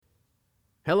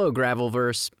Hello,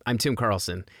 Gravelverse. I'm Tim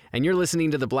Carlson, and you're listening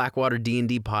to the Blackwater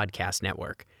D&D Podcast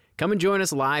Network. Come and join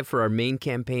us live for our main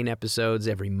campaign episodes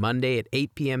every Monday at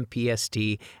 8 p.m. PST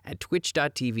at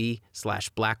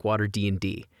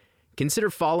twitch.tv/BlackwaterDND. Consider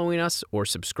following us or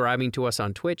subscribing to us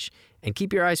on Twitch, and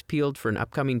keep your eyes peeled for an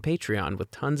upcoming Patreon with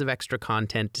tons of extra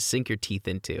content to sink your teeth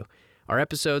into. Our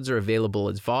episodes are available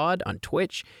as VOD on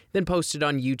Twitch, then posted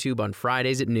on YouTube on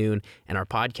Fridays at noon, and our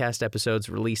podcast episodes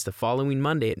released the following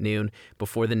Monday at noon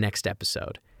before the next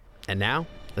episode. And now,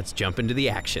 let's jump into the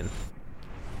action.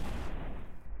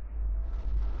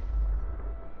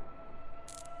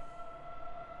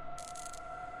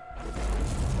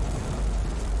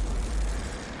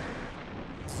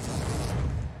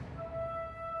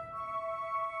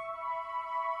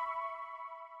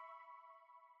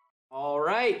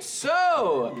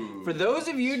 So, for those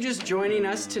of you just joining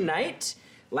us tonight,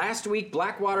 last week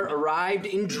Blackwater arrived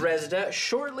in Dresda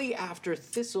shortly after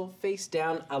Thistle faced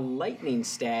down a lightning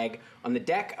stag on the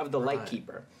deck of the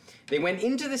Lightkeeper. They went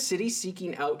into the city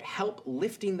seeking out help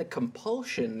lifting the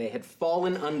compulsion they had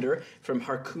fallen under from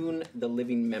Harkoon the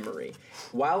Living Memory.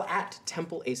 While at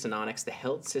Temple Aesononyx, the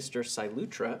held sister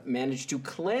Silutra managed to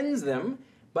cleanse them,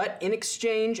 but in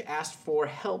exchange asked for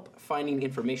help finding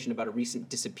information about a recent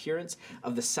disappearance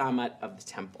of the Samut of the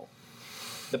temple.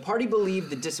 The party believed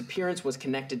the disappearance was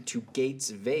connected to Gates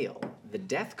Vale, the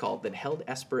death cult that held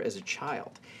Esper as a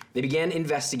child. They began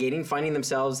investigating, finding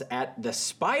themselves at the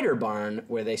Spider Barn,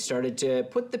 where they started to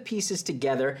put the pieces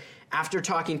together after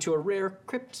talking to a rare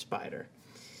crypt spider.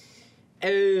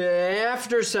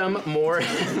 After some more...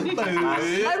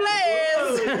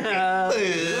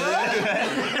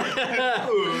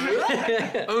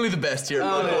 Only the best here.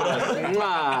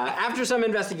 After some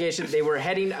investigation, they were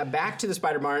heading back to the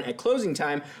Spider Barn at closing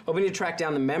time, hoping to track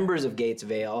down the members of Gates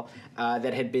Vale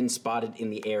that had been spotted in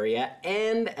the area.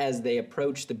 And as they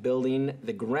approached the building,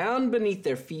 the ground beneath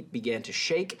their feet began to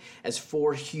shake as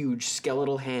four huge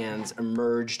skeletal hands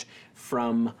emerged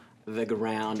from the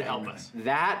ground. To help us.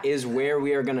 That is where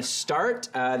we are going to start.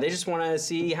 They just want to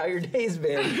see how your day's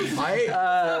been.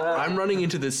 I'm running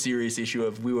into this serious issue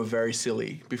of we were very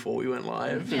silly before we went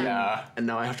live. Yeah. And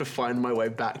now I have to find my way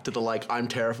back to the, I'm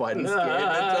terrified and scared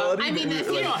mentality. I mean, I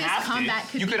feel like this combat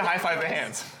could You be... could high five the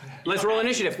hands. Let's roll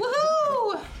initiative.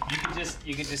 Woohoo!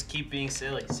 You could just keep being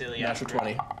silly. Natural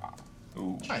 20.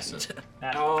 Ooh. Nice.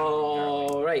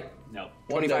 All right. No.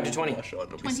 25 to 20.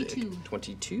 22.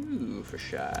 22 for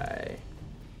Shy.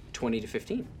 20 to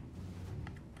 15.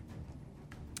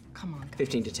 Come on.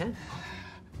 15 to 10.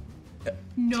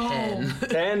 No.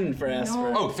 10 for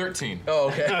Esper. Oh, 13. Oh,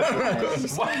 okay.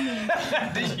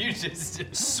 Did you just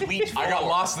Sweet. I got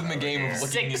lost in the game of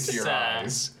looking into your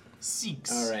eyes.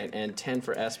 6? All right, and 10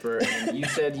 for Esper. And you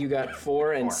said you got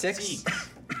 4 and 6? Six.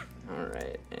 All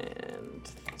right, and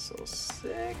so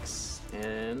 6.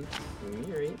 And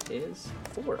Miri is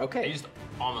 4. I Okay. used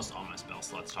almost all my spell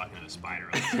slots talking to the spider.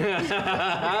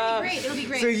 It'll be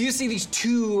great. So you see these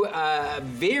two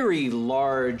very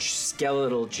large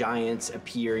skeletal giants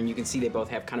appear, and you can see they both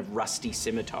have kind of rusty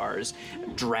scimitars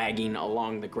dragging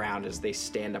along the ground as they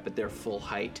stand up at their full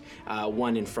height.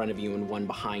 One in front of you and one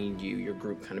behind you, your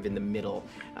group kind of in the middle.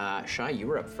 Shy, you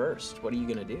were up first. What are you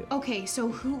going to do? Okay, so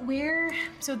if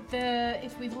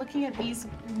we're looking at these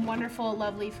wonderful,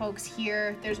 lovely folks here,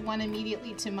 there's one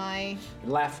immediately to my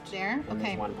Left. there. And Okay.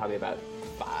 there's one probably about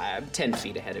 10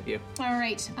 feet ahead of you. All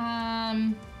right. I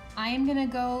am gonna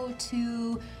go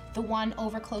to the one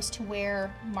over close to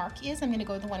where Mark is. I'm gonna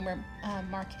go to the one where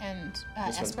Mark and This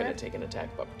one's Esper. going to take an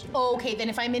attack of opportunity. Oh, okay, then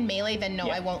if I'm in melee, then no,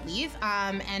 Yeah. I won't leave.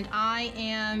 And I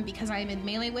am, because I am in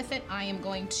melee with it, I am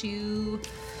going to...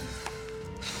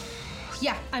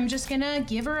 Yeah, I'm just gonna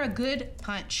give her a good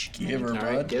punch. Give her, All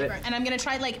right, bud. get it. And I'm gonna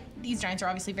try, these giants are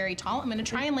obviously very tall. I'm gonna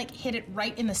try and, hit it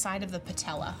right in the side of the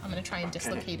patella. I'm gonna try and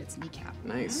dislocate its kneecap.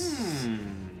 Nice.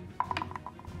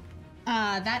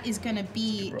 That is gonna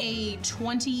be a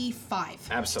 25.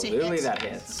 to Absolutely, hit. that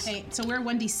hits. Okay, so we're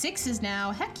 1d6s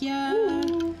now. Heck yeah.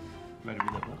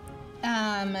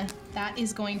 That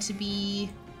is going to be...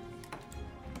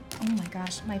 Oh my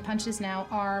gosh, my punches now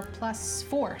are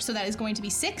 +4. So that is going to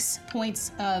be 6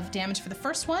 points of damage for the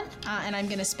first one. And I'm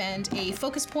gonna spend a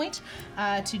focus point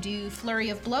to do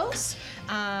Flurry of Blows.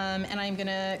 And I'm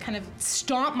gonna kind of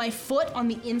stomp my foot on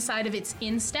the inside of its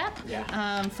instep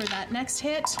for that next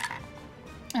hit.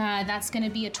 That's gonna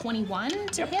be a 21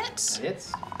 to hit. That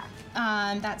hits.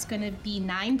 That's going to be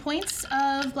 9 points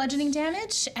of bludgeoning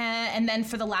damage. And then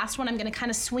for the last one, I'm going to kind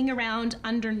of swing around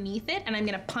underneath it, and I'm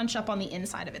going to punch up on the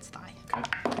inside of its thigh.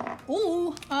 Okay.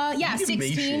 Ooh, yeah, Give me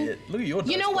 16. shit. Look at your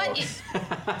You know what? dice It-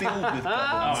 box. Filled with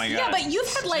Oh my god. yeah, but you've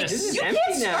had like This is you empty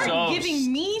can't now. start So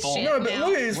giving me full. shit No, but now.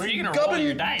 look at this. Where are you gonna roll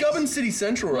your dice? Gubbin City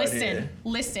Central right here.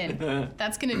 Listen.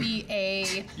 That's gonna be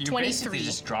a You're 23. basically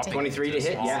just dropping 23 to into a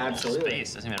hit? small Yeah, absolutely.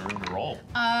 Space. Doesn't even have room to roll.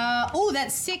 Oh,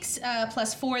 that's 6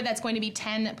 plus 4. That's going to be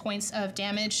 10 points of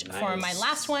damage for my Nice.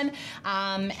 last one.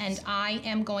 And I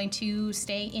am going to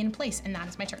stay in place, and that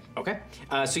is my turn. Okay.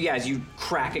 So yeah, as you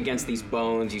crack against these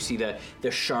bones, you see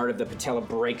the shard of the patella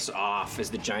breaks off as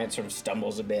the giant sort of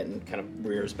stumbles a bit and kind of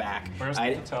rears back. Where's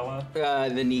the patella?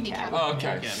 The kneecap. Oh,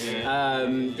 okay.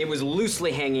 It was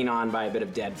loosely hanging on by a bit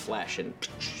of dead flesh and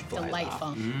flies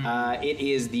Delightful. off. It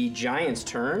is the giant's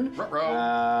turn.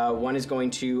 Ruh-roh. One is going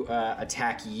to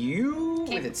attack you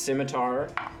Okay. with its scimitar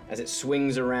as it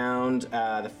swings around.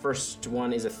 The first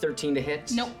one is a 13 to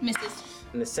hit. Nope, misses.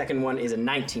 And the second one is a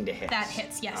 19 to hit. That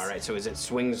hits, yes. All right, so as it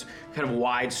swings kind of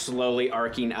wide, slowly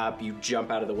arcing up, you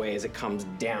jump out of the way as it comes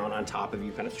down on top of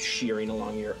you, kind of shearing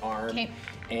along your arm. Okay.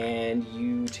 And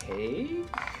you take...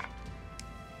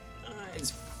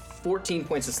 it's 14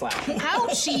 points of slashing.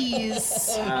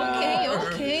 Ouchies.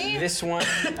 Okay. This one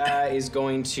is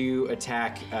going to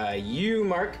attack you,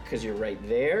 Mark, because you're right Oh,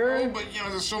 there. but you know,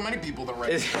 there's so many people that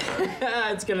write.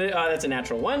 It's gonna. That's a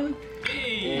natural 1.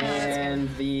 And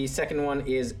the second one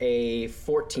is a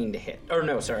 14 to hit. Or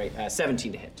no, sorry,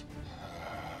 17 to hit.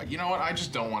 You know what? I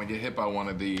just don't want to get hit by one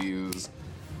of these.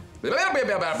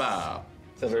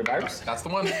 Silvery barbs. That's the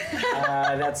one.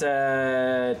 That's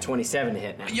a 27 to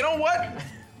hit now. You know what?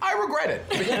 I regret it.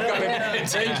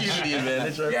 Thank you for the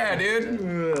advantage. Yeah, dude.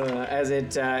 As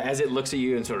it looks at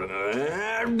you and sort of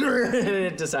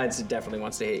it decides it definitely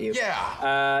wants to hit you.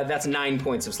 Yeah. That's 9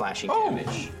 points of slashing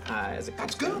damage. As it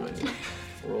comes good. down on you.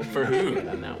 Roll For who?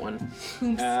 on that one.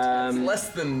 Less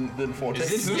than 14.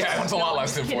 Yeah, it's a lot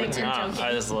less than Kidding. 14.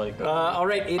 I just like. All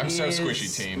right, it I'm so is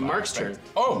squishy, team. Mark's turn.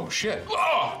 Oh shit!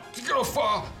 Oh, it's gonna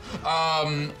fall.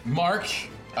 Mark.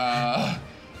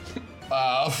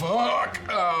 Fuck.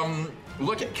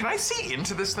 Look, can I see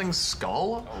into this thing's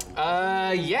skull?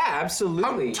 Yeah,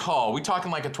 absolutely. How tall? We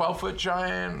talking like a 12-foot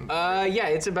giant? Yeah,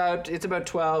 it's about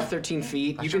 12, 13 feet.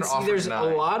 You can should've see offered there's a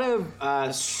 9. lot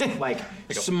of like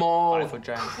small 5-foot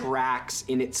giant. cracks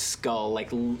in its skull,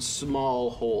 like small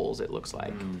holes. It looks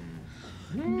like.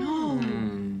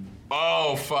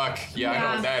 Oh fuck! Yeah, I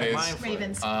know what that is.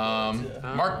 Ravens.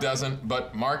 Mark doesn't,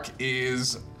 but Mark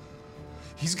is.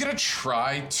 He's gonna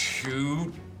try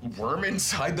to worm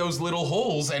inside those little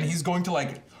holes, and he's going to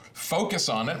like focus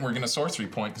on it. And we're gonna sorcery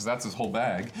point because that's his whole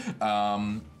bag.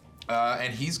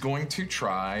 And he's going to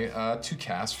try to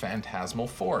cast Phantasmal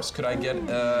Force. Could I get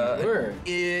Sure.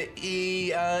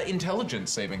 intelligence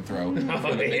saving throw?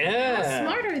 Oh yeah.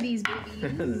 Smart are these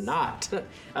babies? Not.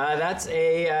 That's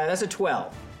a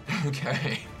 12.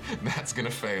 Okay, that's gonna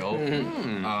fail.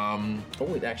 Oh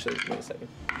wait, actually, wait a second.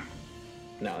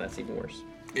 No, that's even worse.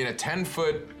 In a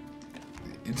 10-foot.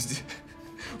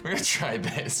 We're gonna try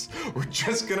this. We're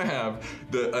just gonna have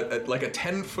like a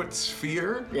 10-foot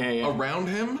sphere around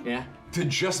him to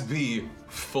just be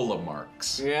full of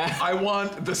marks. Yeah. I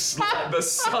want the sun,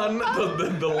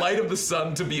 the light of the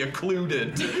sun to be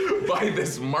occluded by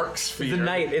this mark sphere.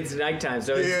 It's nighttime,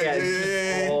 so it's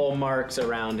just all marks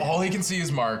around it. All he can see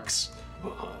is marks.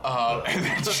 And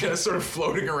they're just sort of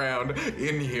floating around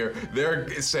in here. They're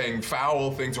saying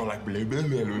foul things or like blah, blah,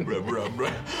 blah, blah, blah,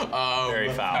 blah. Very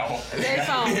foul. Very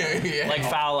foul. Yeah. Like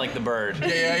foul, like the bird.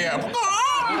 Yeah.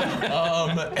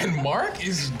 And Mark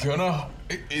is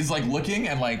like looking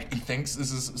and like he thinks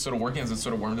this is sort of working as it's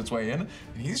sort of wormed its way in. And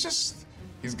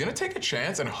he's gonna take a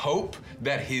chance and hope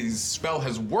that his spell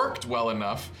has worked well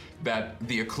enough, that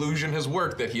the occlusion has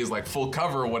worked, that he is like full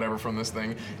cover or whatever from this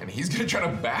thing, and he's gonna try to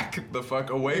back the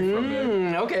fuck away from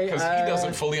it. Okay. Because he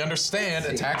doesn't fully understand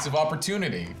attacks of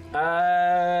opportunity.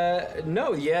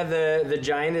 No, yeah, the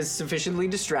giant is sufficiently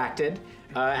distracted.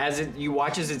 You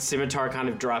watch as its scimitar kind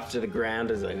of drops to the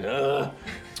ground as like,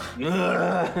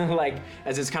 like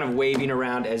as it's kind of waving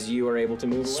around as you are able to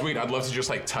move away. Sweet, I'd love to just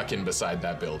like tuck in beside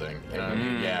that building. You know what I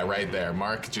mean? Yeah, right there.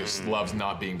 Mark just loves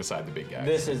not being beside the big guy.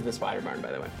 This is the spider barn,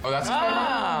 by the way. Oh, that's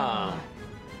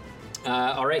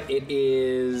All right, it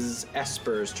is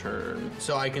Esper's turn.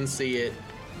 So I can see it,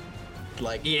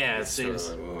 like. Yeah,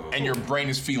 and your brain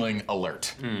is feeling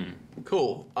alert.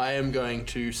 Cool. I am going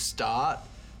to start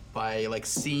by like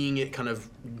seeing it kind of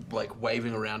like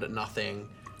waving around at nothing.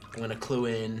 I'm gonna clue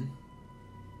in,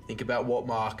 think about what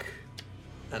Mark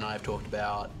and I have talked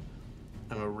about.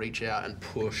 I'm gonna reach out and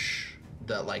push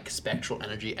that like spectral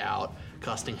energy out,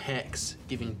 casting Hex,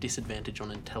 giving disadvantage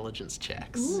on intelligence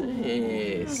checks.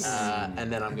 Nice. And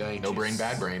then I'm going No to brain,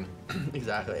 bad brain.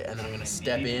 Exactly. And then I'm going to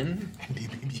step in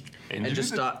and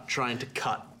just start trying to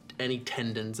cut any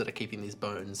tendons that are keeping these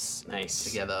bones Nice.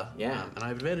 together. Yeah. And I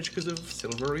have advantage because of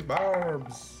silvery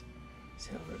barbs.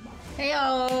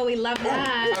 Hey-oh, we love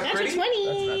that. That's a pretty? 20.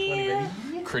 That's that 20,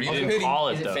 baby. Critty You and didn't pity. call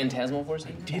it Is it though. Phantasmal Force?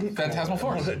 Phantasmal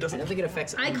Force. I don't think it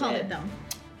affects. I called undead. it though.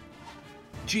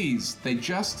 Jeez, they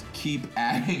just keep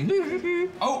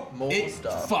adding. Oh, More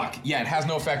stuff. Fuck. Yeah, it has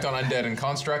no effect on undead and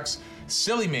constructs.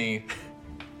 Silly me.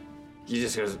 He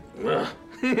just goes. "Ugh."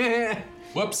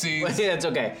 Whoopsies. Yeah, it's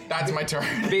okay. That's my turn.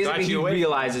 Basically, he you away.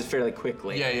 realizes fairly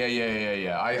quickly. Yeah.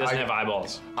 It doesn't have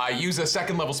eyeballs. I use a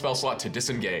second level spell slot to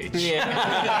disengage.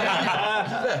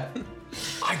 Yeah.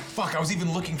 I was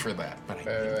even looking for that, but I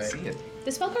didn't see it.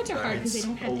 The spell cards are hard because they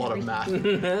don't A have lot of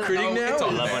everything. math. Critting now?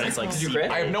 I love when it's like Did you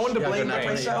crit? I have no one to Yeah, I blame got but nat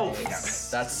 20. myself.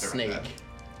 That's Snake.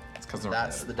 It's because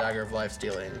That's the Dagger of Life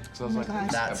Stealing. So I was like,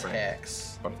 gosh. That's brain.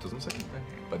 Hex. But it doesn't say.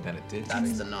 But then it did. That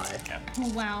is the knife. Oh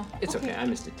wow. It's okay. I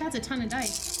missed it. That's a ton of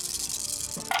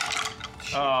dice.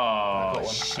 Oh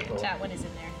shit. That one is in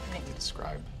there. Nick.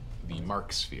 Describe the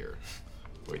Mark Sphere,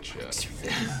 which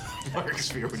Mark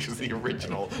Sphere, which was the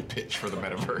original pitch for the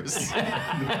metaverse.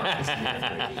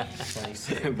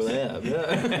 26, Blah, blah.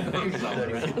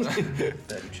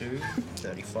 32,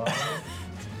 35,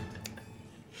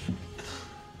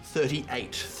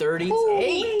 38.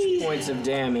 38 points of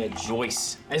damage.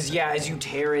 Voice. As you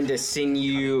tear into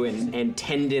sinew and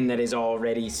tendon that is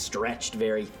already stretched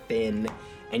very thin,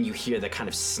 and you hear the kind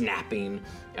of snapping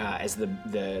as the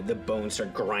bones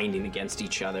start grinding against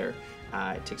each other.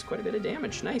 It takes quite a bit of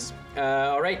damage. Nice.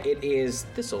 All right, it is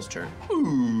Thistle's turn.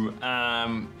 Ooh.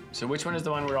 So which one is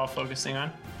the one we're all focusing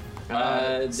on?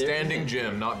 Standing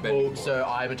Jim, not bending. Well, so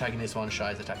I'm attacking this one,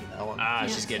 Shai's attacking that one. Ah,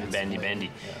 she's getting bendy.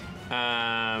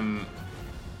 I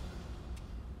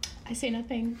say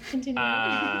nothing. Continue.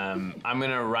 I'm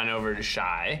gonna run over to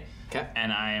Shy. 'Kay.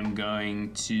 And I am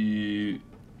going to.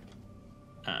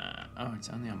 Oh, it's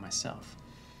only on myself.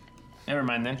 Never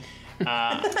mind then.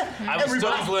 Everybody's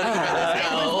learning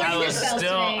about this.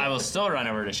 I will still run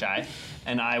over to Shy,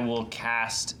 and I will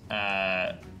cast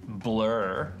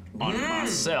Blur on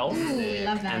myself, Ooh,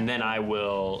 love that. and then I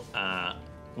will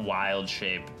wild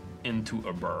shape into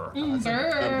a burr.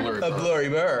 Burr. A blurry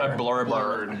bird. A blur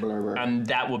bird. Blur. And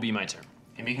that will be my turn.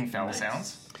 You're making foul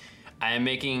sounds? I am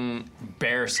making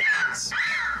bear sounds.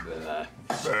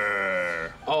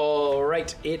 Brr. All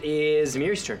right, it is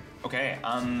Miri's turn. Okay,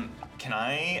 can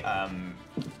I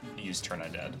use Turn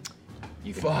Undead?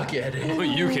 You can Fuck it.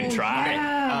 You can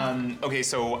try. Okay,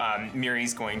 so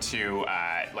Miri's going to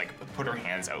like put her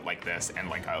hands out like this and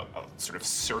like a sort of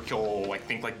circle, like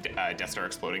think like Death Star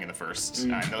exploding in the first,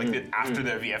 after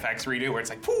the VFX redo where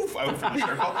it's like poof out from the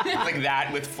circle, like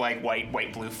that with like white,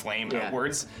 blue flame Yeah.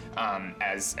 outwards,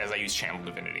 as I use Channel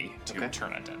Divinity to Okay.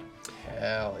 turn undead.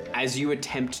 Hell yeah. As you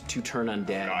attempt to turn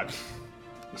undead, God.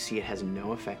 you see it has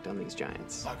no effect on these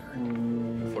giants.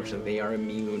 Unfortunately, they are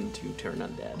immune to turn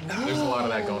undead. There's a lot of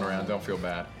that going around. Don't feel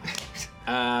bad.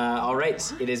 All right,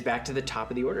 it is back to the top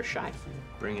of the order. Shy,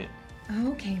 bring it.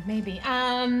 Okay, maybe.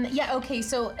 Yeah, okay,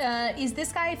 so is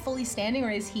this guy fully standing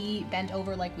or is he bent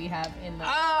over like we have in the...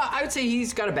 I would say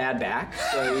he's got a bad back,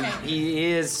 so he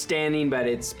is standing, but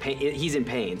it's he's in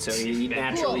pain, so he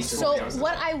naturally. Cool. So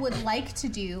what I would like to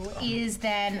do is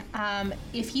then,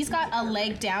 if he's got a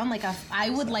leg down, I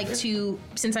would like to,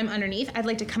 since I'm underneath, I'd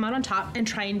like to come out on top and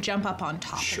try and jump up on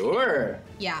top. Sure.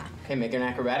 Yeah. Okay, make an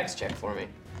acrobatics check for me.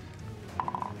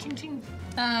 Ching, ching.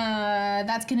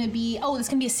 That's gonna be, it's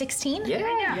gonna be a 16?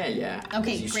 Yeah.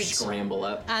 Okay, As you great. Scramble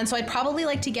up. And so I'd probably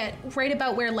like to get right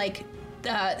about where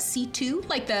C2,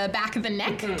 like the back of the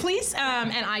neck, please.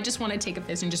 And I just want to take a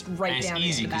fist and just right And it's down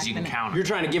easy the back because you of the can neck. counter. You're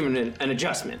trying to give him an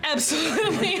adjustment.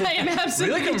 Absolutely, I am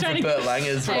absolutely Really trying coming to. for Burt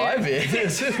Langer's vibe.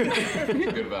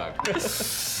 Good vibe.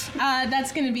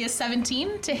 That's going to be a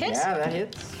 17 to hit. Yeah, that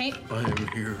hits. Okay, I am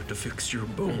here to fix your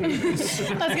bones.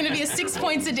 that's going to be a 6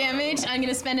 points of damage. I'm going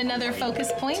to spend another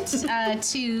focus point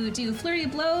to do flurry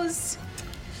of blows.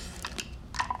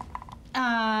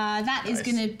 That is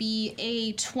going to be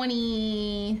a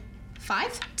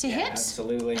 25 to hit.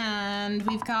 Absolutely. And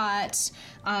we've got,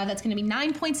 that's going to be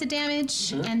 9 points of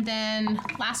damage. And then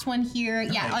last one here,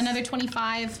 another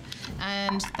 25.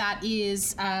 And that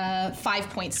is 5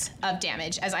 points of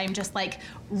damage as I am just like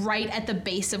right at the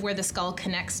base of where the skull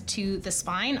connects to the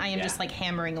spine. I am just like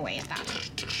hammering away at that.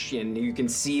 And you can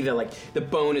see the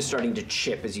bone is starting to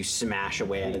chip as you smash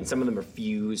away at it, and some of them are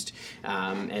fused,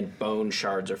 and bone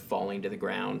shards are falling to the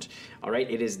ground. All right,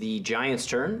 it is the giant's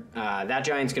turn. That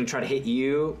giant's going to try to hit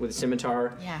you with a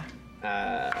scimitar. Yeah.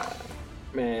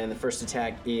 And the first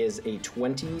attack is a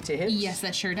 20 to hit. Yes,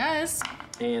 that sure does.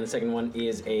 And the second one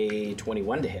is a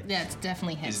 21 to hit. That's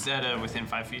definitely hits. Is that within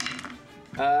 5 feet?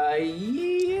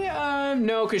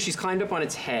 No, because she's climbed up on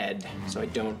its head, so I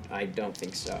don't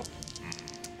think so.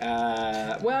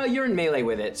 Well, you're in melee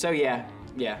with it, so yeah.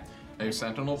 A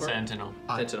sentinel bird? Sentinel.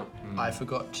 Sentinel. I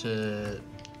forgot to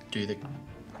do the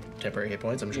temporary hit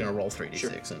points. I'm just gonna roll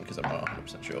 3d6 because I'm not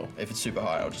 100% sure. If it's super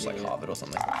high, I'll just halve it or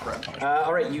something.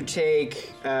 All right, you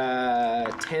take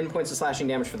 10 points of slashing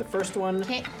damage for the first one,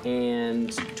 Okay.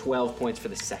 and 12 points for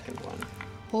the second one.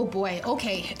 Oh boy.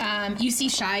 Okay. You see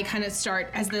Shy kind of start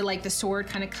as the sword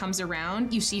kind of comes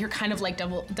around. You see her kind of like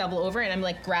double over, and I'm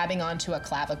like grabbing onto a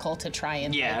clavicle to try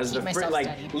and Yeah, as keep the myself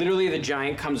steady. literally the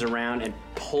giant comes around and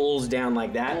pulls down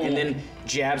like that, and then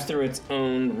jabs through its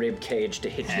own rib cage to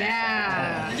hit you.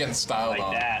 Yeah. You're getting styled Like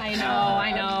on. that.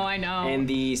 I know. And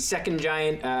the second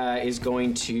giant is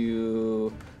going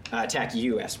to attack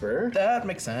you, Esper. That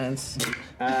makes sense.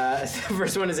 The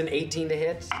first one is an 18 to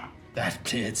hit, That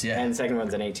hits, yeah. and the second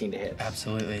one's an 18 to hit.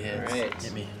 Absolutely hits. All right.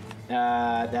 Hit me.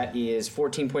 That is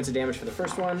 14 points of damage for the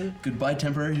first one, Goodbye,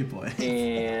 temporary hit point.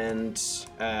 and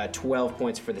 12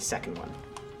 points for the second one.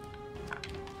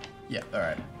 Yeah, all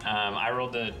right. I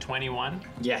rolled a 21.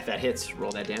 Yeah, that hits.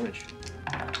 Roll that damage.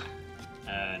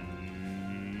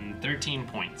 13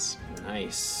 points.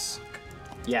 Nice.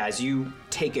 Yeah, as you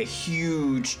take a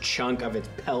huge chunk of its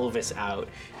pelvis out,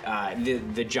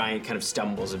 the giant kind of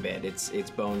stumbles a bit. Its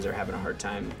bones are having a hard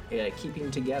time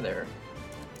keeping together.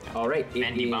 All right.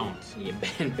 Bendy bones. Yeah,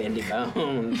 bendy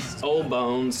bones. Old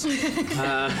bones. All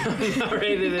right,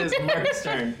 it is Mark's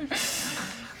turn.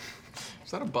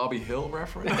 Is that a Bobby Hill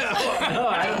reference? No,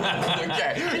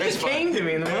 Okay. it just came to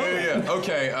me in the moment. Yeah,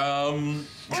 okay.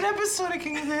 What episode of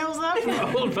King of the Hill is that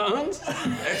from? Old bones.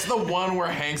 It's the one where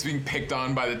Hank's being picked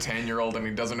on by the 10-year-old and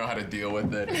he doesn't know how to deal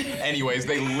with it. Anyways,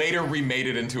 they later remade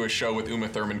it into a show with Uma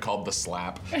Thurman called The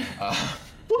Slap.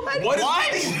 What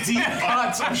is these deep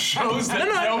cuts of shows that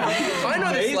I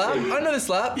know the slap. I know the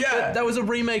slap. Yeah. That was a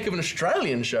remake of an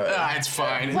Australian show. It's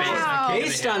fine. Wow.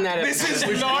 Based on that This episode.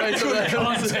 is not good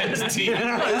content, team.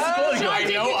 I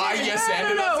know I yes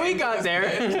ended No, us we into got this there.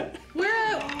 bit. We're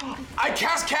I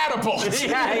cast catapult.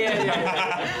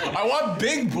 yeah. I want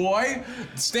Big Boy,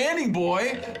 Standing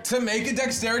Boy, to make a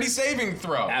dexterity saving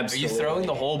throw. Absolutely. Are you throwing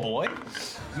the whole boy?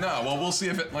 No, well, we'll see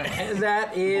if it lands.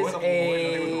 That is Boy,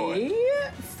 boy, boy.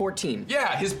 a 14.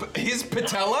 Yeah, his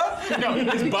patella, no,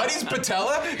 his buddy's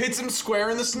patella hits him square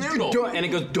in the snoodle. And it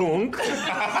goes donk.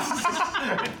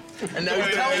 And now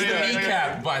he's Patella's the got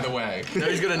kneecap, by the way. now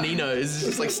he's got a knee nose. It's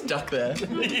just like stuck there.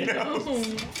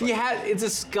 It's a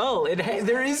skull.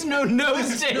 There is no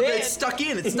nose to No, but hit. it's stuck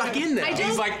in. It's stuck in there. I don't-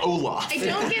 He's like Olaf. I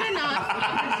don't get enough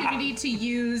opportunity to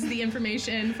use the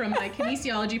information from my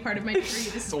kinesiology part of my degree.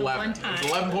 This is the one time. It's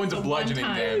 11 points of The one bludgeoning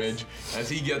time. damage as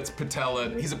he gets patella.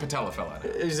 He's a patella fella.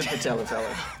 He's a patella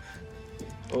fella.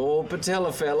 Oh,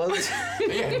 patella fellas.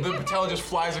 Yeah, the patella just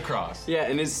flies across. Yeah,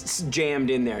 and it's jammed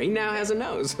in there. He now has a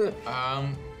nose.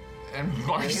 And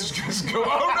Marcus just go,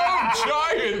 oh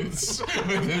no, giants!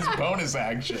 With his bonus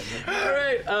action. All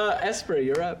right, Esper,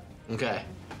 you're up. Okay.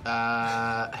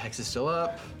 Hex is still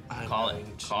up. I'm Call it.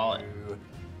 going Call it. to-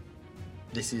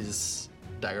 This is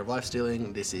Dagger of Life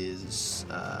Stealing. This is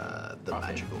the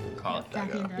magical Call it.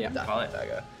 dagger. Yeah. Call it.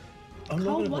 Dagger. I'm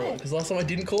Call not gonna what? because last time I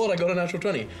didn't call it, I got a natural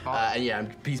 20. And yeah,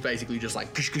 he's basically just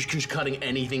like cutting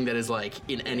anything that is like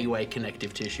in any way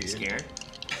connective tissue. Scared?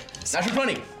 Natural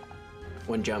 20.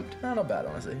 One jumped. No, not bad,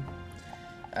 honestly.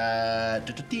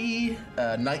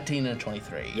 19 and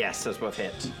 23. Yes, those both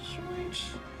hit. Sweet.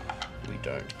 We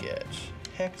don't get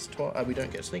hex twice. We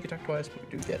don't get sneak attack twice, but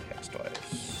we do get hex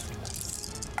twice.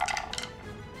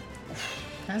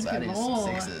 That's a That good is roll.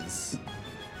 sixes.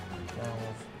 12,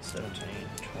 17,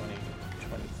 20,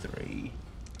 23.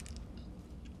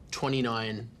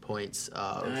 29 points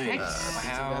of Nice.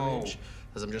 damage.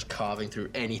 As I'm just carving through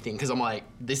anything, because I'm like,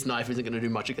 this knife isn't going to do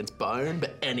much against bone,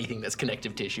 but anything that's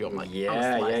connective tissue, I'm like, I'm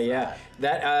Yeah. slicing.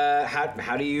 That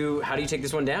how do you take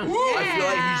this one down? I feel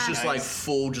like he's just like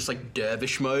full, just like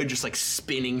dervish mode, just like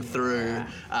spinning through,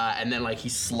 and then like he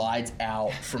slides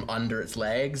out from under its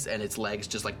legs, and its legs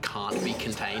just like can't be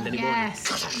contained anymore.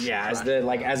 Yes. Yeah,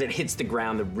 as it hits the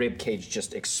ground, the rib cage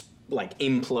just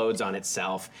implodes on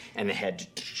itself, and the head.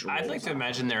 Just I'd like rolls to off.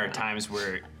 imagine there are times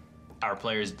where our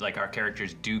players, like our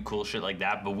characters, do cool shit like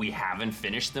that, but we haven't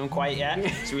finished them quite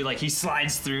yet. So he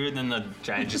slides through, and then the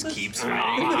giant just keeps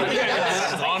fighting.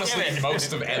 That's honestly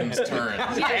most of M's turn.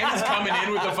 M's coming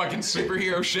in with the fucking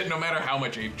superhero shit no matter how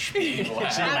much HP he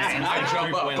has. I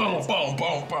jump up, boom, boom,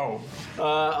 boom, boom.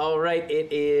 All right,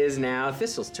 it is now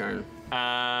Thistle's turn.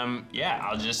 Yeah,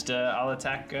 I'll just I'll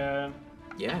attack.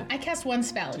 Yeah. I cast one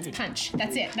spell. It's punch.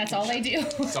 That's it. That's all I do.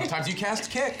 Sometimes you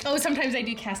cast kick. Oh, sometimes I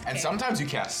do cast. And kick. sometimes you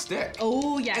cast stick.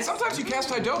 Oh yes. And sometimes you cast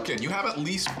Hidoken. You have at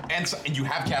least, and you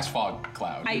have cast fog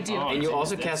cloud. I do. Oh, And you it's-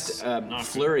 also it's cast not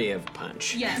Flurry of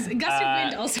Punch. Yes, gust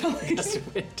of wind also.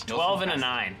 12 and a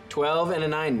 9. 12 and a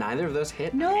 9. Neither of those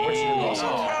hit. No. You also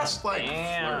cast like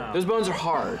Damn. Those bones are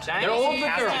hard. They're old,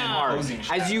 but they're hard.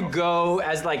 As you go,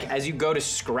 as you go to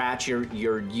scratch,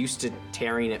 you're used to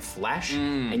tearing at flesh,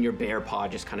 and your bear paw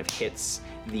just kind of hits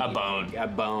A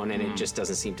bone. and it just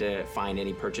doesn't seem to find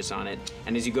any purchase on it.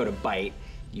 And as you go to bite,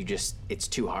 it's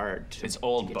too hard. It's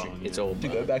old bone. It's old To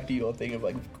bone. go back to your thing of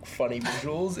like funny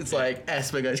visuals, it's like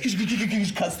Esper goes,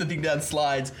 cuts the thing down,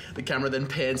 slides. The camera then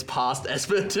pans past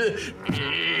Esper to.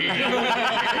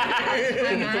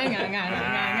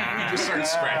 just start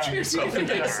scratching yourself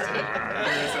against it.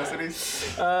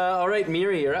 Necessities. All right,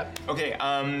 Miri, you're up. Okay,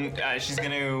 she's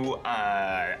gonna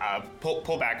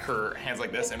pull back her hands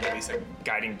like this and release a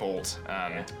guiding bolt.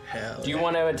 Hell. Do you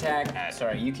want to attack?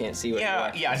 Sorry, you can't see what.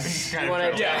 Yeah, yeah, I've been kind You of wanna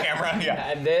trying to attack? camera,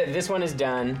 yeah. This one is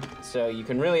done, so you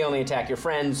can really only attack your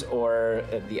friends or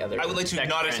the other. I would like to Attack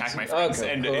not friends. attack my friends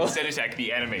Okay, and cool. instead attack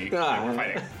the enemy Ah. we're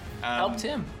fighting. Helped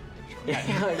him. yeah,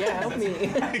 help me.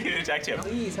 I can attack him.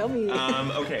 Please help me.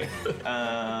 Okay. You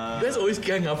guys always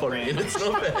gang up on me, and it's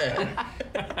not fair.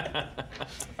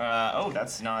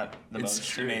 That's not the most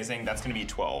true. amazing. That's gonna be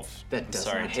 12. That does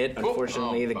Sorry. not hit,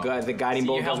 unfortunately. The guiding So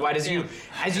bolt you goes helped wide. him.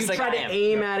 As you Just like try I to am.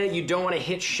 aim at it, you don't want to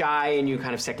hit Shy, and you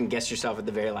kind of second guess yourself at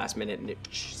the very last minute, and it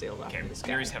sails off Okay, into the sky.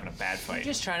 Gary's having a bad fight.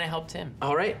 Just trying to help Tim.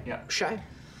 All right, Yeah. Shy.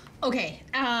 Okay,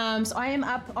 so I am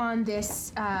up on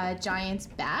this giant's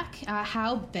back.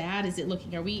 How bad is it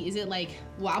looking? Is it like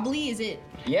wobbly? Is it?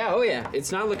 Yeah, oh yeah,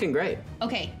 it's not looking great.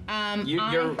 Okay,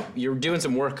 You're doing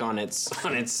some work on its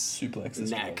Suplex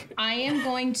as neck. I am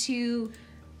going to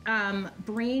I'm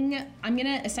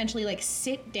gonna essentially like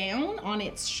sit down on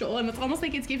its shoulder, and it's almost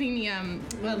like it's giving me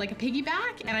like a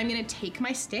piggyback, and I'm gonna take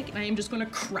my stick and I am just gonna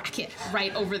crack it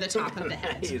right over the top of the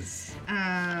head. Nice.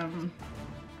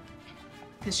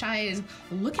 Because Shy is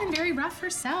looking very rough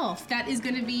herself. That is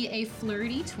going to be a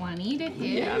flirty 20 to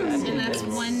hit. Yeah, that and that's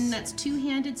hits. that's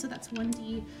two-handed, so that's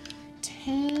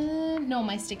 1d10. No,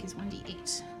 my stick is 1d8.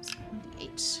 So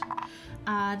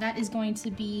 1d8. That is going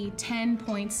to be 10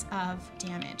 points of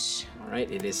damage. All right,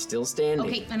 it is still standing.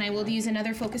 Okay, and I will use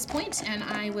another focus point, and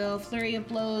I will flurry of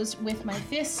blows with my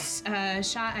fists.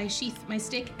 I sheath my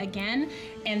stick again,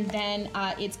 and then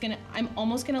I'm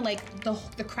almost gonna like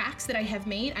the cracks that I have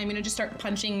made. I'm gonna just start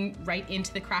punching right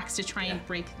into the cracks to try and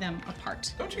break them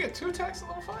apart. Don't you get 2 attacks at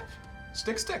level 5?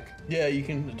 Stick. Yeah, you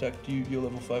can attack your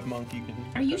level 5 monk. You can.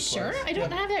 Are you attack sure? twice. I don't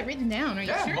Yeah. have that written down. Are you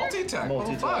Yeah, sure? multi-attack, level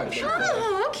 5, Multi-attack, sure. level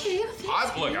Oh, okay. Well,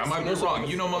 thanks. Look, I might be wrong.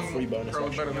 You know among Free bonus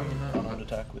probably action. better than that. Unarmed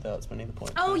attack without spending the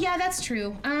point. Oh yeah, that's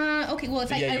true. Okay, well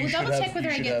if Yeah, I you will should double have- check whether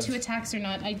you I should get have- 2 attacks or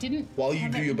not. I didn't. While you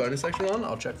have do that- your bonus action on,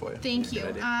 I'll check for you. Thank you.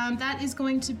 Good idea. That is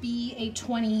going to be a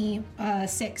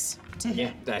 26 to hit.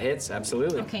 Yeah, that hits,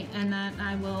 absolutely. Okay, and that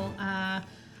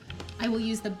I will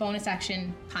use the bonus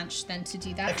action punch then to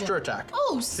do that. Extra attack.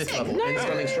 Oh, 5th sick! level. Nice. And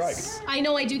stunning strike. I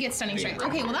know I do get stunning strike.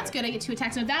 Okay, well that's good. I get 2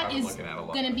 attacks. So that I'm is looking at a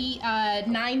lot. gonna be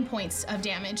 9 points of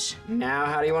damage. Now,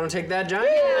 how do you want to take that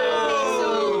giant?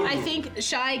 So I think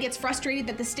Shy gets frustrated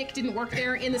that the stick didn't work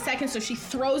there in the second, so she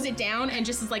throws it down and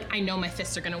just is like, I know my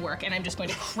fists are gonna work, and I'm just going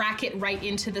to crack it right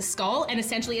into the skull. And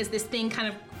essentially, as this thing kind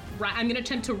of, I'm gonna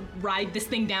attempt to ride this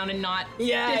thing down and not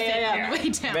Yeah, biff it yeah, on yeah. the way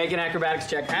down. Make an acrobatics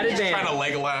check at Trying to advantage.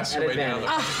 Legolas your way down.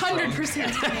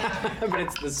 100%. But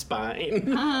it's the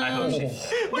spine. I hope she.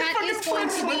 That is going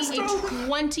to be a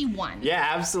 21. Yeah,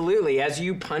 absolutely. As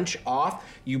you punch off,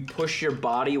 you push your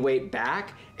body weight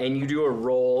back, and you do a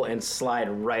roll and slide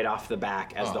right off the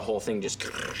back as the whole thing just.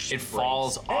 It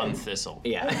falls on Thistle.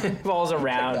 Yeah, falls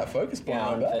around. that focus point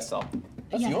down on that. Thistle.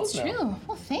 That's Yeah, yours that's now. true.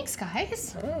 Well, thanks,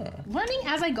 guys. Learning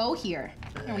as I go here.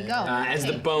 There we go. As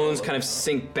the Okay. bones kind of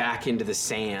sink back into the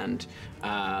sand,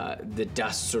 the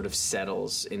dust sort of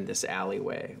settles in this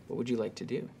alleyway. What would you like to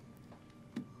do?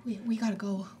 We gotta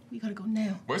go. We gotta go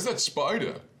now. Where's that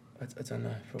spider? I don't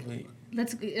know. Probably.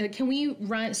 Let's. Can we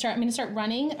run? I'm gonna start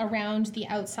running around the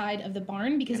outside of the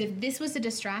barn because if this was a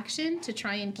distraction to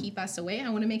try and keep us away, I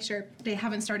want to make sure they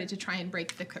haven't started to try and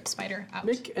break the crypt spider out.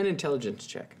 Make an intelligence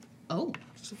check. Oh,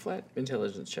 Just a flat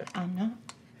intelligence check. I'm not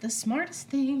the smartest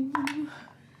thing.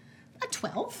 A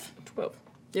 12. 12.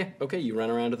 Yeah, okay, you run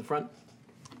around to the front.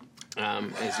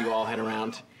 As you all head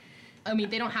around. I mean,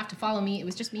 they don't have to follow me. It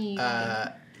was just me.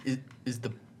 Is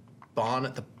the barn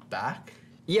at the back?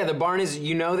 Yeah, the barn is.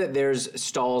 You know that there's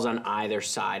stalls on either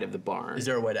side of the barn. Is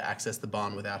there a way to access the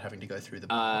barn without having to go through the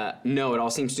barn? No, it all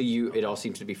seems to you. It all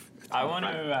seems to be. I want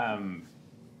to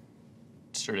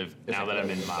sort of now that I'm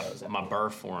in my burr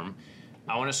form,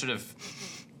 I want to sort of.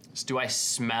 Do I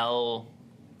smell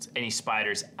any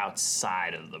spiders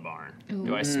outside of the barn?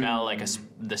 Do I smell like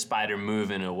the spider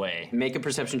moving away? Make a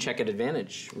perception check at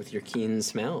advantage with your keen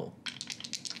smell.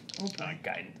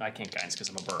 Guidance. I can't guidance because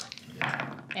I'm a burr.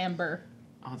 Amber.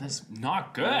 Oh, that's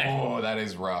not good. Oh, that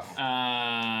is rough.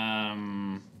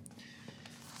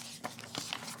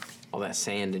 All that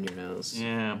sand in your nose.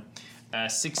 Yeah.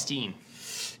 16.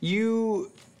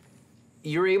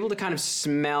 You're able to kind of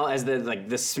smell as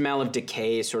the smell of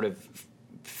decay sort of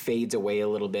fades away a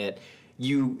little bit.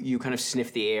 You kind of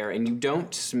sniff the air and you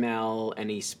don't smell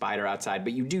any spider outside,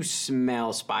 but you do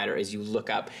smell spider as you look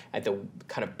up at the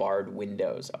kind of barred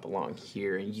windows up along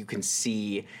here, and you can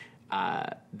see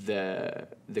the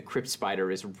crypt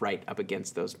spider is right up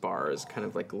against those bars, kind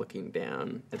of like looking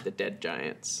down at the dead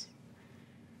giants.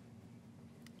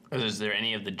 Is there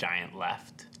any of the giant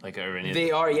left? Like, are any? They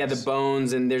are, yeah, the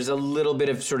bones, and there's a little bit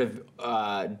of sort of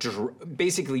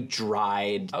basically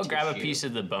dried. I'll grab a tissue. piece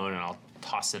of the bone and I'll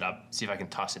toss it up. See if I can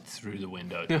toss it through the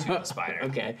window to the spider.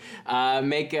 Okay,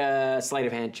 make a sleight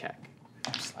of hand check.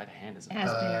 Sleight of hand is. It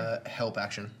has bear. Help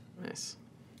action. Nice.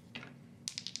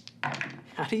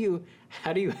 How do you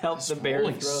help the bear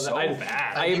rolling throw so that?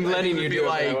 bad. I am letting you do it.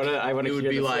 Like, I want to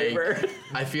hear the flavor.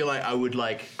 I feel like I would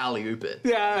like alley-oop it.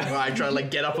 Yeah. Where I try to like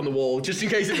get up on the wall just in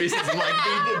case it misses and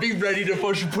like be ready to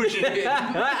push it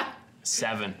in.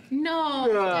 7. No.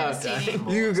 Devastating.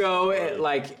 You go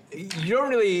like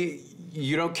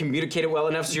you don't communicate it well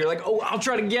enough, so you're like, oh, I'll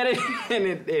try to get it, and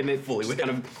it fully kind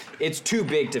of, it's too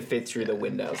big to fit through the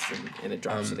windows, and it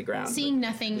drops to the ground. Seeing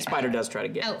nothing The spider does try to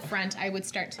get. out front, I would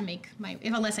start to make my,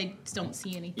 unless I don't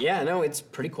see any. Yeah, no, it's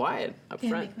pretty quiet up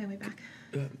Yeah, front. make my way back.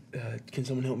 Can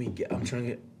someone help me get? I'm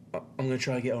gonna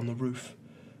try to get on the roof,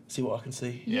 see what I can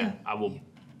see. Yeah. I will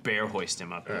bear hoist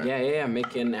him up. Yeah.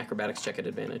 Make an acrobatics check at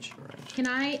advantage. Can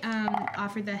I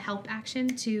offer the help action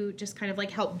to just kind of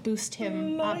like help boost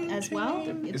him up as well?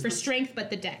 Is For the- strength, but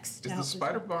the dex. to Is the help boost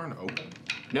spider him. barn open?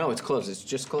 No, it's closed. It's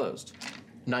just closed.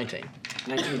 19.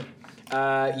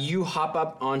 19. You hop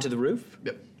up onto the roof.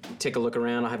 Yep. Take a look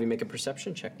around. I'll have you make a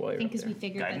perception check while I you're think up because we there.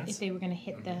 figured that Guidance? if they were going to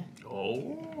hit the.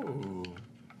 Oh.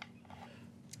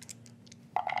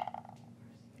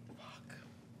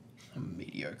 I'm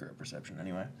mediocre at perception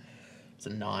anyway. It's a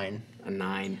 9. A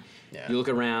 9. Yeah. You look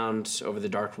around over the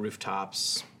dark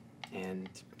rooftops, and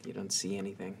you don't see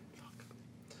anything.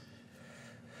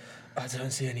 I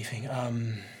don't see anything.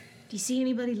 Do you see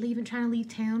anybody trying to leave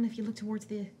town if you look towards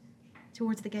the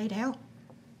gate out?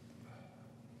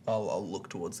 I'll look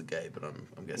towards the gate, but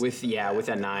I'm guessing. With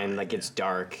that 9, like it's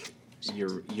dark.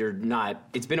 You're not.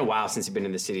 It's been a while since you've been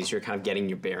in the city, so you're kind of getting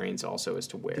your bearings also as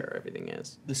to where everything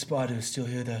is. The spider is still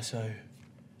here though, so.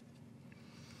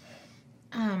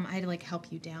 I'd like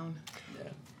help you down.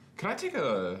 Can I take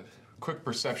a quick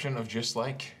perception of just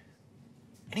like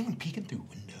anyone peeking through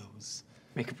windows?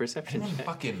 Make a perception Anyone check.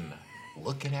 fucking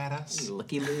looking at us?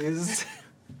 Looky loos.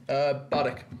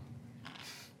 Bardic.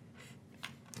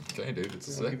 Okay, dude,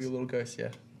 it's a I'll give you a 6. little ghost, yeah.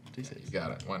 D6. You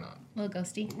got it. Why not? Little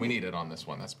ghosty. We need it on this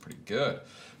one. That's pretty good.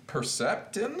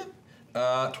 Perceptin,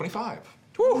 25.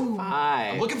 5.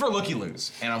 I'm looking for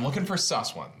looky-loos, and I'm looking for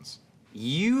sus ones.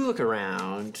 You look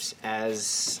around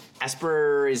as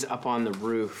Esper is up on the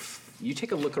roof. You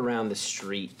take a look around the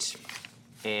street,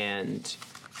 and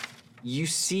you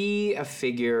see a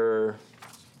figure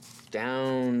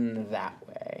down that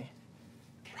way,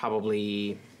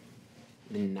 probably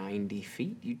 90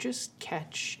 feet. You just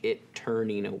catch it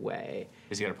turning away.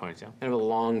 Has he got a ponytail? Kind of a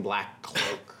long black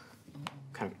cloak,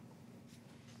 kind of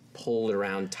pulled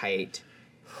around tight.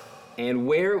 And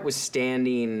where it was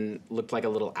standing looked like a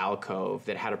little alcove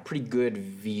that had a pretty good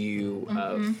view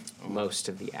of most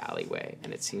of the alleyway,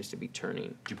 and it seems to be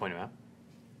turning. Did you point him out?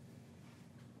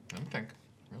 Let me think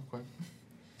real quick.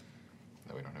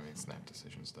 No, we don't have any snap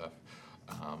decision stuff.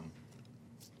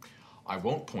 I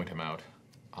won't point him out.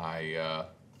 I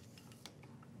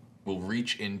will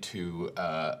reach into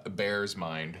Bear's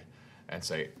mind and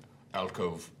say,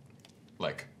 alcove,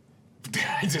 like,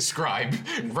 I describe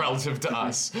relative to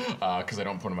us, because I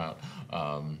don't put him out.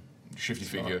 Shifty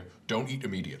figure, don't eat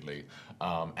immediately.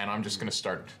 And I'm just gonna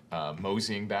start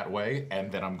moseying that way,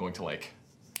 and then I'm going to like,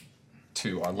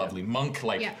 to our lovely monk,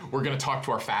 like, Yeah. we're gonna talk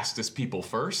to our fastest people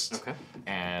first. Okay.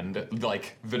 And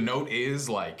like, the note is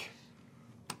like,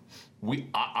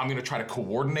 I'm gonna try to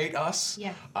coordinate us.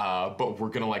 Yeah. But we're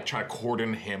gonna like try to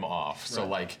cordon him off. So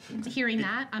like. Hearing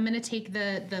that, I'm gonna take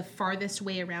the farthest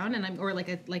way around, and or like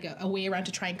a way around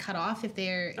to try and cut off if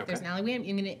there's an alleyway.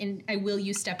 And I will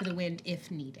use Step of the Wind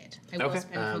if needed. I will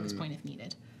spend a focus point if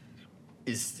needed.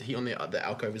 Is he on the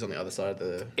alcove is on the other side of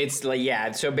the... It's like,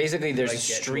 yeah, so basically there's Like, a get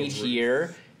to a street roof.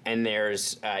 here, and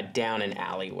there's down an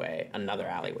alleyway, another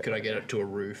alleyway. Could I get it to a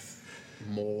roof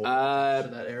more to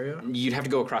that area? You'd have to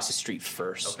go across the street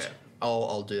first. Okay.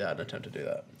 I'll do that and attempt to do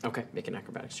that. Okay, make an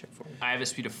acrobatics check for me. I have a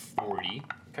speed of 40.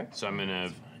 Okay. So I'm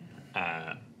gonna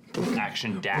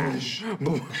action dash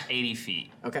 80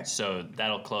 feet. Okay. So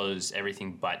that'll close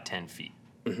everything but 10 feet.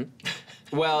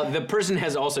 Well, the person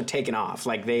has also taken off.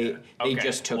 Like they Okay.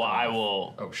 just took well, off. I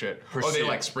will. Oh shit. Pursue. Oh, they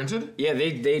like sprinted? Yeah,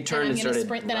 they turned I'm and gonna started.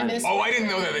 sprint- then I'm running. gonna Oh, I didn't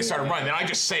know that they started running. Then I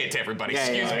just say it to everybody. Yeah,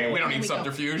 Excuse yeah, me. yeah, We don't yeah. need There we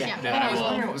go. subterfuge. Yeah. Then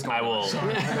I will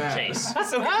chase.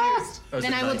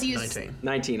 Then I will use. 19.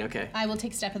 19. Okay. I will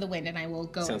take Step of the Wind, and I will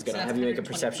go. Sounds good. so I'll that's have you make a 120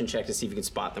 perception check to see if you can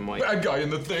spot them. While Bad guy in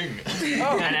the thing.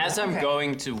 And as I'm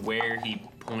going to where he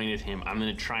pointed him, I'm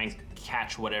gonna try and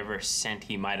catch whatever scent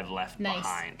he might have left Nice.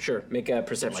 behind. Sure. Make a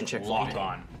perception Like check. lock for me.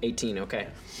 on. 18. Okay.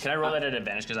 Can I roll that at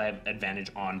advantage because I have advantage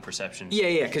on perception?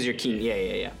 Yeah, because you're keen.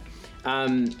 Yeah.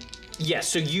 Yeah,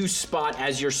 so you spot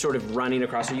as you're sort of running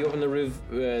across. Are you up on the roof?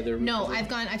 No,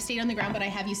 I've stayed on the ground, but I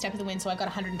have used Step of the Wind, so I got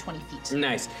 120 feet.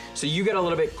 Nice. So you get a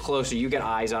little bit closer. You get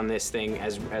eyes on this thing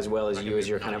as well as you as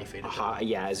you're kind 90 of feet above.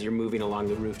 as you're moving along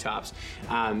the rooftops.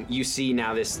 You see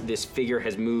now this figure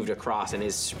has moved across and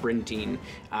is sprinting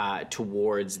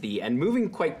towards and moving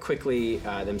quite quickly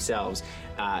themselves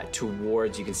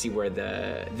towards. You can see where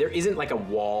there isn't like a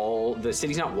wall. The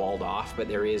city's not walled off, but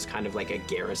there is kind of like a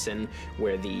garrison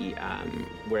where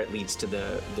where it leads to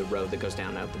the road that goes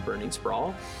down out the burning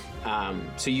sprawl.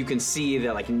 So you can see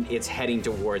that like it's heading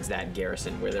towards that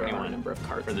garrison where there are a 21 number of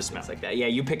carts for the and smell. things like that. Yeah,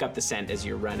 you pick up the scent as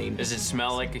you're running. Does it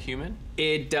smell like a human?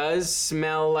 It does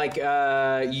smell like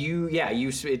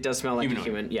it does smell like Humanoid. a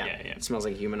human. Yeah, Yeah. it smells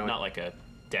like a humanoid. Not like a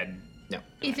dead. No.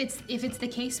 If it's the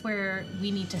case where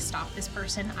we need to stop this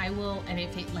person, I will. And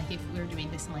if we're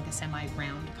doing this in like a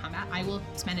semi-round combat, I will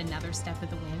spend another Step of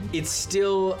the Wind. It's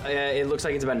still. It looks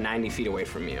like it's about 90 feet away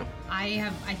from you. I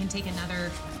can take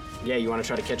another. Yeah, you want to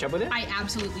try to catch up with it? I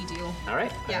absolutely do. All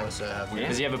right. Yeah.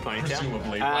 Does he have a ponytail?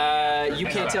 Presumably. You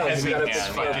can't tell. Has You it gotta it's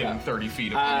find fucking out. 30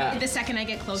 feet of The second I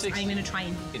get close, I'm gonna try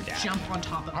and jump on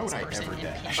top of How this would I person ever and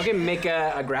dash? pinch. Okay, make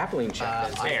a grappling check.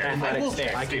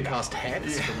 I can cast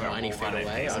Hex from 90 feet run it,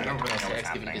 away. because I I don't don't really cast know Hex,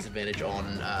 what's giving you happening. disadvantage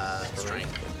on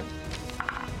strength.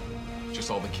 just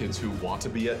all the kids who want to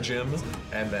be at gym,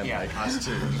 and then like us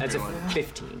two. That's a doing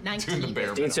 15. the 19. bare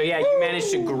 15. So yeah, you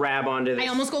managed to grab onto this. I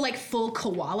almost go like full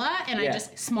koala, and Yeah. I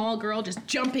just small girl just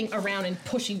jumping around and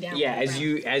pushing down. Yeah, on the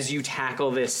ground. as you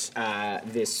tackle this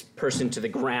this person to the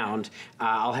ground,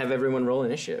 I'll have everyone roll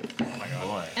initiative.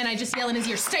 And I just yell in his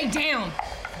ear, "Stay down!"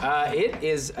 It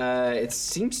is. It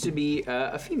seems to be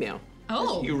a female.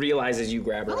 Oh. You realize as you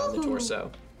grab her on the Oh.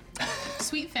 torso.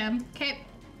 Sweet femme. Okay.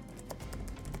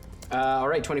 All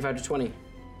right, 25 to 20,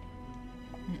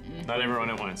 Not everyone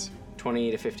at once.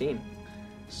 20 to 15,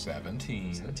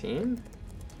 17. 17.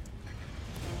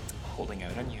 Holding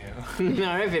out on you.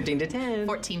 All right, 15 to 10.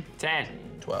 14. 10.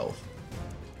 12.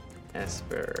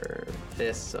 Esper,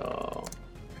 Thistle.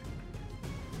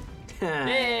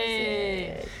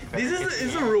 Yay! This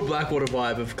is a real Blackwater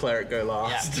vibe of Cleric Go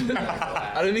Last.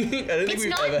 I don't think It's we've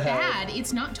not ever had. bad.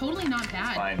 It's not totally not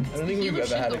bad. Fine. I don't think we've Healer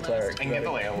ever had a should go cleric. I can get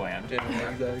the lay of the land. Yeah,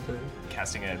 exactly.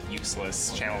 Casting a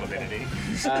useless channel divinity.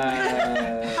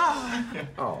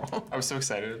 Oh. I was so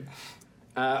excited.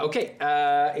 Okay,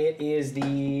 it is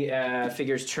the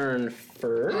figure's turn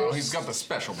first. Oh, he's got the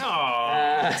special. Tim,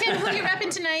 who are you repping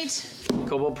tonight?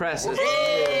 Cobalt Press.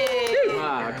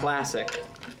 Classic.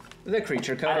 The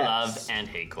creature I codex. love and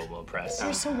hate Kobold Press.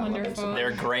 They're so wonderful.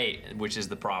 They're great, which is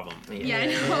the problem. Yeah, I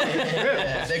know.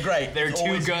 Yeah, they're great. They're too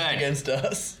Always good. against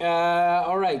us.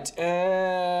 All right.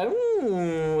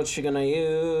 What's she gonna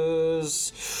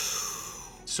use?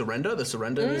 Surrender? The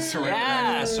surrender?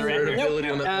 Yeah, surrender. Ability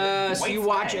on that. So you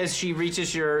watch as she reaches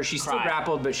she's still Cry.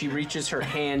 grappled, but she reaches her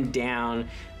hand down,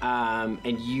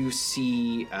 and you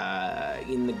see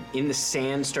in the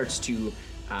sand starts to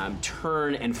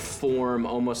turn and form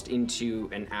almost into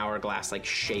an hourglass-like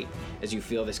shape as you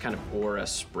feel this kind of aura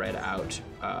spread out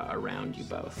around you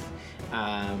both.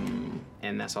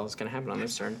 And that's all that's gonna happen on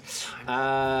this turn.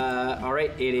 All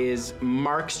right, it is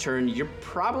Mark's turn. You're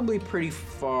probably pretty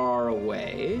far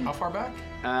away. How far back?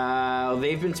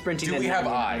 They've been sprinting. Do at we have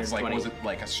 90, eyes? Like, 120. was it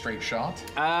like a straight shot?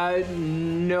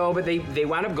 No, but they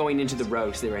wound up going into the road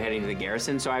because they were heading to the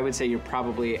garrison. So I would say you're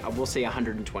probably, we'll say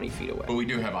 120 feet away. But we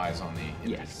do have eyes on the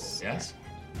invisible. Yes. Yes?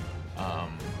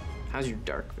 How's your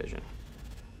dark vision?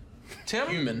 Tim?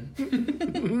 Human.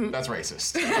 That's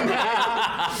racist.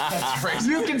 That's racist.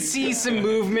 You can see some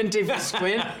movement if you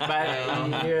squint,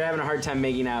 but you're having a hard time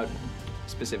making out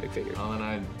specific figures. Well, then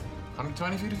I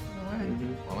 120 feet away.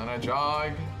 Well, then I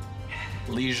jog.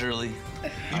 Leisurely.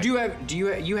 You have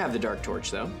the dark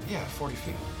torch though? Yeah, 40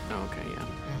 feet. Oh, okay,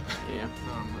 yeah.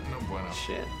 No bueno.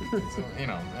 Shit. So, you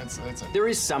know, that's a... There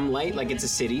is some light, like it's a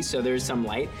city, so there's some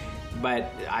light,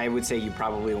 but I would say you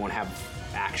probably won't have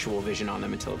actual vision on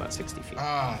them until about 60 feet.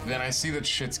 Then I see that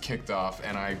shit's kicked off,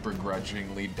 and I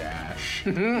begrudgingly dash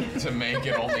to make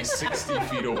it only 60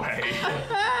 feet away.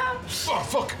 Oh,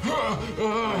 fuck!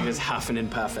 Just huffing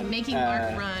and puffing. Making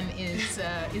Mark run is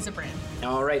a brand.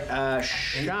 All right,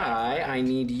 Shy, I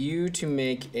need you to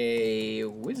make a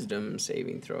wisdom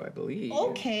saving throw, I believe.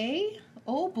 Okay.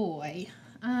 Oh boy.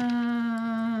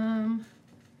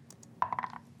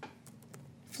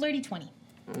 Flirty 20.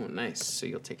 Oh, nice. So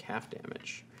you'll take half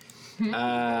damage.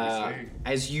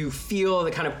 As you feel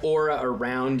the kind of aura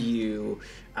around you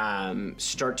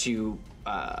start to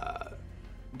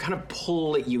kind of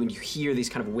pull at you, and you hear these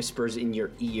kind of whispers in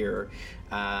your ear,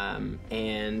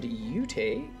 and you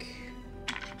take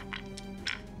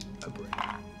a break.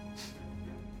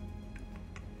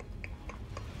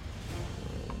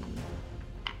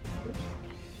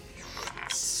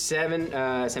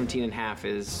 17 and a half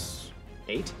is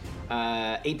 8.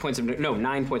 9 points of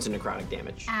necrotic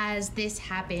damage. As this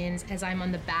happens, as I'm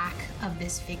on the back of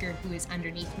this figure who is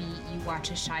underneath me, you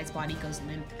watch as Shy's body goes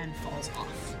limp and falls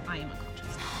off. I am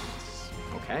unconscious.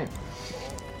 Okay.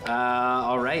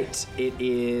 All right. It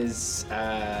is.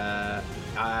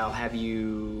 I'll have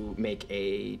you make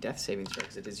a death saving throw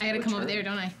because it is. I gotta your come over turn. there,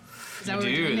 don't I? Is that what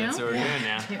we're doing now? That's what we're doing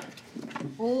now. Yeah.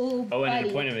 Oh, Oh, and at a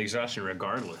buddy. point of exhaustion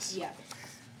regardless. Yeah.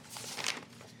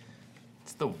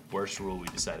 It's the worst rule we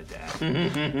decided to add.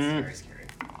 It's very scary.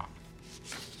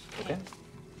 Okay.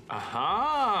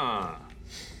 Aha!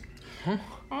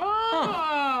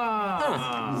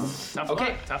 Tough Okay.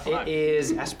 luck, tough luck. It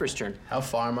is Esper's turn. How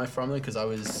far am I from them? Because I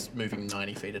was moving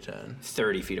 90 feet a turn.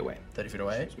 30 feet away. 30 feet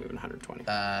away. She's moving 120. You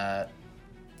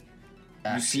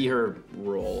Action, see her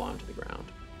roll onto the ground.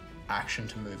 action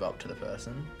to move up to the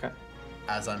person. Okay.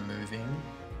 As I'm moving,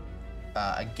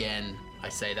 again, I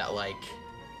say that like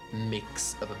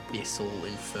mix of abyssal,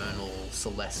 infernal,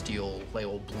 celestial, they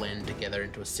all blend together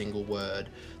into a single word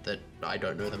that I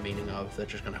don't know the meaning of. They're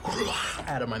just gonna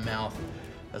out of my mouth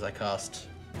as I cast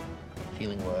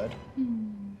Healing Word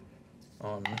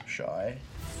on Shy.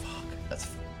 Fuck, that's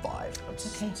 5. I'm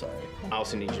Okay. sorry. I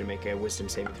also need you to make a wisdom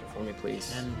saving throw for me,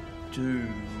 please. And do...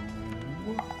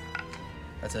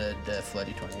 That's a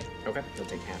flirty 20. Okay. You'll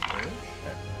take half damage.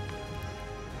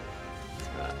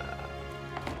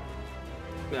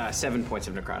 7 points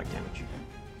of necrotic damage.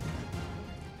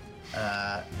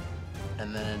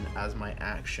 And then as my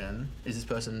action, is this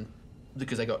person,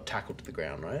 because I got tackled to the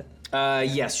ground, right?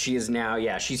 Yes, she is now.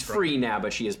 Yeah, she's free now,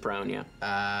 but she is prone. Yeah.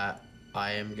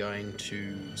 I am going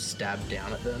to stab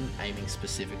down at them, aiming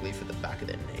specifically for the back of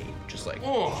their knee. Just like,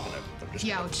 I'm just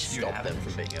gonna Youch. stop them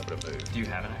from being able to move. Do you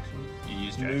have an action? You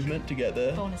used your Movement to get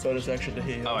there. Bonus action to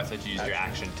heal. action. Oh, I thought you used your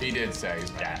action. He did say he's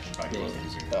dash, but he wasn't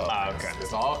using it. Oh, okay.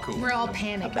 It's all cool. We're all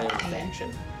panicked. Bonus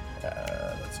action.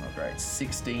 That's not great.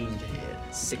 16 to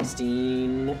hit.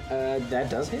 16. That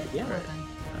does hit. Yeah. Well done.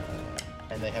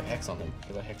 And they have hex on them,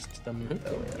 because I hexed them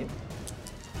earlier.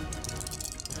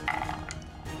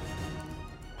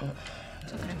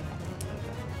 It's okay.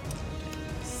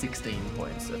 16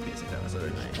 points of piercing damage,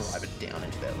 so drive it down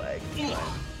into their leg.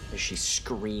 As she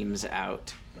screams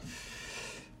out.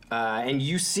 And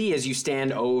you see, as you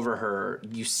stand over her,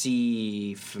 you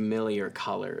see familiar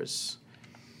colors.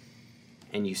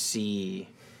 And you see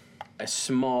a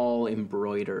small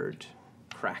embroidered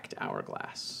cracked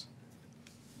hourglass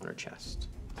on her chest.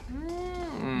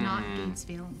 Not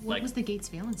Gatesville. What Like- was the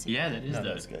Gatesville insignia? Yeah, that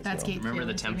is That's Gatesville. Remember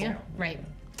the insignia? temple? Right.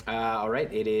 All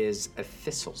right, it is a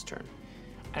Thistle's turn.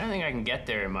 I don't think I can get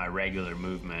there in my regular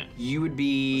movement. You would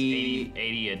be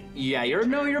 80 Yeah, you're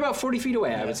about 40 feet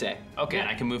away, I would say. Okay, and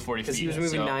I can move 40 feet. 'Cause he was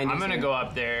moving so 90, I'm gonna so- go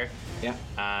up there, Yeah.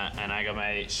 and I got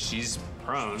my. She's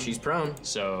prone. She's prone.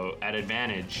 So at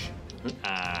advantage,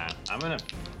 I'm gonna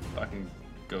fucking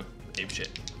go ape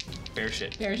shit, bear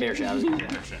shit. There's Bear shit. I was- Bear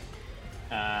shit.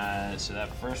 So that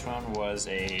first one was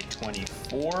a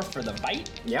 24 for the bite,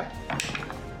 Yep.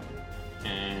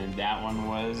 and that one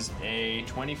was a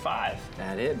 25.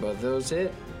 That hit. Both those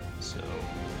hit. So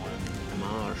one.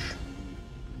 Damage.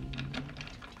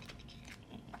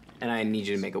 And I need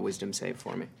you to make a wisdom save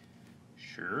for me.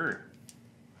 Sure.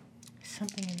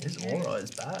 Something in His here. aura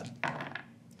is bad.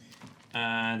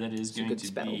 That is going good to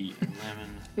spell. be 11,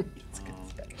 Let's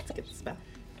get the spell.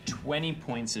 20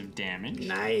 points of damage.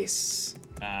 Nice.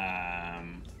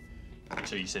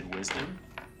 So you said wisdom?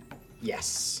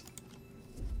 Yes.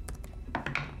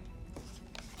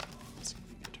 That's gonna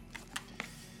be good.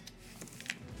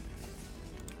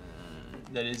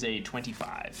 That is a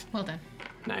 25. Well done.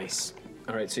 Nice.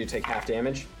 All right, so you take half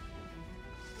damage.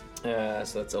 So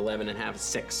that's 11 and half,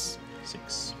 6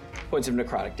 6. points of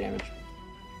necrotic damage.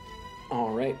 All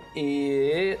right,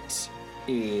 it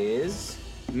is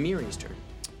Miri's turn.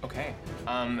 Okay.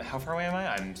 How far away am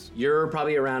I? You're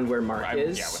probably around where Mark I'm-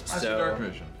 is. yeah, with How's so, your dark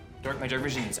vision? my dark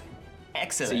vision is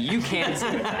excellent. so you can't see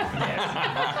it.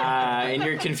 And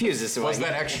you're confused as to why. Was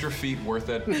that extra feet worth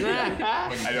it?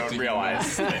 I don't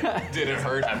realize. Did it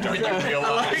hurt? Don't you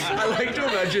realize? I like to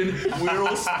imagine we're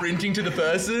all sprinting to the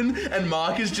person, and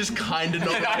Mark is just kind of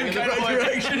not going in the kinda right like-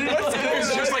 direction.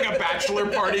 It's just like a bachelor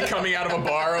party coming out of a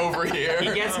bar over here.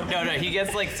 He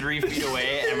gets like 3 feet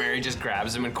away, and Mary just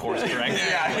grabs him and course corrects.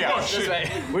 Yeah. Oh, shit.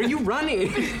 Where are you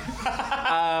running?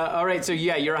 All right, so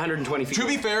yeah, you're 120 feet. To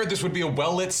be fair, this would be a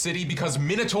well-lit city because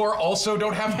Minotaur also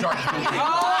don't have dark vision.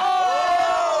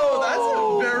 Oh, that's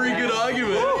a very good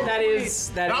argument. That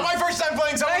is Not my first time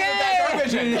playing something with that dark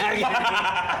vision.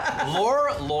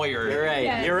 Lore lawyer. You're right.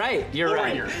 Yes. You're right. You're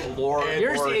right.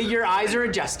 Your eyes are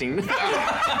adjusting. We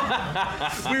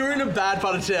were in a bad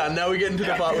part of town. Now we get into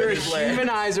the part where Your you play. human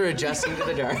eyes are adjusting to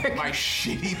the dark. My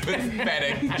shitty,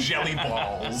 pathetic jelly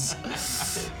balls.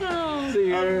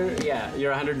 So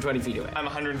you're 120 feet away. I'm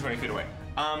 120 feet away.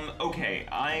 Okay,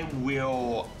 I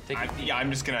will.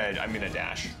 I'm gonna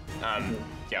dash.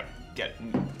 Yeah, get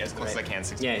as close as I can.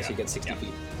 60 Yeah, feet so you up. get 60 Yeah.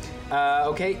 feet.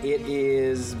 Okay, it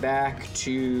is back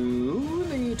to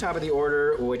the top of the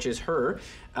order, which is her.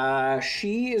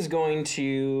 She is going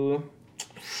to.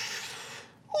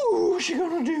 Ooh, what's she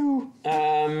gonna do?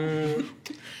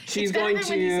 She's It's better going than to.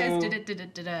 when he says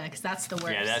da-da-da-da-da, because that's the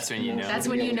worst. Yeah, that's when you know. That's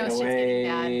when you know Get shit's away. getting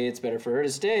bad. It's better for her to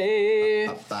stay.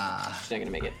 She's not gonna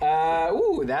make it.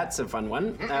 Ooh, that's a fun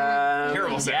one.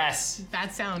 Terrible sound. Yes.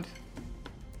 Bad sound.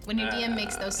 When your DM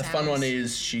makes those The sounds. fun one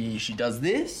is she does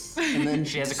this, and then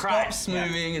she has a cry. stops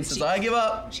moving and says, "I give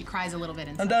up. She cries a little bit I'm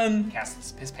inside. done."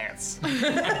 Casts his pants. But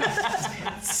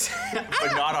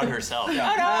not on herself.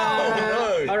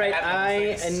 All right, At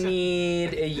I face.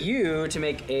 need you to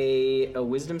make a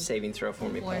wisdom saving throw for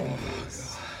me, Boy. Paul.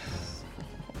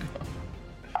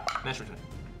 Natural 20.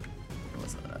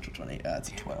 What's that, natural 20? It's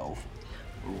a 12.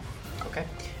 Okay.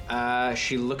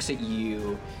 She looks at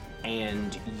you,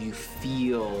 and you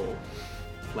feel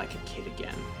like a kid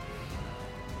again.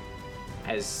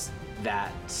 As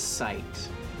that sight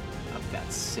of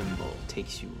that symbol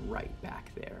takes you right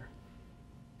back there.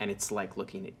 And it's like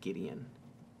looking at Gideon.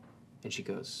 And she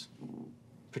goes,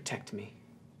 "Protect me."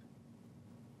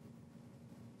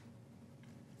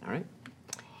 All right.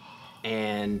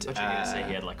 And I thought you were gonna say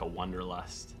he had like a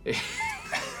wanderlust.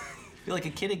 Feel like a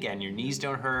kid again. Your knees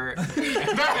don't hurt.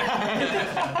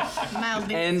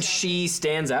 Mildly and so. she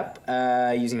stands up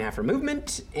using half her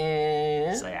movement,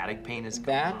 and Sciatic pain is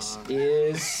gone. that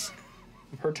is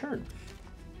her turn.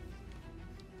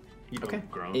 You Okay.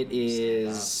 don't groan It when you stand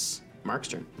is Mark's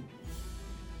turn.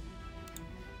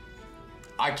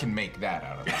 I can make that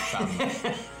out of that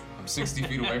sound. I'm 60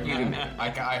 feet away from her.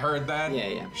 I heard that. Yeah,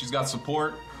 yeah. She's got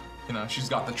support. You know, she's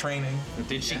got the training. up.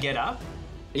 Did she get up?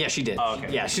 Yeah, she did. Oh,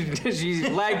 okay. Yeah, she's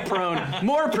leg prone,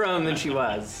 more prone than she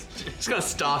was. Just got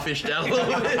starfished out a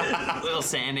little bit. Little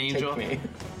sand angel. Take me.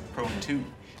 Prone 2.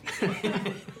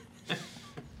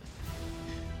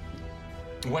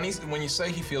 When you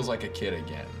say he feels like a kid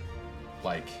again,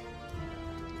 like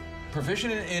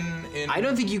proficient in I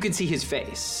don't think you can see his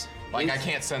face. like I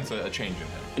can't sense a change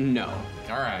in him. No,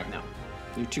 All right. no.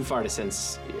 You're too far to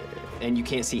sense, and you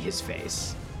can't see his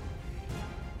face.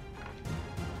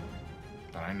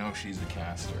 But I know she's a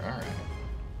caster. All right.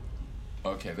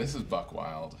 Okay, this is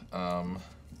Buckwild.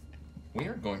 We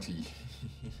are going to.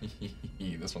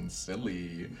 This one's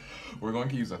silly. We're going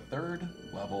to use a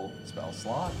 3rd level spell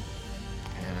slot,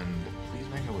 and please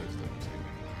make a wisdom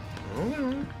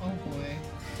saving. Oh boy.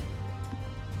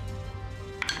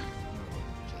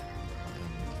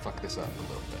 Fuck this up a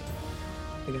little bit.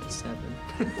 I got a 7.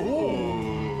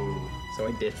 Ooh. So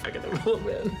I did fuck it up a little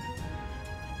bit.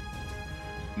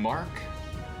 Mark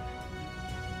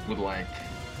would like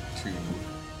to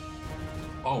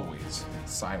always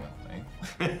silently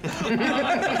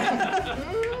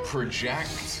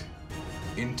project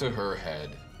into her head.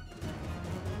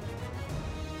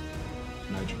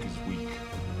 Magic is weak.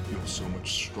 You're so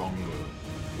much stronger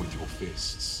with your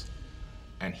fists.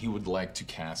 And he would like to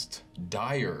cast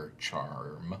Dire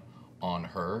Charm on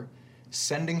her,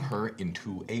 sending her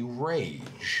into a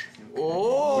rage.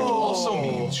 Oh! Which also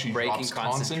means she Breaking drops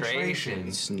concentration.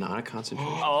 It's not a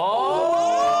concentration.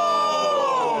 Oh!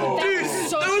 Dude,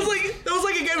 that was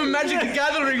like a game of Magic the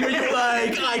Gathering where you're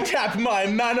like, I tap my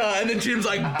mana, and then Jim's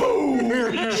like, boom!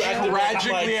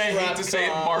 Tragically, I hate to say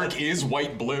it, Mark is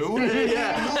white-blue.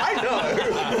 Yeah, I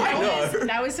know.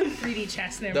 That was some 3D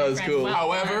chess there. That my was friend. cool. Well,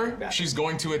 However, she's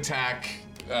going to attack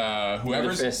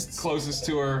whoever's fists. closest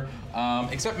to her,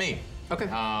 except me. Okay.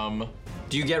 Um,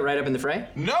 Do you get right up in the fray?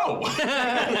 no!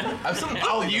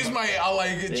 I'll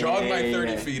jog my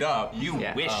 30 feet up. You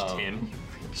wished him.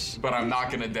 But I'm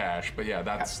not gonna dash. But yeah,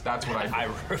 that's what I do. I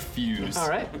refuse. All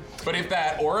right. But if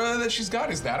that aura that she's got,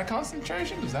 is that a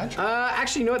concentration? Does that drop?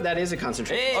 Actually, you know what? That is a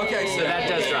concentration. Okay, So that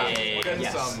does drop. We're getting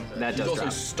Yes, some. that She does also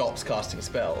drop. stops casting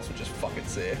spells, which is fucking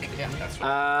sick. Yeah, that's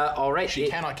right. All right. She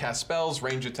cannot cast spells,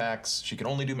 range attacks. She can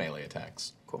only do melee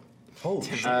attacks. Cool. Holy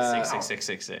shit.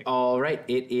 666. All right.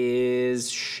 It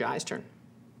is Shy's turn.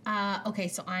 Okay,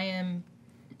 so I am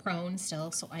prone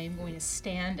still, so I am going to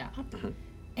stand up.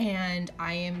 And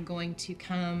I am going to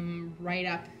come right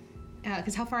up.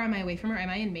 Because how far am I away from her? Am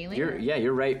I in melee?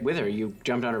 You're right with her. You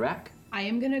jumped on her back. I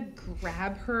am gonna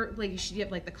grab her, like she have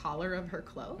like the collar of her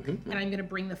cloak, and I'm gonna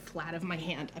bring the flat of my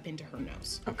hand up into her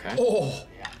nose. Okay. Oh!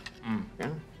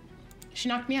 Yeah. She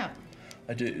knocked me out.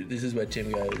 I do. This is where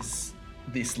Tim goes,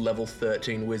 this level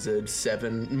 13 wizard,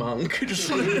 7 monk. Just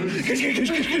That's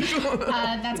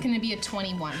gonna be a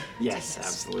 21. Yes,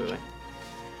 absolutely.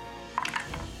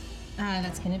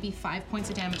 That's gonna be 5 points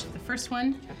of damage for the first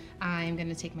one. I'm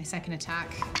gonna take my second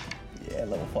attack. yeah,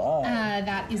 level 5.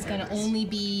 That is gonna only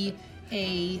be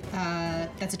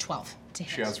that's a 12 to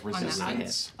hit. She has on that one.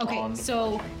 resistance. Okay, on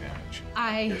so damage,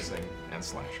 I- piercing, and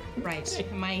slashing. Right,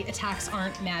 my attacks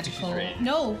aren't magical. great.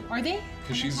 No, are they? Because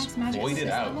My she's attacks magical voided at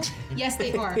this out. level? Yes,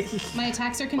 they are. My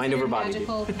attacks are Mind over considered body,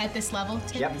 magical at this level.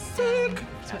 Yep.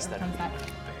 That's what comes that.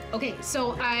 Okay,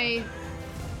 so I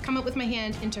come up with my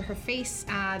hand into her face.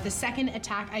 The second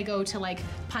attack, I go to like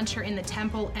punch her in the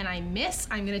temple and I miss.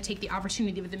 I'm gonna take the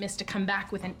opportunity with the miss to come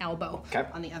back with an elbow Okay.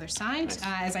 on the other side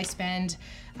as I spend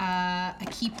a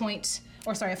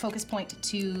focus point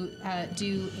to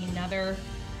do another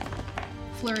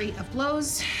flurry of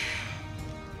blows.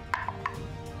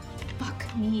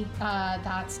 Fuck me.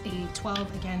 That's a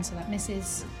 12 again, so that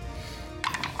misses.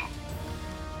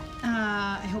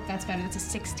 I hope that's better. That's a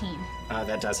 16.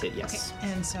 That does hit, Okay, yes.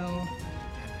 and so.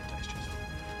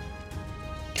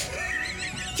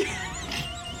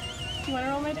 You want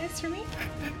to roll my dice for me?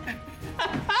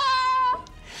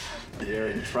 You're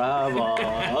in trouble.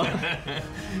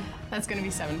 That's going to be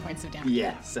 7 points of damage.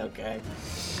 Yes, okay.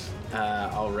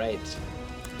 All right.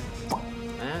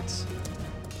 That's.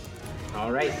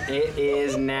 All right, it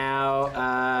is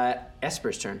now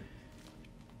Esper's turn.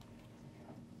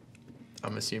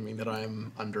 I'm assuming that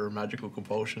I'm under magical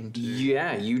compulsion to...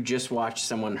 Yeah, you just watched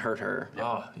someone hurt her.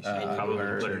 Oh, you should probably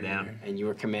put her down. And you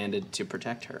were commanded to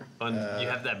protect her. You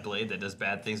have that blade that does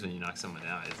bad things when you knock someone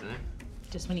out, isn't it?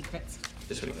 Just when he crits.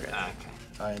 This would be great. Okay.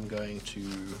 I am going to...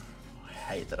 I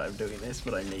hate that I'm doing this,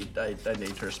 but I need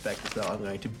to respect it. So I'm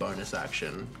going to bonus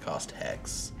action cast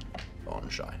Hex on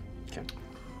Shy. Okay.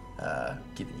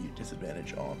 Giving you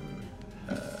disadvantage on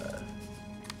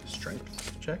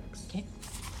strength checks. Okay.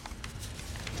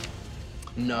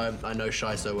 No, I know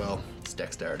Shy so well. It's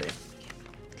dexterity.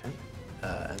 Okay.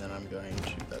 And then I'm going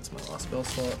to... That's my last spell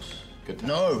slot. Good to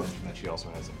No! mention that she also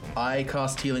has a I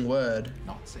cast Healing Word.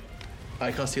 not safe.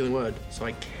 I cast Healing Word, so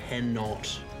I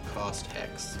cannot cast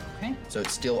Hex. Okay. So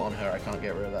it's still on her. I can't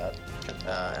get rid of that.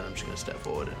 And I'm just going to step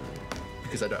forward and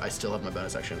because I still have my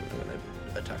bonus action. I'm going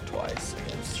to attack twice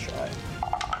against Shy.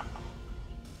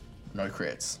 No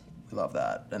crits. Love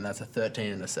that. And that's a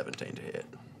 13 and a 17 to hit.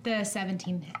 The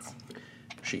 17 hits.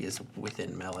 She is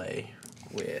within melee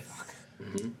with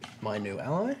my new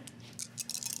ally.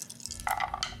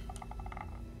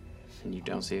 And you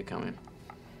don't see it coming.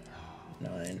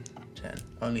 9, 10.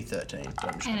 Only 13. So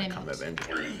I'm just And going I to come missed. over and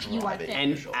just You drive are it. dead.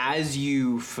 And as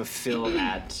you fulfill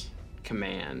that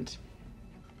command,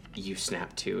 you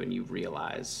snap to and you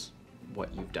realize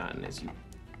what you've done as you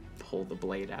pull the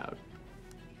blade out.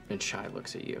 And Shy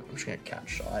looks at you I'm just going to catch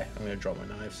Shy. I'm going to drop my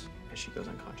knives. as she goes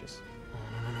unconscious.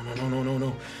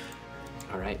 No.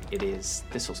 All right, it is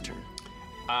Thistle's turn.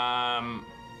 I'm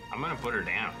gonna put her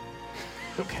down.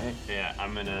 Okay. Yeah,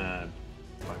 I'm gonna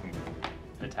fucking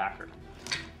attack her.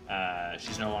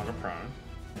 She's no longer prone.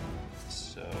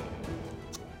 So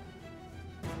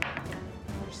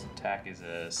first attack is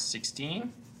a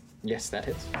 16. Yes, that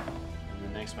hits. And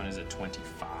the next one is a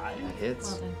 25. That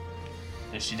hits. Well done.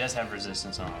 And she does have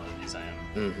resistance on all of these, I am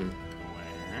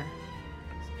aware.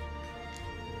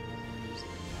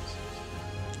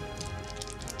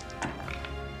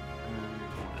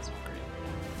 That's not great.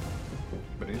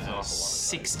 But it's an awful lot.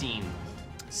 16,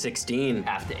 16.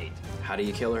 half to 8. How do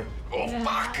you kill her? Oh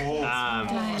fuck!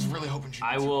 I was really hoping she.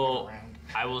 I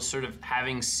will sort of,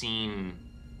 having seen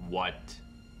what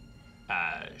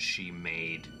she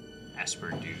made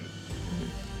Esper do.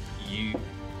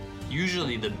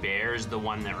 Usually the bear is the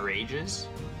one that rages,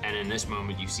 and in this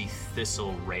moment you see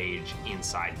Thistle rage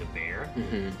inside the bear,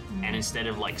 and instead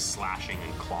of like slashing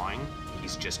and clawing,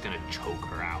 he's just gonna choke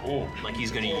her out. Like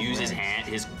he's gonna use his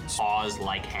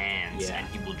paws-like hands, Yeah. and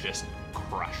he will just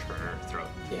crush her throat.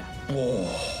 Yeah.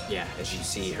 Oh. Yeah, as you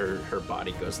see her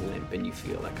body goes limp and you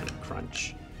feel that kind of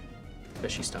crunch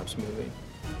as she stops moving.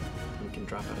 You can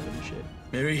drop out of initiative.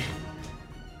 Mary,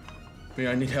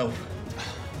 I need help.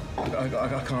 I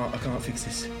can't fix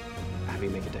this. Have you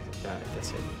make a deck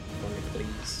that's it. For me,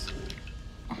 please.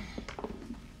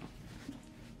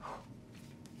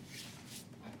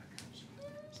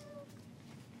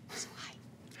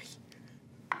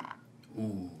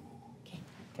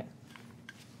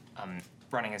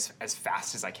 Running as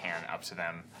fast as I can up to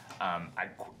them.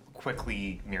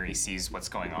 Quickly, Miri sees what's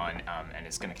going on and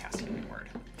is going to cast Healing Word.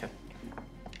 Okay.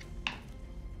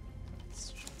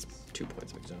 It's 2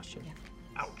 points of exhaustion.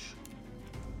 Ouch.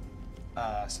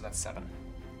 So that's 7.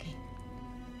 Okay.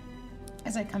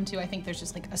 As I come to, I think there's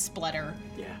just like a splutter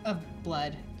Yeah. of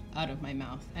blood out of my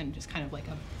mouth and just kind of like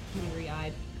a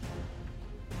bleary-eyed.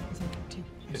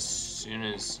 As soon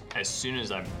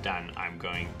as I'm done, I'm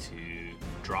going to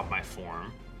drop my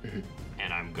form,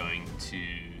 and I'm going to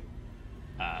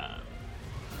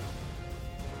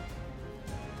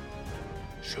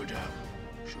Showdown.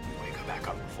 Should we wake her back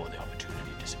up before the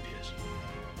opportunity disappears?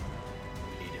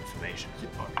 We need information.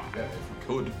 Yeah, if we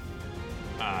could.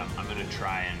 I'm gonna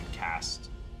try and cast.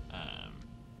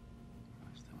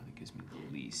 What's the one that gives me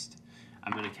the least?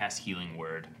 I'm gonna cast Healing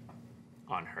Word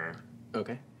on her.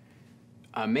 Okay.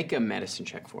 Make a medicine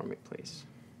check for me, please.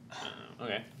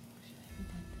 Okay.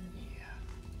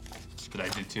 Did I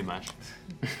do too much?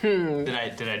 Did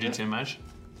I do too much?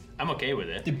 I'm okay with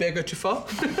it. Did bear go too far?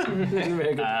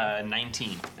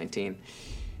 19. 19.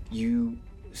 You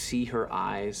see her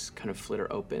eyes kind of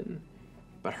flitter open,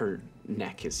 but her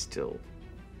neck is still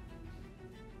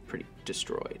pretty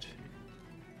destroyed.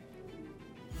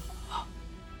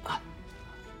 Let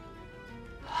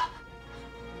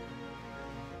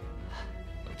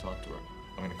me talk to her.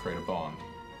 I'm gonna create a bond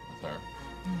with her.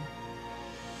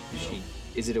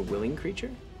 Is it a willing creature?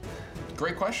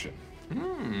 Great question.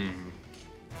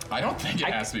 I don't think it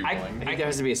has to be willing. I think there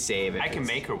has to be a save. if I can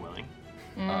it's- make her willing.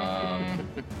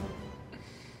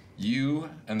 You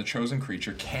and the chosen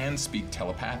creature can speak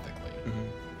telepathically.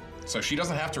 So she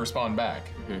doesn't have to respond back,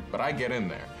 but I get in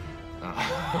there.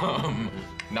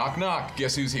 Knock, knock.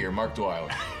 Guess who's here? Mark Dwyer.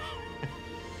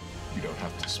 You don't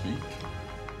have to speak.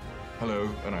 Hello,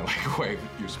 and I like wave.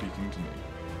 You're speaking to me.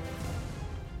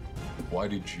 Why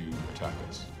did you attack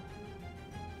us?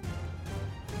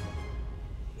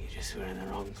 You just were in the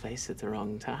wrong place at the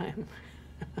wrong time.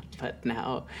 But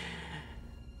now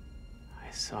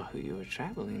I saw who you were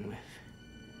traveling with.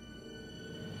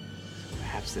 So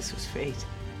perhaps this was fate.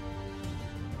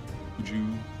 Would you?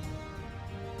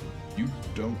 You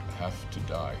don't have to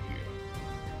die here.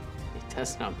 It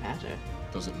does not matter.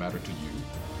 Does it matter to you?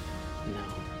 No.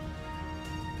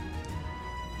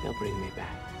 They'll bring me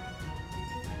back.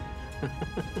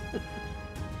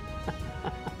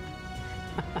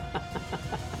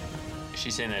 Is she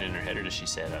saying that in her head, or does she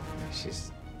say that?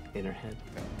 She's in her head.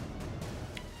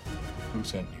 Who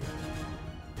sent you?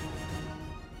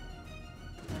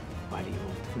 Why do you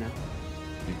want to know?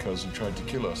 Because you tried to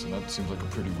kill us, and that seems like a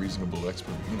pretty reasonable,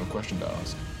 question to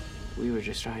ask. We were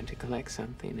just trying to collect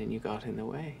something and you got in the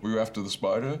way. We were after the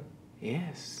spider?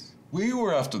 Yes. We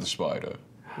were after the spider.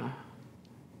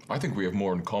 I think we have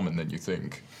more in common than you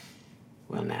think.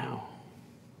 Well, now,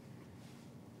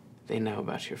 they know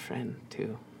about your friend,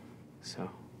 too. So,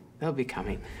 they'll be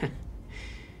coming.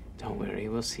 Don't worry,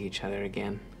 we'll see each other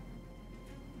again.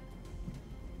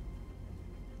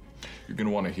 You're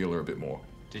gonna want to heal her a bit more.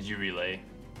 Did you relay?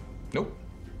 Nope.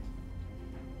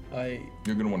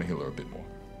 You're gonna want to heal her a bit more.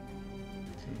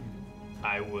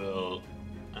 I will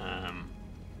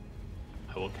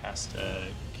cast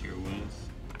Cure Wounds.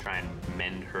 try and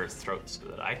mend her throat so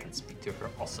that I can speak to her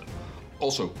also.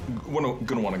 Also,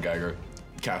 gonna want to gagger.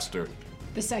 Caster.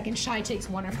 The second Shy takes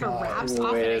one of her wraps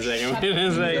off Wait a and second, shove wait it a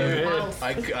in second. her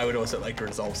mouth. I would also like to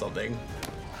resolve something.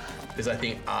 Because I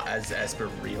think as Esper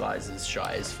realizes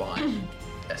Shy is fine,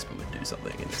 Esper would do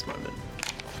something in this moment.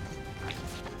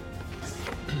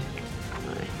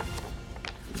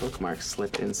 My bookmark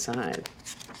slipped inside.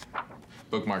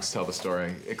 Bookmarks tell the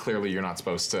story. Clearly, you're not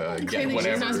supposed to get Clearly she's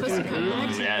whatever not supposed to come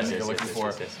back. Yes, you're looking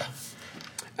for.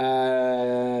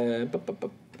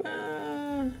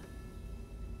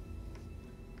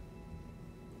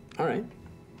 All right.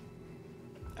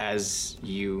 As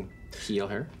you heal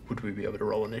her, Would we be able to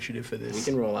roll initiative for this? we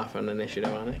can roll off an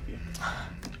initiative on it.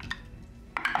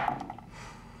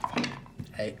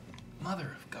 Hey.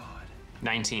 Mother of God.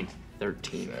 19.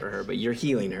 13 for her, but you're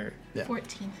healing her,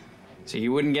 14. so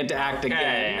you wouldn't get to act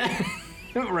again.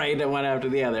 Right, one after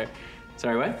the other.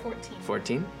 Sorry, what? 14.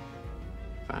 14?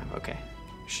 5, okay.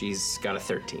 She's got a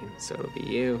 13, so it'll be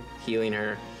you healing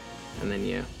her, and then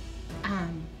you.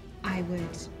 I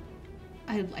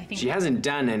think. She hasn't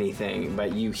done anything,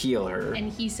 but you heal her.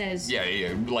 And he says,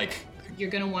 Yeah, like you're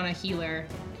gonna want to heal her,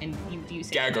 and you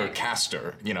say gagger that.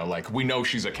 caster. You know, like we know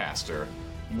she's a caster.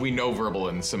 We know verbal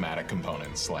and somatic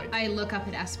components. Like I look up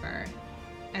at Esper,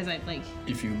 as I like.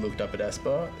 If you looked up at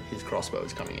Esper, his crossbow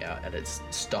is coming out and it's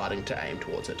starting to aim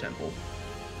towards her temple.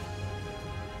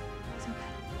 It's okay.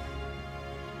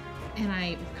 And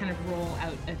I kind of roll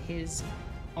out of his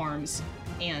arms,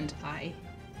 and I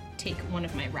take one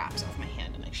of my wraps off my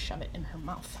hand and I shove it in her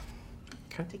mouth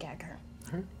Okay. to gag her.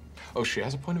 oh, she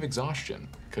has a point of exhaustion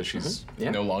because she's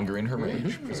Yeah. no longer in her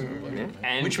rage, presumably. Yeah.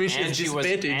 And, Which means she and has she was,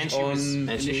 disadvantage and she was, on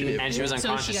initiative. and she was So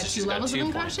unconscious. she got she's two levels of 2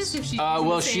 unconscious. points. If she's Well,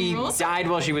 the same she rules? died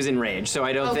while she was in rage, so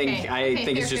I don't Okay, think. I okay,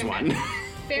 think it's fair, just fair, one.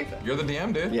 Fair. You're the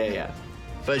DM, dude. Yeah, yeah.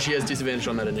 But she has disadvantage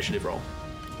on that initiative roll.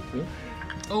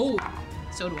 Oh,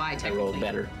 so do I I technically. rolled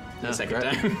better the second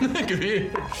right. time. Good for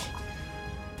you.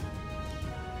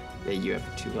 Yeah, you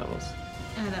have 2 levels.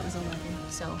 That was 11,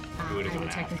 so I would've would gone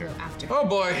technically go after. Oh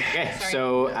boy. Okay, Sorry.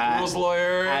 so Rules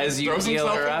lawyer as you throws heal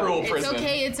himself her in up, rule It's prison.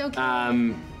 okay, it's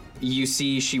okay. you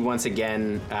see she once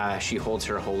again, she holds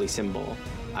her holy symbol,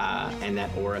 and that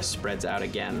aura spreads out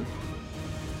again.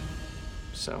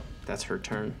 So that's her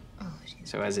turn. Oh, jeez.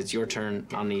 So as it's your turn,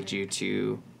 I'll need you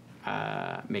to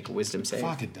make a wisdom save.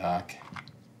 Fuck it, Doc.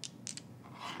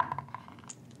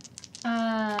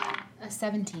 A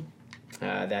 17.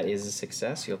 That is a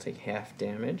success. You'll take half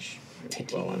damage.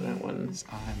 Well on that one.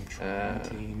 I'm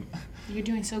trying. You're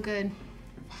doing so good.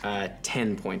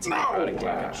 10 points of necrotic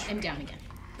damage. I'm down again.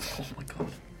 Oh my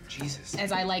god. Jesus.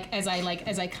 As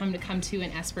I come to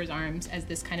in Esper's arms, as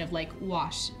this kind of like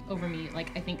wash over me,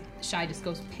 like I think Shy just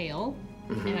goes pale,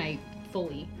 and I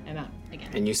fully am out again.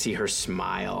 And you see her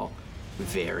smile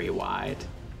very wide.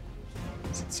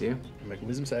 It's you. Make a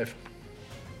wisdom save.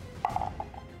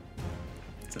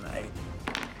 It's an 8.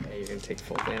 Yeah, you're gonna take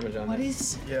full damage on What that.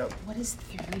 is Yep.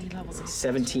 3 levels of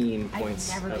 17 I've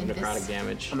points of never been necrotic this-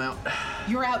 damage. I'm out.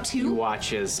 You're out too? You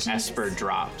watch as Jesus. Esper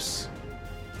drops.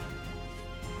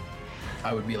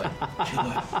 I would be like,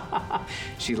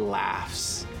 She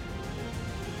laughs.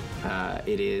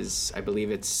 It is, I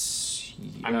believe it's.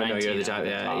 I'm oh, no, you're 19 the top. at the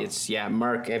Yeah, top. it's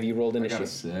Mark. Have you rolled I got a initiative?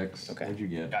 6. Okay. What'd you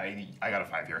get? I got a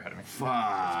 5 here ahead of me.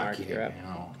 Mark, you're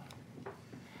up.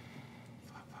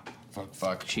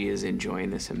 Fuck. She is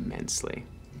enjoying this immensely.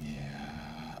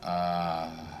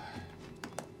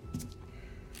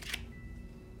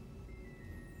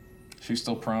 She's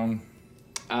still prone.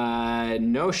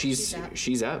 No, she's She's up.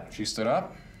 she's up. She stood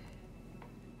up.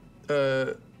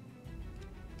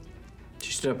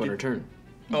 She stood up on her turn.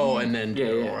 oh, and then Yeah,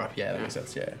 do yeah. aura. Yeah, that makes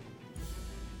sense. Yeah.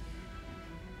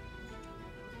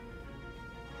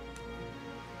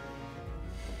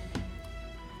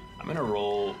 I'm gonna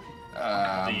roll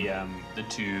the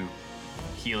 2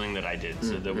 healing that I did,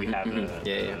 so that we have a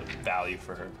Yeah, value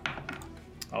for her.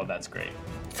 Oh, that's great.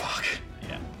 Fuck.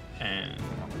 Yeah, and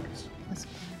a 4.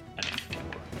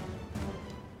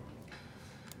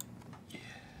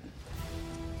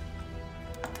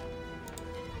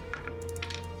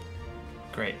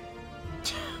 Great.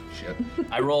 Shit.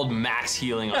 I rolled max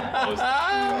healing on both.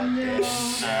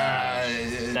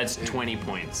 That's 20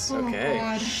 points. Okay.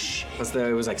 God.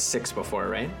 It was like 6 before,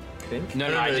 right? I think.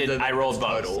 No, I did. I rolled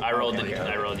both. total. I rolled Okay.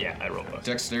 I rolled both.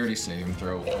 Dexterity saving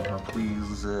throw.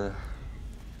 Please.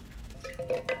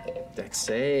 Dex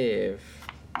save.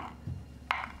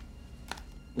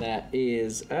 That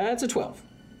is, it's a 12.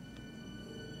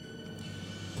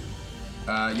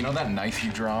 You know that knife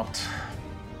you dropped?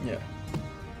 Yeah.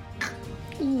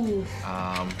 Ooh.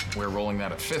 We're rolling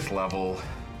that at 5th level.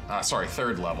 Sorry,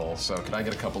 3rd level. So could I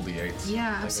get a couple d8s?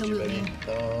 Yeah, absolutely.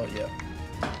 Oh, yeah.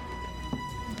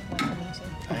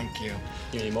 Thank you.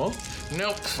 You need more?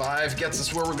 Nope. 5 gets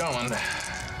us where we're going.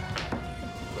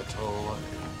 Little.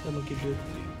 I'm gonna give you.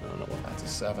 No, not one. That's a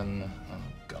 7. Oh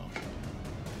gosh.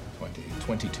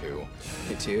 22.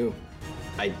 Me too.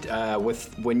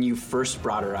 With when you first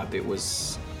brought her up, it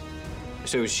was.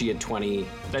 So she had 20.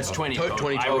 That's 20.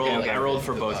 20 I rolled, okay. I rolled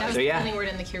for both. That was So, the yeah. only word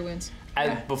in the cure wounds.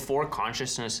 And before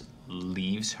consciousness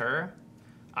leaves her,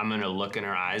 I'm gonna look in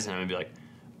her eyes and I'm gonna be like,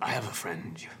 I have a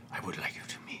friend I would like you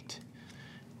to meet.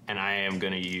 And I'm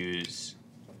gonna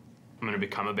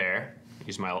become a bear,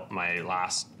 use my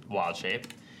last wild shape,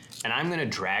 and I'm gonna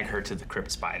drag her to the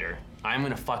crypt spider. I'm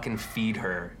gonna fucking feed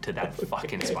her to that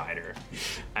fucking spider.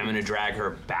 I'm gonna drag her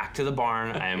back to the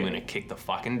barn, I am gonna kick the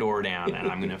fucking door down, and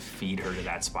I'm gonna feed her to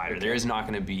that spider. There is not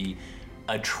gonna be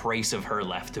a trace of her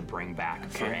left to bring back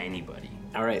for anybody.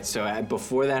 All right. So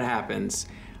before that happens,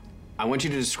 I want you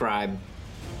to describe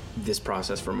this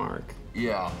process for Mark.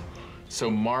 Yeah. So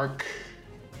Mark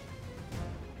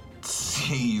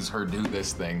sees her do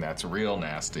this thing that's real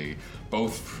nasty.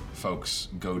 Both folks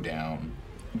go down.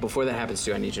 Before that happens,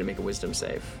 too, I need you to make a wisdom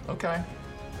save, Okay.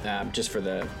 just for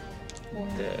the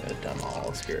dumb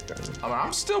all spirit garden. I mean,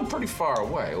 I'm still pretty far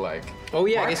away. Like. Oh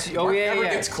yeah, I Mark- guess. Mark never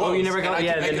Yeah. gets close, Oh, you never and got. I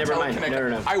Yeah, can then make a never mind. telekinetic-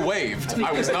 No. I waved.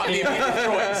 I was not the immediate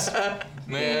choice.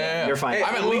 Yeah. You're fine.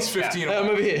 I'm at least 15. I'm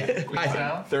over here.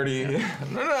 30.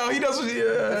 No, he doesn't.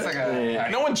 Yeah.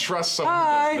 No one trusts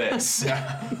someone who does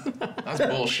this. That's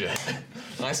bullshit.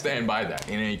 I stand by that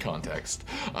in any context.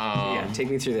 Yeah, take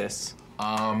me through this.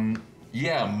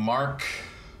 Yeah, Mark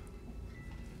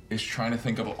is trying to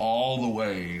think of all the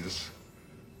ways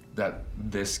that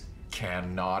this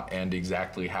cannot end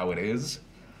exactly how it is.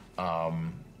 But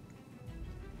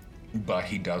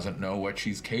he doesn't know what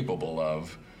she's capable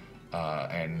of.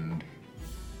 And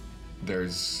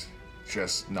there's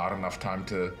just not enough time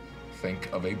to think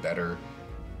of a better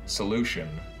solution.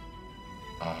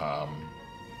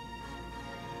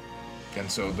 And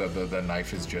so the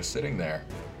knife is just sitting there.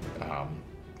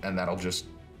 And that'll just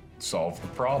solve the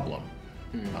problem.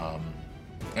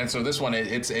 And so this one,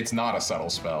 it's not a subtle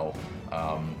spell.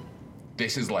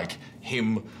 This is like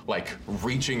him like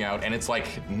reaching out, and it's like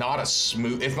not a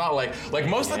smooth. It's not like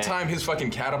most of the time his fucking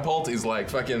catapult is like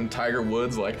fucking Tiger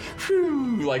Woods, like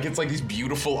whew, like it's like these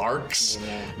beautiful arcs.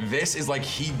 This is like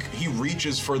he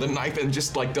reaches for the knife and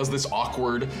just like does this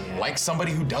awkward, like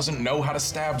somebody who doesn't know how to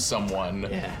stab someone,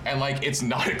 and like it's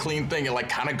not a clean thing. It like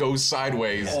kind of goes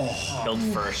sideways. Build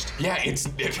first. Yeah, it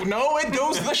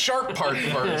goes the sharp part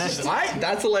first.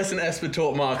 That's a lesson Esper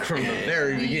taught Mark from the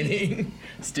very beginning.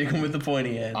 Sticking with the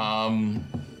pointy end.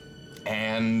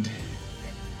 And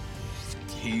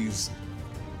he's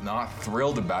not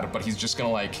thrilled about it, but he's just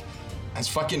gonna like, as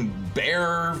fucking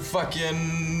bear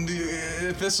fucking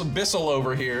this Abyssal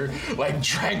over here, like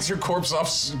drags your corpse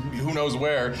off who knows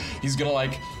where, he's gonna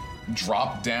like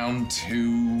drop down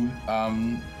to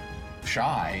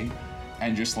Shy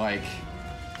and just like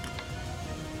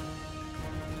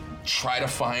try to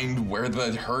find where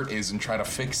the hurt is and try to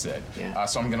fix it.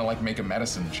 So I'm gonna like make a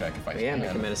medicine check if I can. Yeah,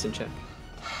 make a medicine check.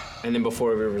 And then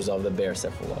before we resolve the bear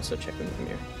stuff, we'll also check in the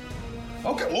mirror.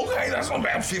 Okay, that's not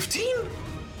bad. 15?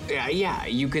 Yeah,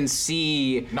 you can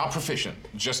see. Not proficient,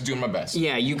 just doing my best.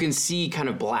 Yeah, you can see kind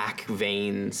of black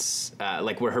veins,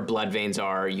 like where her blood veins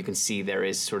are. You can see there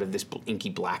is sort of this inky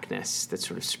blackness that's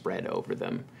sort of spread over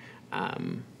them.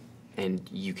 And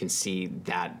you can see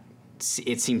that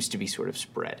it seems to be sort of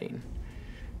spreading.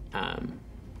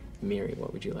 Miri,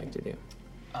 what would you like to do?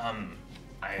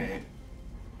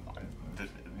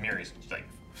 Miri's like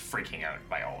freaking out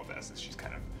by all of this. She's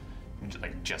kind of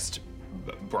like just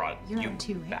brought You're you out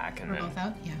too, right? back, and We're then both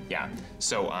out? Yeah. yeah.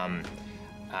 So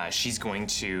she's going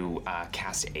to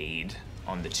cast aid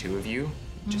on the two of you,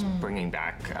 just bringing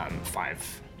back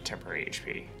 5 temporary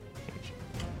HP.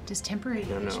 Does temporary I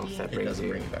don't know if that It brings doesn't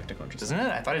you. bring you back to consciousness. Doesn't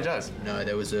it? I thought it does. No,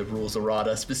 there was a rules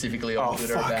errata specifically on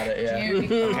Twitter fuck. about it.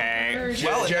 Yeah. Okay.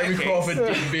 Well, Jeremy in that Crawford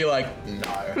case, didn't be like,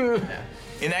 no.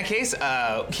 in that case,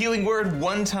 healing word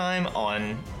 1 time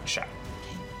on Shy.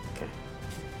 Okay.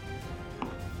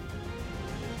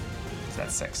 So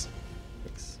that's 6.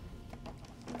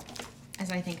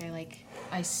 As I think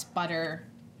I sputter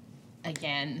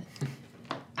again,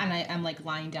 and I'm like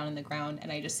lying down on the ground,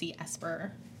 and I just see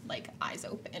Esper like eyes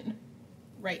open,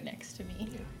 right next to me.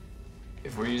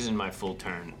 If we're using my full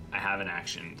turn, I have an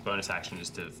action. The bonus action is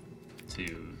to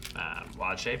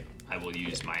wild shape. I will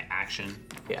use my action.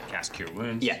 Cast Cure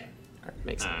Wounds. Yeah. Alright,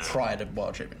 makes sense. Prior to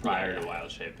wild shaping. Prior to wild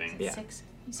shaping. Yeah. 6.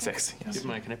 6. Yes.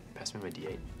 Can I pass me my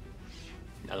D8?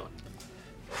 Another one.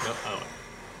 No, other one.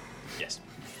 Yes.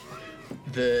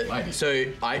 So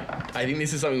I think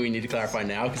this is something we need to clarify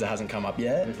now because it hasn't come up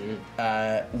yet.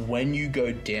 When you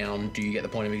go down, do you get the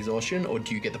point of exhaustion, or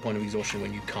do you get the point of exhaustion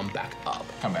when you come back up?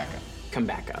 Come back up. Come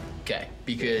back up. Okay,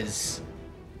 because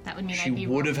That would mean she I'd be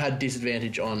would have had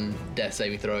disadvantage on death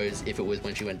saving throws if it was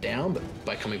when she went down, but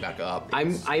by coming back up,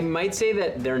 I might say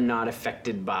that they're not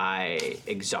affected by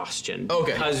exhaustion.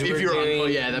 Okay, Because if we're you're doing,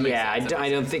 on- yeah, that makes yeah, sense, that I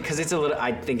makes don't think because it's a little.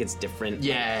 I think it's different.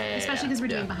 Especially because we're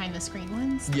doing yeah. behind the screen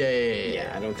ones.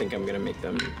 Yeah, I don't think I'm gonna make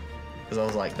them. Because I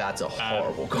was like, that's a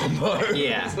horrible combo.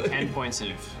 Yeah. 10 points of.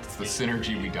 It's the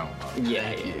synergy we don't love. Yeah.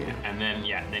 And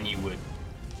then you would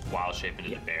wild shape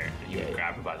into the bear, and you would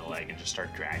grab her by the leg and just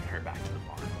start dragging her back to the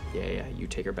barn. Yeah. You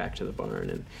take her back to the barn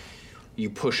and you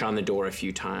push on the door a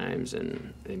few times,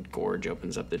 and Gorge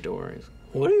opens up the door. He's,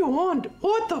 what do you want?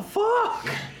 What the fuck?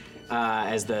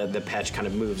 As the patch kind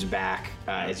of moves back,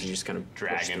 as you just kind of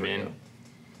Drag push him through. in,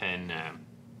 and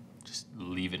just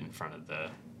leave it in front of the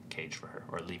cage for her,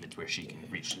 or leave it where she can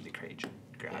reach to the cage and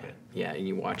grab it. Yeah, and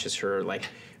you watch as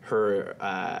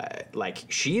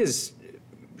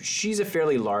she's a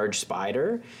fairly large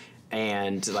spider,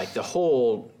 and like the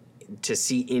hole to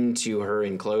see into her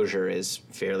enclosure is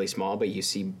fairly small, but you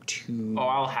see two. Oh,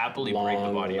 I'll happily break the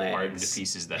long body apart into legs.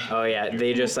 pieces. That. Oh yeah,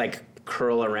 they just like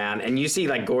curl around, and you see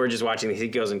like Gorge is watching this. He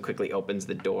goes and quickly opens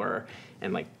the door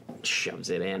and like shoves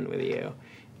it in with you,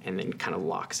 and then kind of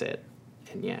locks it.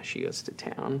 And yeah, she goes to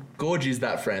town. Gorge is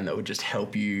that friend that would just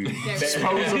help you.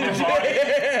 Dispose of the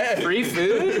body. Free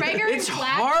food? Gregor It's is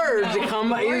black. hard to No. come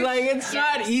by. He's like, it's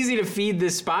not easy to feed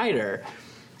this spider.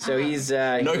 So he's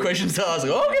No questions asked.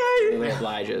 Okay. he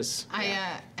obliges.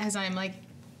 As I'm like,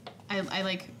 I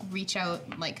like reach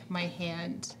out like my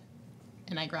hand,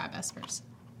 and I grab Esper's.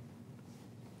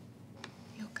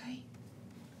 You okay?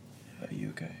 Are you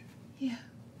okay? Yeah.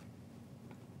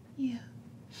 Yeah.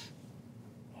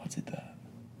 I did that.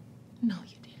 No,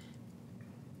 you didn't.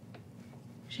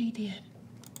 She did.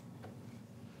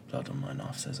 Blood on my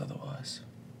knife says otherwise.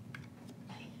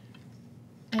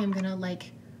 I am gonna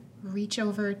like reach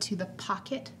over to the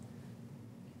pocket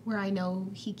where I know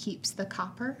he keeps the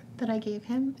copper that I gave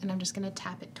him, and I'm just gonna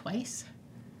tap it twice.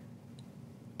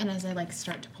 And as I like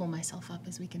start to pull myself up,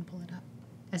 as we can pull it up,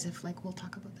 as if like we'll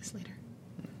talk about this later.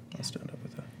 I'll stand up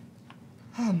with her.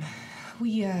 I'm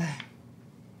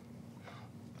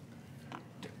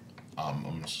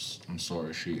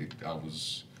sorry. I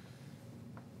was.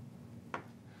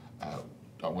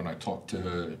 When I talked to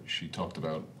her, she talked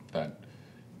about that.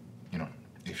 You know,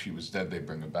 if she was dead, they'd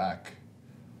bring her back.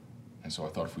 And so I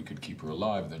thought if we could keep her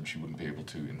alive, then she wouldn't be able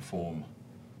to inform.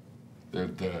 They're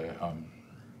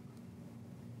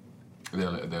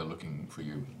looking for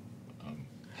you,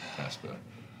 Casper.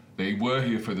 They were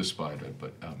here for the spider,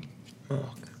 but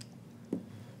Mark,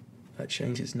 that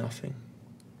changes nothing.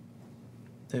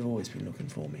 They've always been looking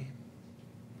for me.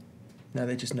 Now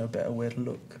they just know better where to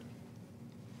look.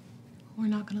 We're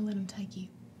not gonna let him take you.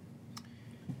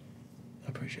 I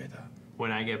appreciate that.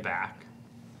 When I get back,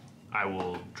 I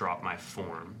will drop my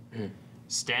form.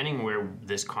 Standing where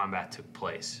this combat took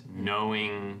place,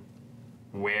 knowing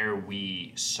where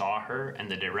we saw her and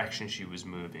the direction she was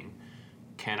moving,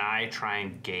 can I try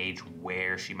and gauge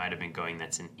where she might have been going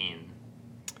that's an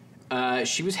inn?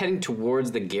 She was heading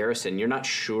towards the garrison. You're not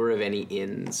sure of any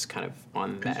inns kind of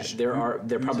on that. There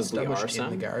probably are some.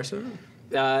 in the garrison.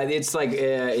 It's like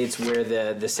it's where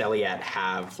the Celiat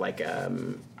have like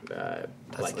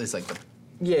It's like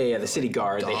the the city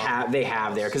guard. They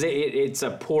have there because it's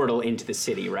a portal into the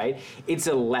city, right? It's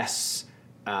a less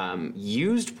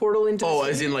used portal into. Oh,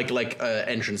 the as city. in like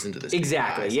entrance into the city.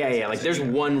 Exactly. Ah, I see. Like there's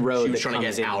one road She was that trying to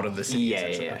comes get in. out of the city. Yeah,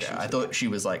 essentially. yeah. Okay, I thought she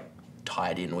was like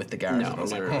tied in with the garrison. No, I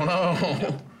was no, like, no,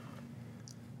 oh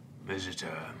no. Is it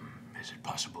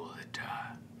possible that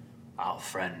our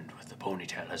friend with the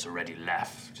ponytail has already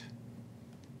left?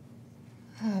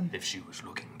 If she was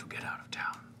looking to get out of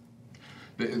town.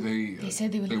 They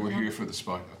said they would were leave it here for the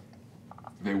spider.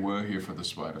 They were here for the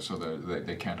spider, so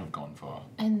they can't have gone far.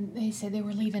 And they said they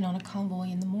were leaving on a convoy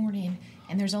in the morning,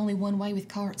 and there's only one way with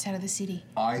carts out of the city.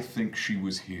 I think she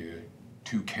was here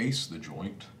to case the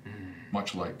joint,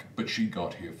 much like, but she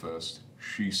got here first.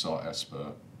 She saw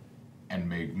Esper and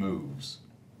made moves.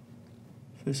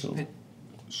 Thistle.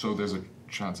 So there's a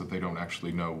chance that they don't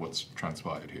actually know what's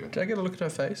transpired here. Did I get a look at her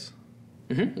face?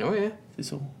 Mm-hmm. Oh yeah.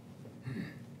 Thistle.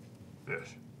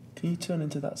 Yes. Can you turn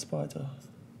into that spider?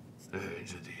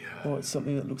 Into the Or it's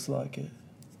something that looks like it?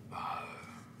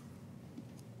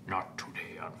 not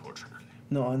today, unfortunately.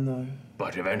 No, I know.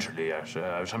 But eventually, yes,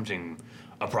 something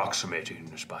approximating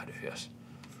the spider. Yes.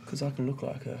 Because I can look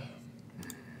like her.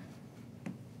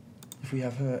 If we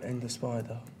have her and the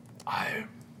spider.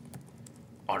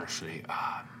 honestly,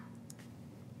 I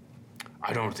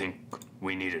don't think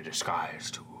we need a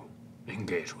disguise to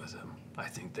engage with them. I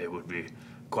think they would be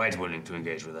quite willing to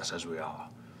engage with us as we are.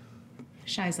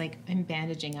 Shai's like, I'm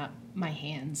bandaging up my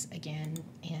hands again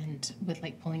and with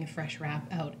like pulling a fresh wrap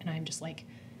out, and I'm just like,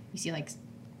 you see like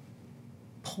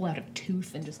pull out a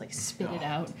tooth and just like spit it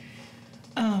out.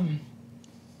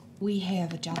 We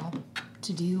have a job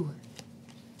to do.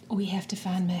 We have to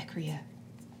find Macria.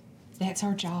 That's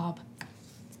our job.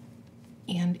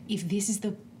 And if this is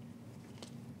the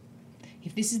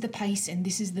pace and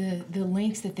this is the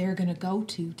lengths that they're gonna go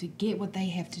to get what they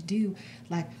have to do,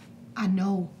 like, I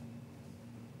know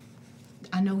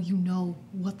you know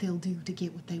what they'll do to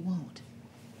get what they want.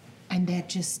 And that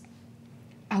just,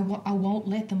 I won't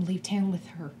let them leave town with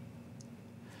her.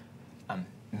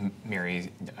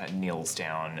 Miri kneels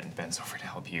down and bends over to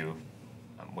help you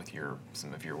with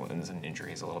some of your wounds and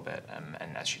injuries a little bit.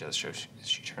 And as she does so,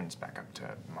 she turns back up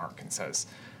to Mark and says,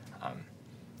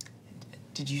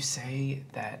 did you say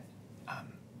that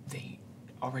they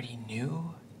already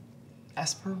knew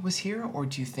Esper was here, or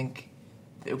do you think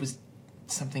it was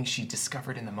something she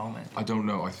discovered in the moment? I don't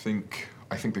know. I think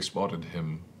they spotted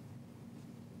him,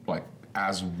 like,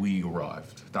 as we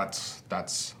arrived. That's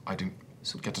I didn't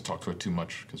get to talk to her too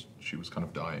much because she was kind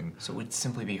of dying. So it would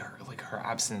simply be her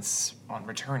absence on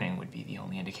returning would be the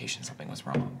only indication something was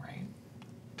wrong, right?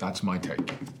 That's my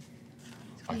take.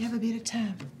 We have a bit of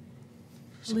time.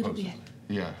 A little bit.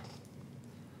 Yeah.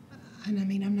 And I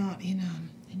mean, I'm not in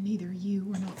neither you,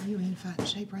 we're not really in fighting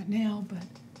shape right now, but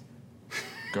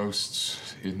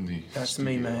Ghosts in the That's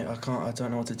me, mate. I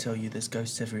don't know what to tell you. There's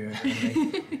ghosts everywhere,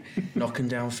 apparently. Knocking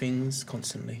down things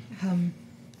constantly.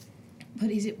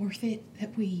 but is it worth it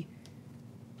that we,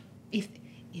 if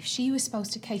she was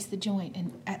supposed to case the joint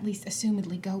and at least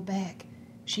assumedly go back,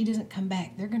 she doesn't come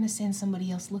back, they're gonna send somebody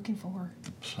else looking for her.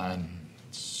 The plan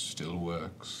still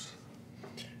works.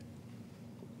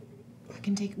 We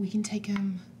can take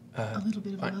a little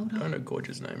bit of a load I off. know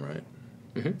Gorge's name,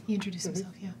 right? He introduced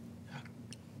himself, yeah.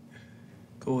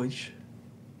 Gorge.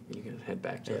 You can head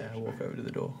back to Yeah, I walk over to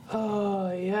the door.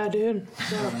 Oh, yeah, dude.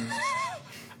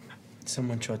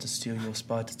 Someone tried to steal your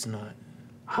spider tonight.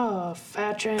 Oh,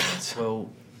 fat chance. Well,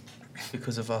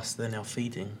 because of us, they're now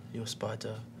feeding your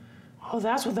spider. Oh,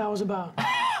 that's what that was about.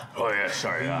 Oh yeah,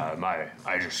 sorry.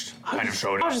 I just kind of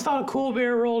showed I up. just thought a cool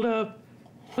bear rolled up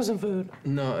with some food.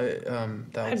 No,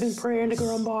 that I'd been was praying to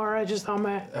Grumbar. I just thought,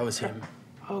 man. that was him.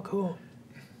 Oh, cool.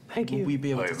 Thank you. Will we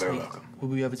be able Oh, to you're very take? welcome. Will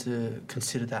we be able to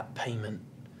consider that payment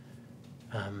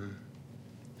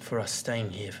for us staying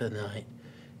here for the night?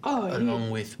 Oh, yeah. Along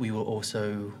with, we will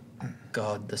also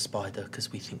guard the spider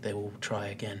because we think they will try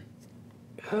again.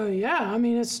 Yeah, I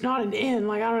mean, it's not an inn.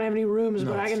 Like, I don't have any rooms,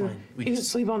 No, but I it's can. fine. We You can just-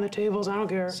 sleep on the tables. I don't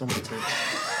care. Someone to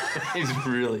He's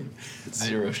really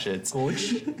zero shits.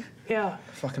 Gorge. Yeah.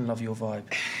 Fucking love your vibe.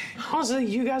 Honestly,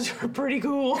 you guys are pretty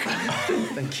cool.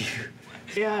 Thank you.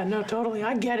 Yeah, no, totally.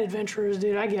 I get adventurers,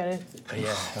 dude. I get it.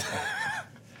 Yeah.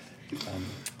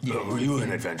 Okay. Were you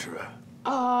an adventurer?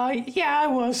 Yeah, I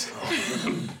was.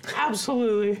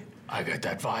 Absolutely. I get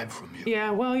that vibe from you.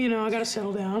 Yeah, well, you know, I gotta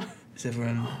settle down. Is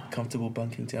everyone comfortable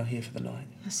bunking down here for the night?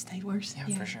 Let's stay worse.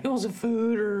 Yeah, for sure. You want some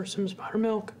food or some spider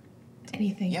milk?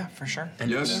 Anything. Yeah, for sure.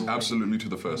 Yes, absolutely to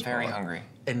the first Very part. hungry.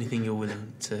 Anything you're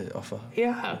willing to offer?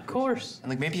 Yeah, of course. And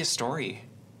like maybe a story.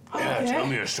 Yeah, yeah. tell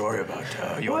me a story about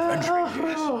your Well, adventuring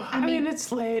days. I mean,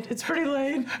 it's late. It's pretty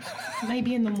late.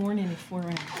 Maybe in the morning if we're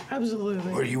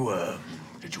Absolutely. Were you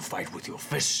did you fight with your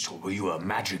fists or were you a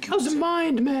magic I was a user?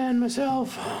 mind man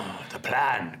myself. The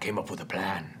plan came up with a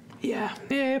plan. Yeah,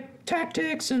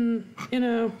 tactics and, you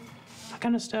know, that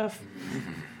kind of stuff.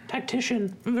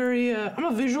 Tactician. I'm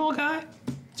a visual guy.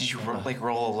 Did you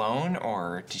roll alone,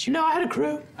 or did you? No, I had a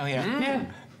crew. Oh yeah. Yeah.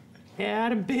 Yeah, I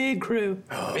had a big crew.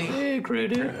 Big crew,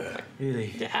 dude.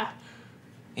 Really? Yeah.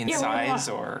 In Yeah, size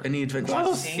well, or? Any adventures?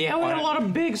 Well, yeah, we had a lot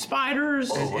of big spiders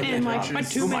and like my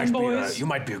two main boys. You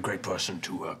might be a great person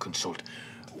to consult.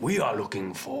 We are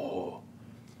looking for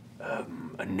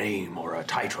a name or a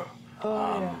title.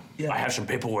 Yeah. I have some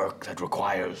paperwork that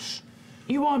requires.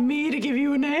 You want me to give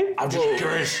you a name? I'm just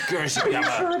curious if Are you you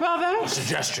have sure about a that?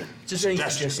 suggestion. Just any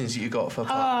suggestions you got for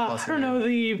I don't know,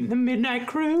 the Midnight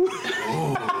Crew,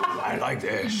 Ooh, I like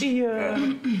this.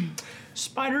 the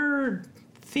spider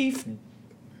thief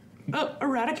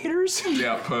eradicators.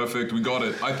 Yeah, perfect. We got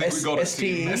it. I think we got it.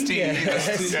 STE. STE. Yeah.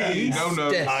 STE.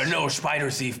 No. No, Spider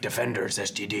Thief Defenders,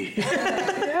 STD.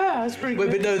 Yeah, that's pretty Wait,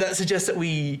 good. but no, that suggests that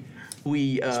we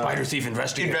Spider Thief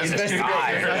Investigators. investigate.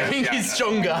 I think it's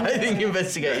stronger. I think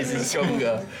investigators is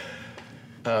stronger.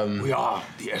 We are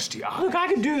the STI. Look, I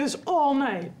could do this all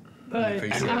night. but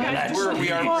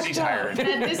We are pretty tired.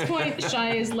 At this point,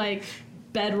 Shy is like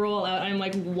bedroll out. I'm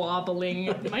like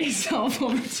wobbling myself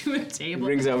over to a table.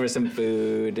 Brings over some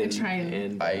food and try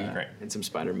and- and some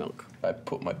spider milk. I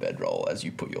put my bedroll as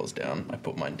you put yours down. I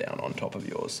put mine down on top of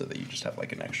yours so that you just have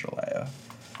like an extra layer.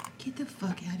 Get the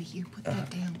fuck out of here. Put that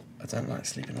down. I don't like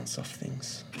sleeping on soft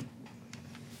things.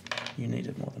 You need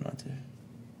it more than I do.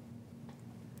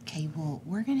 Okay, well,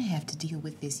 we're gonna have to deal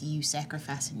with this you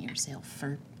sacrificing yourself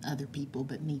for other people,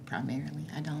 but me primarily.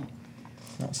 I don't.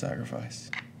 Not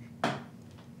sacrifice.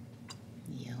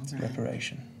 Yeah, all right.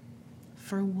 Reparation.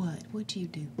 For what? What'd you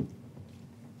do?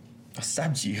 I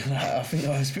stabbed you. I think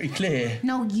that was pretty clear.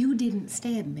 No, you didn't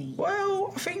stab me.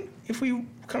 Well, I think if we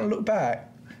kind of look back,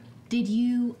 Did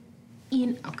you,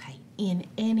 in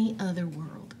any other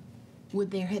world,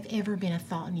 would there have ever been a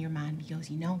thought in your mind because,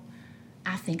 you know,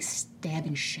 I think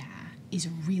stabbing Shy is a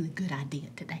really good idea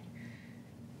today.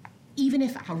 Even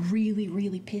if I really,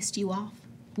 really pissed you off,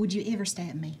 would you ever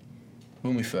stab me?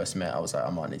 when we first met, I was like,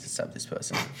 I might need to stab this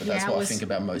person. But Yeah, that's I what I was- think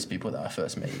about most people that I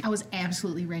first meet. I was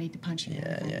absolutely ready to punch you.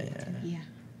 Yeah. Yeah.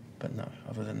 But no,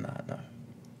 other than that, no.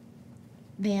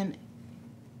 Then,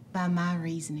 by my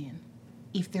reasoning,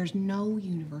 if there's no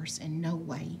universe and no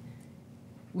way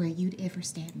where you'd ever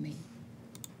stab me,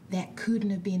 that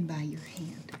couldn't have been by your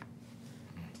hand.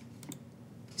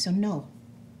 So no,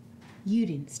 you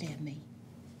didn't stab me.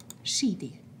 She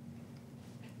did.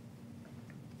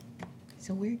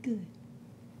 So we're good.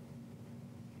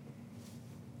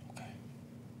 Okay.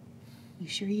 You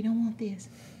sure you don't want this?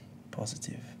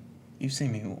 Positive. You've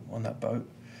seen me on that boat.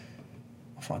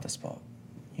 I'll find a spot.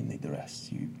 You need the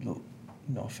rest. You look,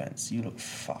 no offense, you look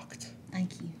fucked.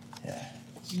 Thank you. Yeah.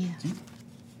 Yeah.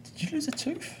 Did you lose a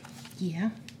tooth? Yeah.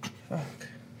 Fuck.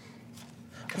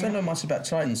 I don't know much about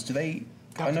Titans. Do they...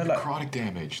 I know, like... necrotic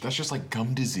damage. That's just like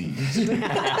gum disease. Gingivitis.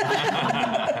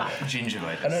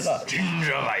 I know, like...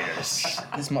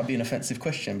 Gingivitis. This might be an offensive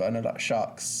question, but I know, like,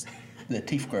 sharks, their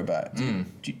teeth grow back. Do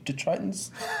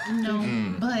Tritons No,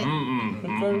 but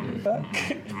grow back?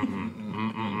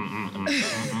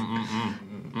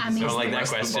 I mean, Don't like that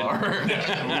question.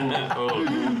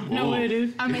 No way,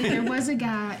 dude. I mean, there was a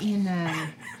guy in.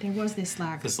 There was this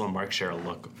like. This little Mark share a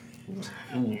look.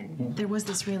 There was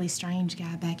this really strange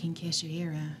guy back in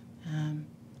Keshaira.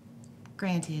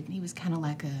 Granted, he was kind of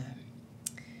like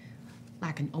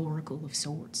an oracle of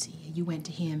sorts. You went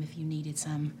to him if you needed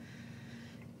some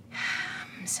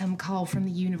call from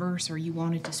the universe, or you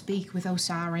wanted to speak with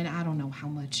Osiris. I don't know how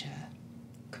much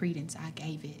credence I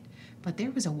gave it, but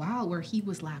there was a while where he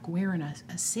was like wearing a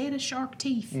set of shark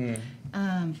teeth.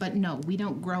 But no, we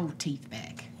don't grow teeth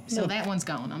back. So No. that one's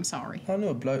gone. I'm sorry. I knew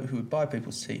a bloke who would buy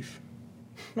people's teeth.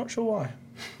 Not sure why.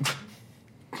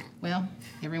 Well,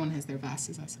 everyone has their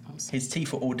vices, I suppose. His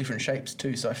teeth were all different shapes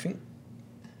too, so I think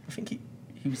he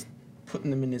was putting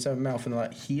them in his own mouth and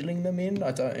like healing them in.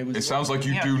 I don't. It was. It sounds like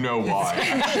you do know why.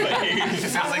 It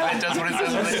sounds like that does what it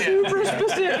says on the tin. Super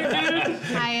specific, dude.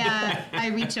 I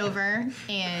reach over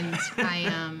and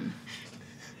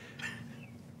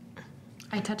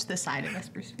I touch the side of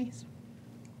Vesper's face.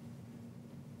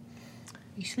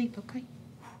 You sleep, okay?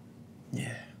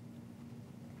 Yeah.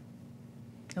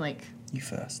 Like, You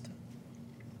first.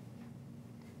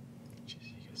 Jeez,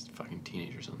 you guys fucking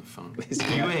teenagers on the phone.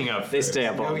 You hang up. They stay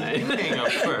up all night. You hang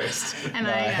up first. and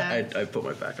I put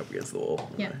my back up against the wall.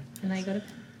 yeah, and I go to.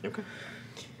 Okay.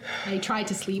 I try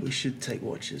to sleep. We should take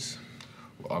watches.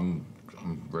 I'm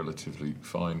relatively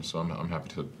fine, so I'm happy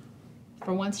to.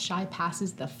 For once, Shy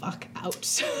passes the fuck out.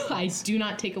 So I do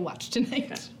not take a watch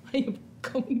tonight. I am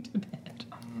going to bed.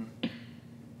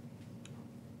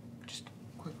 Just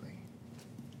quickly,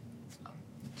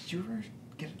 did you ever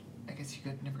get? I guess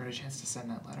you never got a chance to send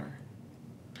that letter.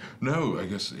 No, I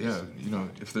guess yeah. You know,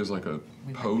 if there's like a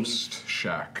We might post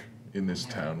shack in this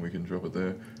Yeah. town, we can drop it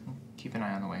there. Keep an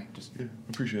eye on the way. Just Yeah,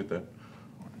 appreciate that.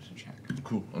 wanted to check.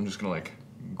 Cool. I'm just gonna like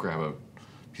grab a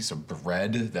piece of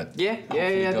bread that. Yeah. hopefully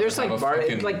doesn't There's have like a bar,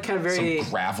 fucking- like kind of very. some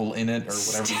gravel in it or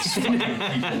whatever these fucking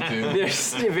people do.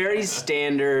 There's a very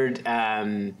standard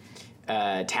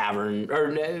tavern,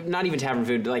 or not even tavern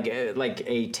food, like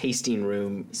a tasting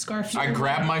room. Scarf. I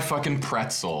grab my fucking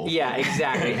pretzel. Yeah,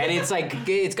 exactly. And it's like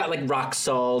it's got like rock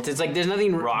salt. It's like there's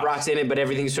nothing rocks in it, but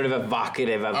everything's sort of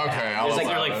evocative of Okay, that. I'll There's like,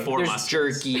 allow like it. four there's mustards.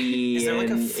 jerky. Is there like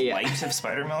a and- flight yeah. of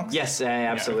spider milk? Yes,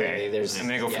 absolutely. okay. There's. I'm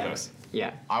gonna go for yeah. those.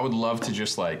 Yeah. I would love to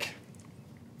just like,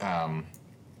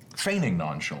 feigning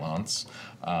nonchalance,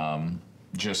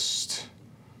 just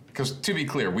because to be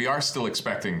clear, we are still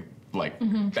expecting like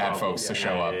bad folks to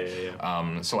show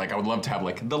up. So like, I would love to have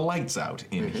like the lights out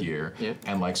in here Yeah.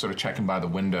 and like sort of checking by the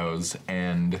windows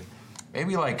and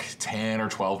maybe like 10 or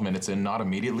 12 minutes in, not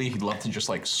immediately, he'd love to just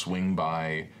like swing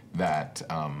by that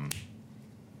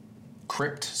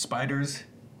crypt spiders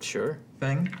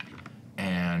thing.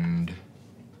 And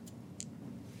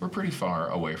we're pretty far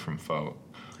away from foe.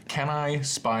 Can I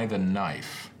spy the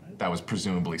knife that was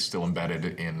presumably still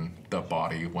embedded in the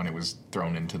body when it was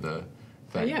thrown into the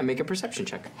thing? Yeah, make a perception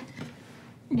check.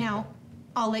 Now,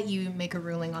 I'll let you make a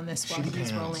ruling on this while Sheet of he's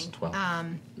hands, rolling. 12.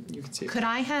 You can see it. Could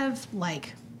I have,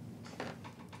 like,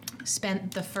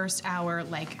 spent the first hour,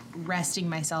 like, resting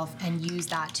myself and use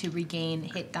that to regain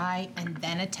hit die and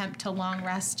then attempt to long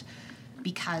rest?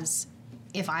 Because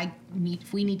if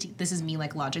we need to, this is me,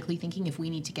 like, logically thinking, if we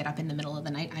need to get up in the middle of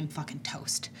the night, I'm fucking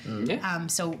toast. Yeah.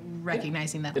 So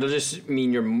recognizing that It'll just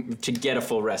mean to get a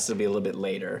full rest, it'll be a little bit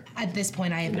later. at this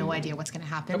point I have no idea what's going to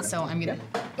happen, so I'm going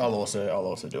to... I'll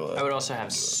also do it. I would also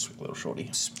have little shorty.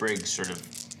 Sprig sort of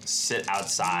sit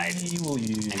outside He will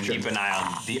use. and keep an eye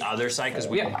on the other side, because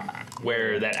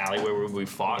where that alleyway where we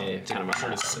fought, to kind of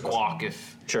sort of squawk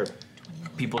if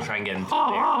people try and get into there.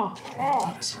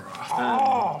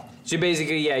 So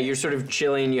basically, you're sort of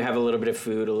chilling, you have a little bit of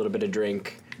food, a little bit of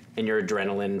drink, and your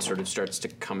adrenaline sort of starts to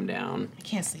come down. I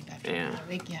can't sleep after that.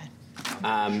 Like,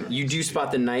 You do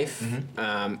spot the knife.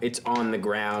 It's on the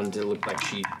ground. It looked like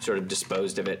she sort of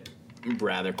disposed of it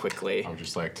rather quickly. I would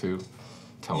just like to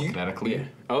telekinetically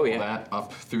pull that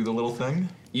up through the little thing.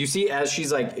 You see as she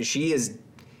is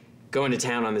going to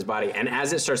town on this body, and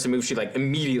as it starts to move, she like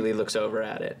immediately looks over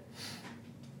at it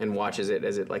and watches it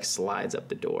as it like slides up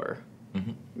the door.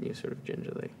 You sort of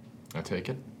gingerly. I take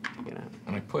it get out.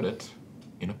 and I put it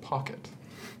in a pocket.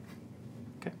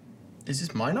 Okay. Is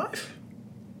this my knife?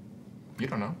 You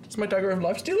don't know. Is my dagger of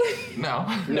life stealing? No.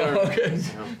 No. Okay.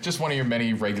 Just one of your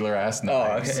many regular ass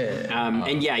knives. Oh, okay.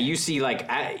 And you see like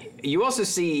you also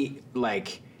see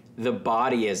like the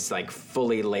body is like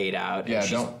fully laid out. Yeah, and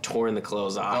she's don't- torn the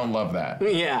clothes off. I don't love that.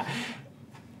 Yeah.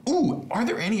 Ooh, are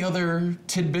there any other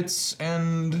tidbits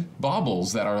and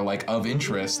baubles that are like of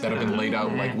interest that have been laid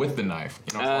out like with the knife?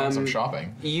 You know, as long as I'm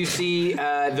shopping. You see,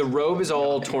 the robe is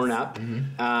all torn up.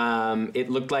 It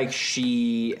looked like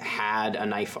she had a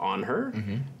knife on her,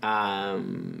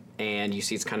 and you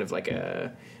see it's kind of like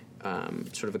a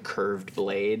sort of a curved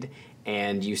blade,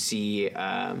 and you see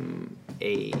a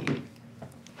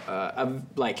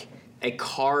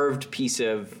carved piece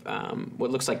of what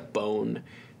looks like bone.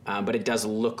 But it does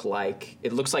look like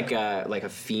a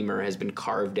femur has been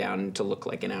carved down to look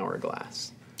like an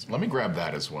hourglass. Let me grab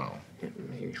that as well.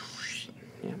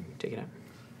 Yeah, take it out.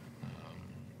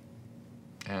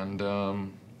 And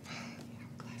I'm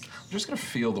just gonna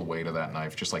feel the weight of that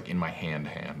knife, just like in my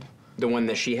hand. The one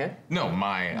that she had? No,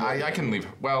 I can leave.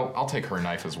 Well, I'll take her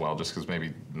knife as well, just because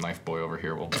maybe knife boy over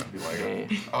here will be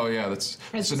like, oh yeah, it's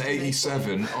an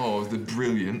 87. Oh, the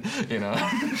brilliant, you know.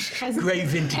 Great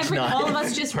vintage knife. All of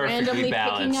us just Perfectly randomly picking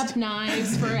balanced. up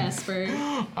knives for Esper.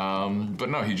 But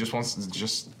no, he just wants to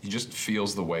he just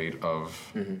feels the weight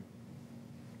of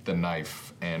the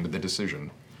knife and the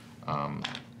decision, and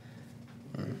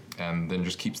then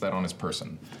just keeps that on his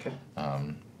person. Okay.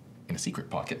 In a secret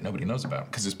pocket nobody knows about,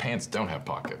 because his pants don't have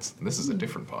pockets. This is a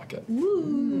different pocket. And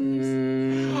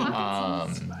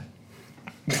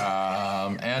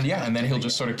then he'll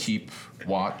just sort of keep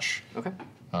watch. Okay.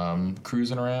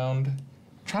 Cruising around.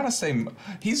 Trying to say,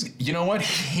 you know what?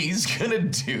 He's gonna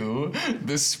do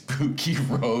the spooky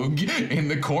rogue in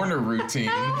the corner routine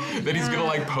that he's gonna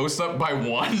like post up by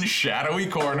one shadowy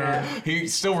corner. He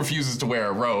still refuses to wear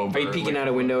a robe. Are you peeking out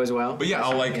a window as well? But yeah,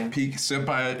 I'll like sit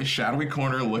by a shadowy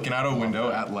corner looking out a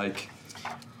window at like,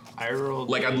 I rolled.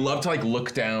 like I'd love to like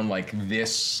look down like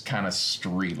this kind of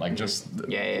street, like just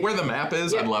where the map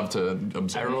is. I'd love to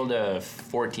observe. I rolled a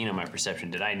 14 on my perception.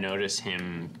 Did I notice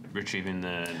him retrieving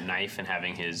the knife and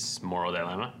having his moral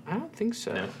dilemma? I don't think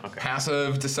so. No? Okay.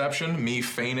 Passive deception, me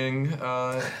feigning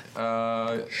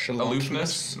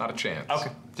aloofness, not a chance.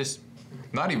 Okay. Just.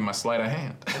 Not even my sleight of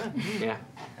hand. Yeah.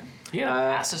 Yeah.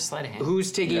 Passive sleight of hand.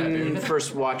 Who's taking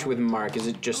first watch with Mark? Is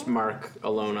it just Mark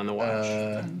alone on the watch?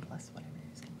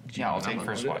 Yeah, I'll take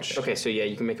first watch. Okay, so yeah,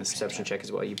 you can make a perception check as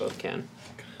well. You both can.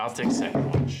 I'll take second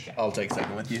watch. I'll take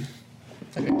second with you.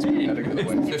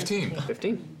 15.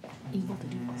 15. Able to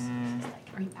do this.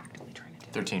 Like, are you actively trying to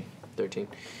do 13. 13.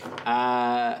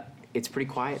 It's pretty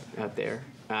quiet out there.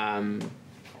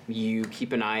 You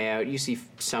keep an eye out. You see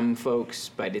some folks,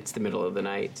 but it's the middle of the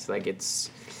night. Like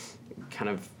it's kind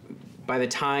of, by the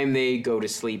time they go to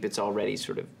sleep, it's already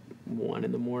sort of 1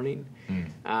 in the morning.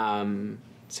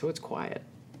 So it's quiet.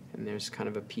 And there's kind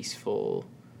of a peaceful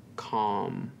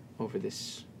calm over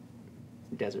this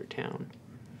desert town.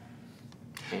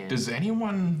 And Does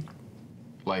anyone,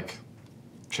 like,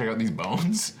 check out these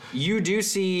bones? You do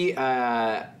see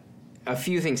a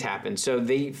few things happen. So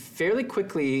they fairly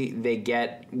quickly they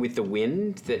get with the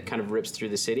wind that kind of rips through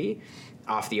the city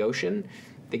off the ocean.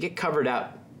 They get covered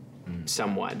up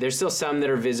somewhat. There's still some that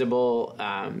are visible.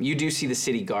 You do see the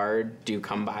city guard do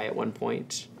come by at one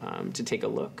point to take a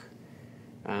look.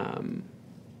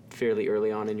 Fairly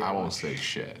early on in your I won't watch. say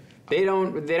shit. They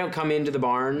don't come into the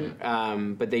barn,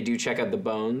 but they do check out the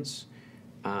bones,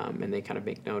 and they kind of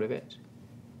make note of it.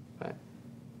 But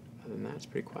other than that, it's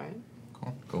pretty quiet.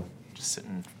 Cool. Just sit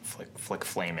and flick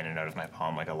flame in and out of my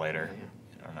palm like a lighter.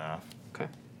 I don't know. Okay.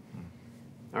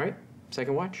 All right.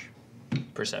 Second watch.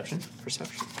 Perception.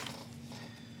 Perception.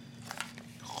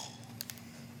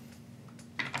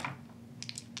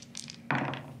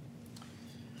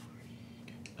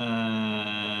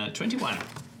 21.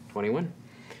 21.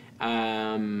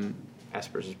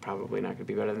 Esper's is probably not going to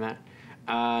be better than that.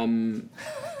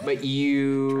 But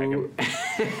you...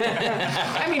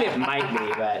 I mean, it might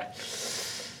be, but...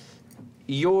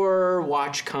 Your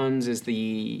watch comes as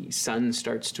the sun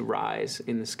starts to rise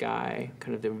in the sky,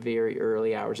 kind of the very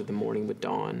early hours of the morning with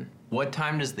dawn. What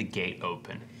time does the gate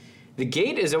open? The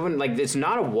gate is open, like, it's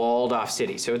not a walled-off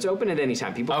city, so it's open at any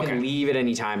time. People can leave at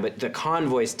any time, but the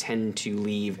convoys tend to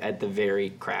leave at the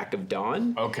very crack of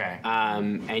dawn. Okay.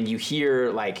 And you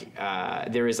hear, like,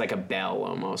 there is, like, a bell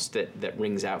almost that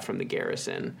rings out from the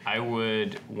garrison.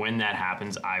 When that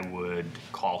happens, I would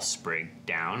call Sprig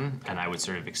down, and I would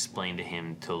sort of explain to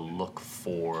him to look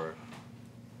for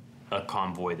a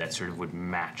convoy that sort of would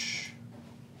match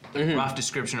a rough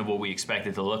description of what we expect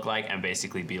it to look like, and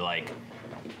basically be like,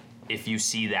 if you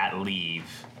see that leave,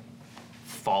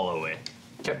 follow it.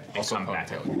 Okay. And Also come back.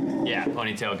 ponytail. Yeah,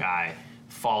 ponytail guy.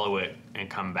 Follow it and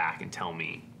come back and tell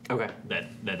me Okay. that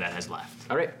has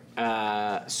left. All right.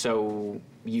 So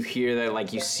you hear that,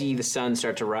 like, you see the sun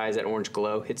start to rise, that orange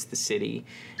glow hits the city,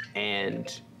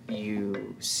 and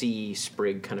you see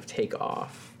Sprig kind of take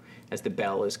off as the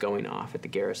bell is going off at the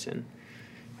garrison.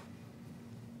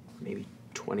 Maybe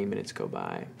 20 minutes go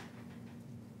by,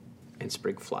 and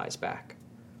Sprig flies back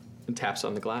and taps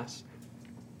on the glass.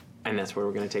 And that's where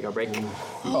we're going to take our break.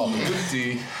 Oh,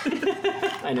 goody.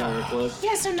 I know, we're close.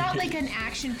 Yeah, so not like an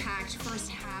action-packed first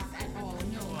half at all.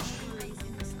 No.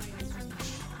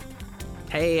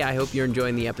 Hey, I hope you're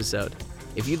enjoying the episode.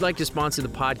 If you'd like to sponsor the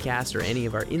podcast or any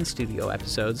of our in-studio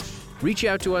episodes, reach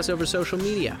out to us over social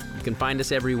media. You can find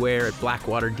us everywhere at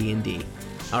Blackwater D&D.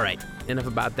 All right, enough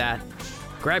about that.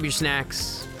 Grab your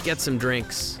snacks, get some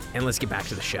drinks, and let's get back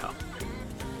to the show.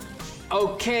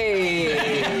 Okay,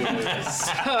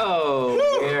 so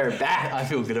we're back. I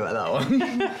feel good about that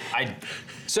one.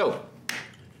 So,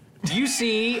 do you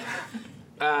see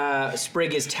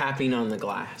Sprig is tapping on the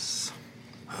glass?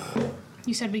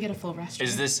 You said we get a full rest.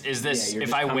 Is this Yeah, you're if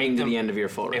just I coming wake to them the end of your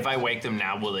full rest. If I wake them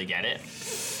now, will they get it?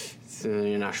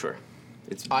 You're not sure.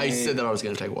 I said that I was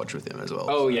going to take watch with him as well.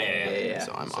 Oh yeah.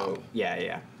 So I'm up.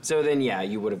 Yeah. So then,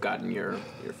 you would have gotten your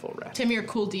full rest. Tim, you're a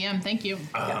cool DM. Thank you.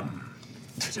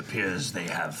 It appears they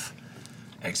have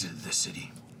exited the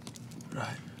city.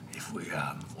 Right. If we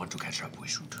want to catch up, we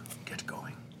should get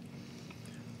going.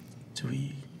 Do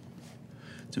we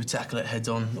tackle it head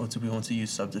on, or do we want to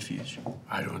use subterfuge?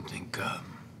 I don't think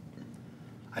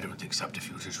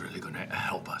subterfuge is really going to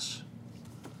help us.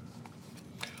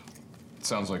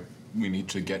 Sounds like we need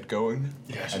to get going.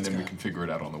 Yes, And let's then we go. can figure it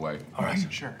out on the way. All right.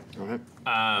 Sure. All right.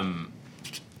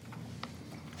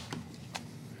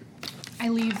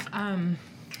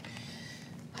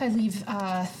 I leave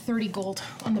 30 gold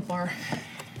on the bar.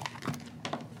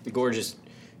 Gorge is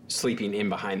sleeping in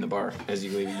behind the bar as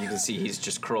you leave. You can see he's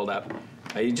just curled up.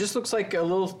 He just looks like a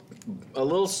little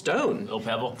stone. Little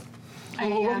pebble.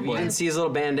 You didn't see his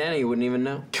little bandana, you wouldn't even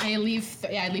know. I leave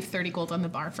 30 gold on the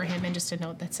bar for him, and just a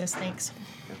note that says thanks.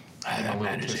 That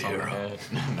man is a hero.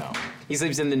 No. He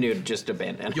sleeps in the nude, just a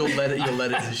bandana. You'll let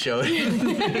it show.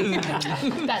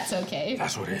 That's okay.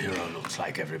 That's what a hero looks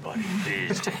like, everybody.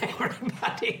 Please.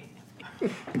 Everybody.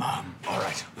 All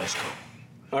right, let's go.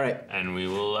 All right. And we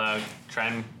will try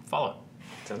and follow.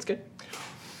 Sounds good.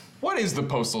 What is the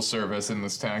postal service in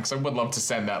this town? 'Cause I would love to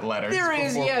send that letter.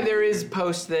 There is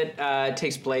post that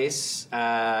takes place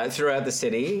throughout the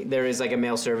city. There is like a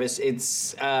mail service.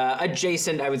 It's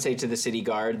adjacent, I would say, to the city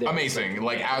guard. There's Amazing.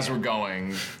 Like, as we're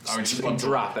going, I would just love to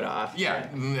drop it off. Yeah,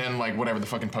 and like whatever the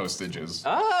fucking postage is.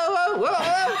 No. My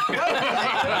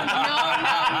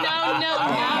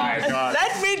God.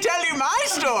 Let me tell you my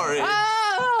story.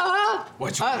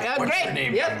 What's your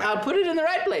name? Yep, I'll put it in the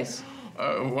right place.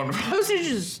 Wonderful. Postage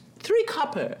is 3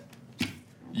 copper.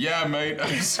 Yeah, mate,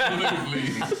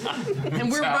 absolutely.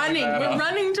 And we're running. We're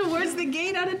running towards the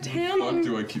gate out of town. Fuck,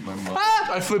 do I keep my money?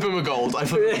 I flip him a gold. I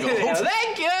flip him a gold.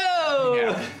 Thank you!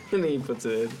 Yeah. And then he puts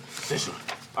it in. Thistle.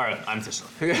 All right, I'm Thistle.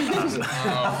 Fuck,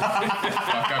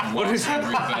 I've lost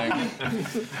everything.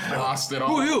 Lost it all.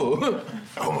 Who are you?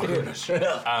 Oh my goodness.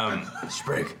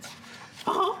 Sprig.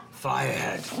 Fly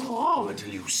ahead until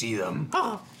you see them,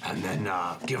 and then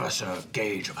give us a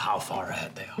gauge of how far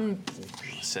ahead they are.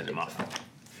 Send him off.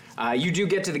 You do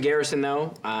get to the garrison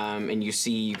though, and you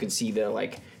can see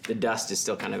the dust is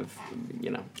still kind of,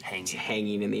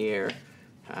 hanging in the air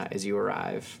as you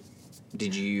arrive.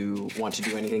 Did you want to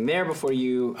do anything there before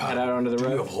you head out onto the road?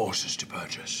 Do you have horses to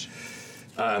purchase?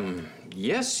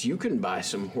 Yes, you can buy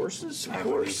some horses, of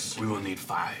course. We will need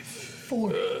 5.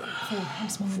 4.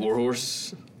 4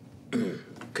 horses.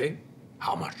 Okay.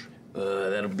 How much?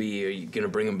 That'll be. Are you gonna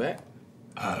bring them back?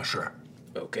 Sure.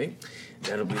 Okay.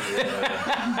 That'll be. Do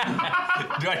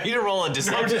I need to roll a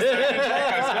deception?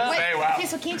 Okay,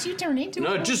 so can't you turn into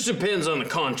No, a it just depends on the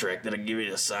contract that I give you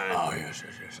to sign. Oh yes.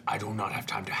 I do not have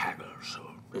time to haggle, so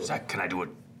can I do it?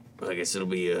 I guess it'll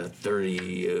be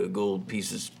 30 gold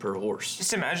pieces per horse.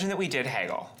 Just imagine that we did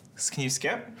haggle. Can you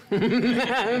skip?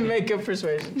 Make a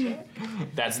persuasion check.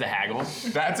 That's the haggle.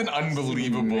 That's an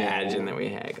unbelievable. Imagine that we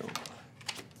haggle.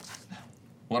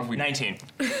 What if we 19.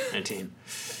 19.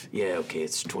 Yeah, okay,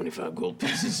 it's 25 gold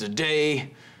pieces a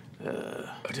day.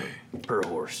 A day. Per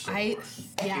horse. I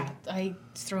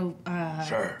throw.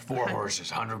 Sure. 4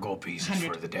 horses, 100 gold pieces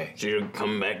 100. for the day. So you're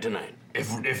coming back tonight.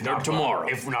 If Or not tomorrow.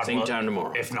 If not, Same time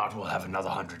tomorrow. If not, we'll have another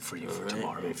 100 for you for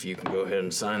tomorrow. If you can go ahead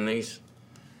and sign these.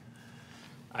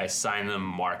 I sign them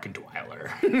Mark Dweiler.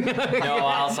 No,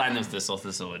 I'll sign them Thistle.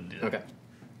 Thistle would do that. Okay.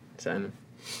 Sign them.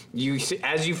 You see,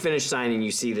 as you finish signing,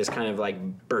 you see this kind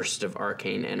of burst of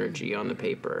arcane energy on the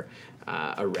paper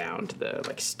around the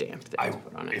stamp that you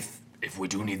put on it. If we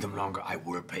do need them longer, I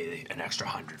will pay an extra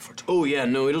 100 for tomorrow. Oh yeah,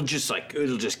 no, it'll just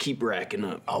keep racking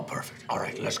up. Oh, perfect. All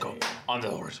right, let's go. On the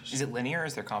horses. Is it linear or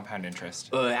is there compound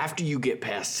interest? After you get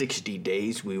past 60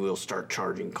 days, we will start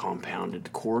charging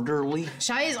compounded quarterly.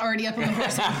 Shai is already up on the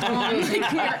horse.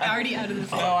 We're already out of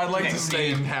the No, I'd like to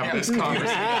stay and have this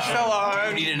conversation.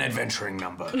 I need an adventuring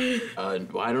number. I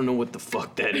don't know what the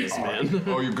fuck that is, man.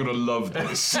 Oh, you're gonna love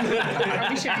this. Are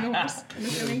we sharing a horse? I'm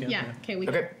assuming? Yeah. Okay.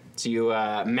 Okay. So you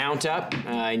mount up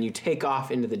and you take off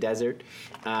into the desert.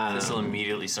 Thistle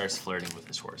immediately starts flirting with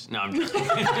his horse. No, I'm joking.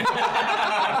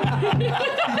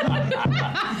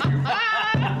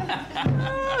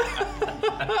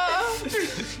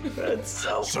 That's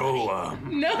so.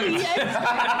 No. Yes.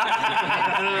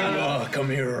 Come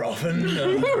here often.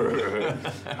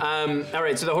 All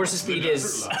right. So the horse's feet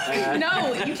is.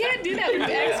 No, you can't do that. You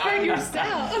expert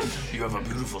yourself. You have a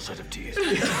beautiful set of teeth.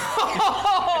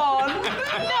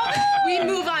 We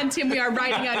move on, Tim. We are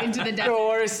riding out into the The desert.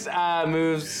 horse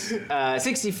moves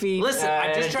 60 feet. Listen,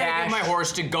 I just at a try to dash. get my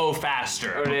horse to go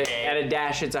faster. Okay? At a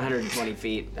dash, it's 120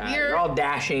 feet. We're- You're all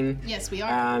dashing. Yes, we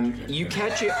are. You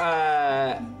catch it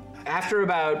after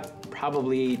about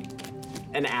probably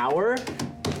an hour.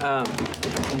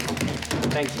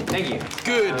 Thank you.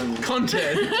 Good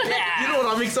content. You know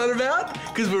what I'm excited about?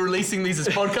 Because we're releasing these as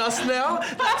podcasts now.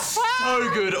 That's so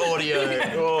good audio.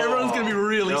 Everyone's gonna be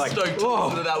really stoked to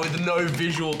listen to that with no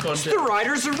visual content. The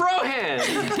Riders of Rohan.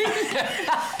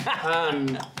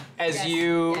 As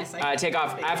you take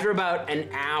off, after about an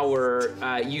hour,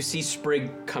 you see Sprig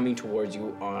coming towards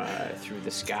you through the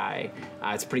sky.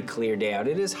 It's a pretty clear day out.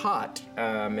 It is hot,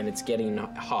 and it's getting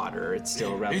hotter. It's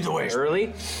still relatively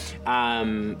early.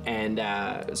 And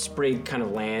Sprig kind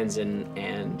of lands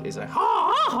and is like,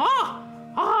 ha, ha, ha,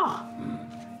 ha.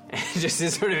 Just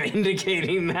is sort of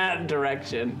indicating that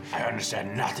direction. I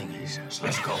understand nothing he says.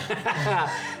 Let's go.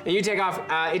 And you take off.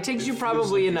 It takes you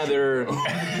probably another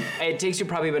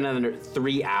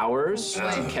 3 hours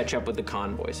to catch up with the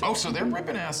convoys. Oh, so they're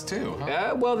ripping ass too,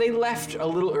 huh? Well, they left a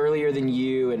little earlier than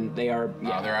you, and they are.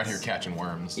 Yeah, They're out here catching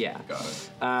worms. Yeah. Got it.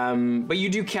 But you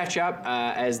do catch up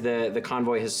as the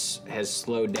convoy has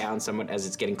slowed down somewhat as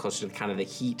it's getting closer to kind of the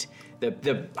heat,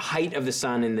 the height of the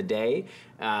sun in the day.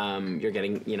 You're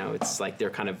getting, it's like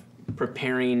they're kind of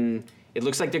preparing. It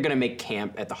looks like they're going to make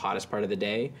camp at the hottest part of the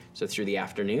day, so through the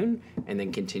afternoon, and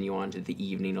then continue on to the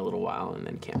evening a little while, and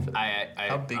then camp for the night.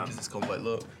 How big does this convoy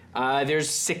look? There's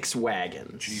 6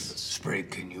 wagons. Jesus. Sprig,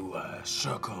 can you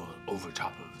circle over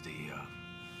top of the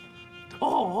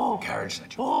carriage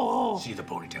that you see the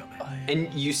ponytail man?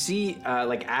 And you see,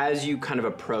 as you kind of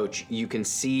approach, you can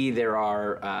see there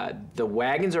are, the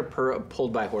wagons are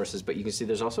pulled by horses, but you can see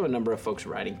there's also a number of folks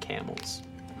riding camels.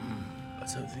 I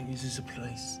don't think this is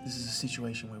a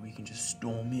situation where we can just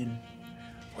storm in.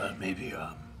 Well, maybe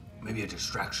a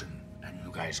distraction, and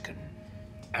you guys can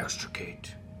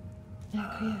extricate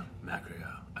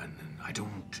Macria,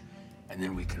 and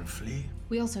then we can flee.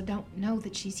 We also don't know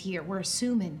that she's here. We're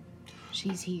assuming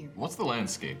she's here. What's the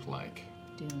landscape like?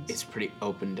 Dunes. It's pretty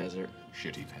open desert.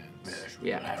 Shitty pants.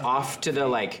 Yeah, off to the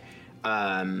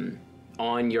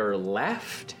on your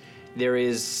left, there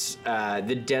is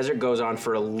the desert goes on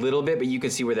for a little bit, but you can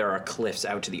see where there are cliffs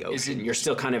out to the ocean. You're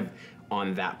still kind of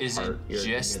on that Is part. it You're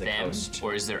just near the them, coast.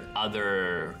 or is there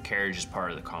other carriages part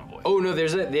of the convoy? Oh no,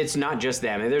 it's not just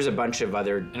them. There's a bunch of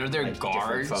other. And are there like, different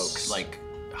guards folks? like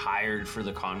hired for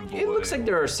the convoy? It looks like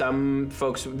there are some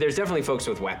folks. There's definitely folks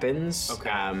with weapons. Okay.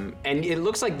 And it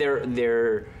looks like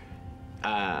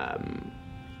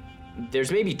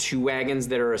there's maybe 2 wagons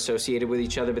that are associated with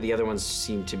each other, but the other ones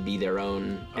seem to be their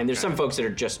own. And there's some folks that are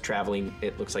just traveling,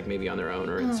 it looks like maybe on their own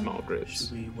or in small groups.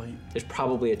 Should we wait? There's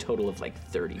probably a total of like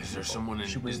 30 Is there people. someone in?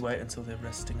 Should we wait until they're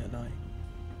resting at night?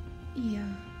 Yeah,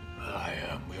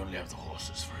 We only have the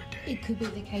horses for a day. it could be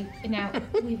the case. Now,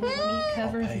 we will need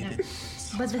cover. pay now. them.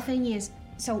 But the thing is,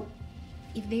 so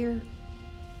if they're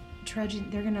trudging,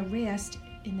 they're gonna rest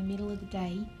in the middle of the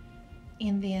day,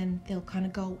 and then they'll kind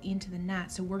of go into the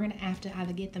night. So we're gonna have to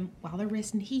either get them while they're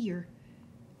resting here,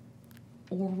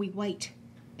 or we wait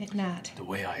at night. The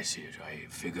way I see it, I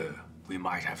figure we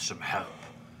might have some help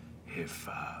if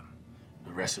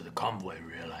the rest of the convoy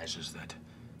realizes that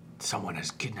someone has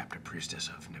kidnapped a priestess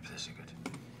of Nipthisigut.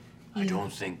 I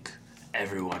don't think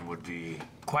everyone would be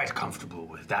quite comfortable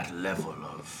with that level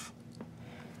of.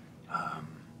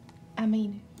 I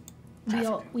mean,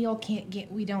 we all can't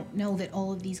get. We don't know that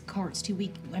all of these carts too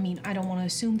weak. I mean, I don't want to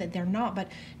assume that they're not, but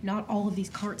not all of these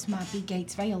carts might be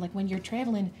Gates Vale. Like when you're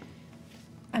traveling.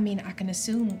 I mean, I can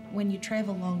assume when you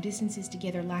travel long distances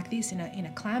together like this in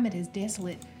a climate as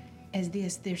desolate as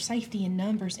this, there's safety in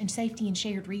numbers and safety in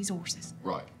shared resources.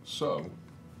 Right, so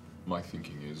my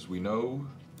thinking is we know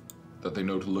that they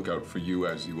know to look out for you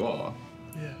as you are.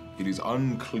 Yeah. It is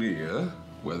unclear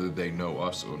whether they know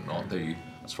us or not. They,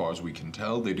 as far as we can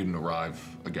tell, they didn't arrive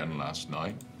again last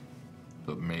night,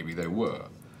 but maybe they were.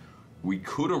 We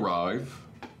could arrive,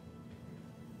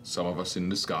 some of us in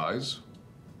disguise,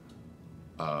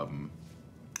 and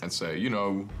say, you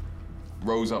know,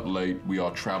 rose up late, we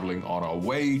are traveling on our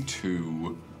way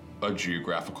to a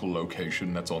geographical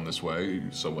location that's on this way,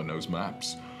 someone knows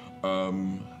maps.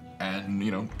 And,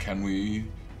 you know, can we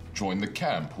join the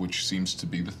camp, which seems to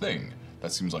be the thing.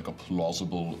 That seems like a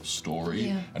plausible story.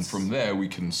 Yeah. And from there, we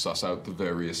can suss out the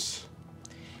various...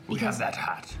 We have that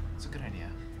hat. It's a good idea.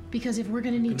 Because if we're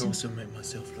gonna I need can to, also make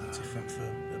myself look different for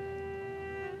a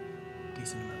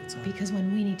decent amount of time. because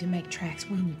when we need to make tracks,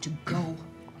 we need to go.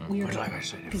 We're But like I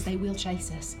said, because they will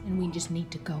chase us, and we just need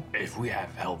to go. if we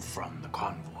have help from the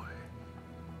convoy,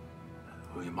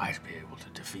 we might be able to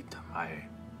defeat them.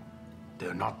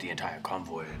 They're not the entire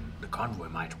convoy, and the convoy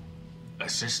might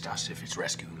assist us if it's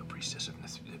rescuing a priestess of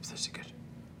Nipthisigut.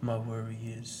 My worry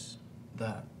is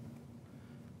that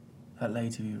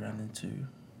lady we ran into,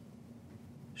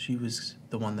 she was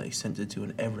the one that he sent to do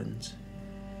an errand.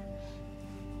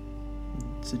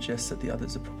 It suggests that the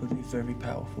others are probably very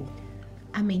powerful.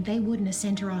 I mean, they wouldn't have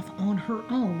sent her off on her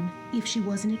own if she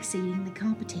wasn't exceedingly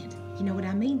competent. You know what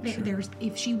I mean?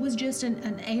 If she was just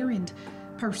an errand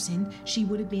person, she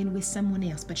would have been with someone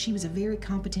else. But she was a very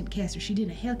competent caster. She did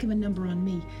a heck of a number on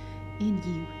me, and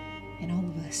you, and all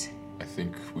of us. I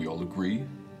think we all agree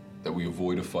that we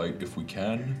avoid a fight if we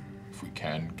can. If we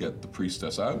can get the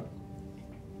priestess out,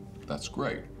 that's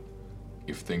great.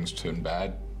 If things turn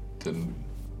bad, then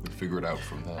we figure it out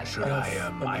from there. Should an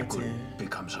I could idea.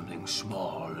 become something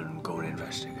small and go and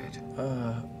investigate.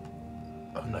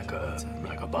 Like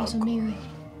a bug. Also, Mary,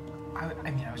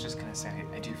 I mean, I was just gonna say,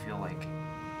 I do feel like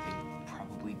they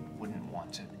probably wouldn't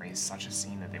want to raise such a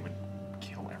scene that they would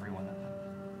kill everyone in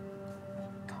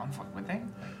the conflict, would they?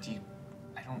 Like,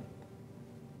 I don't.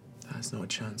 That's not a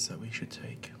chance that we should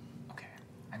take. Okay.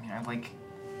 I mean,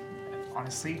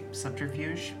 honestly,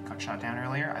 subterfuge got shot down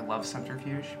earlier. I love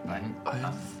subterfuge, but I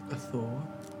have a thought.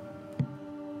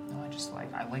 no,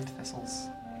 I liked Thistle's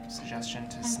suggestion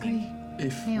to I sneak. agree.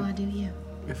 If Now I do, yeah.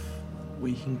 if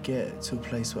we can get to a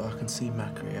place where I can see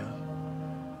Macria,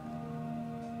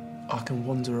 I can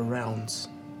wander around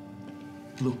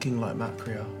looking like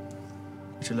Macria,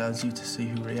 which allows you to see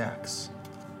who reacts.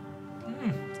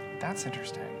 That's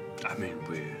interesting. I mean,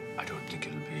 I don't think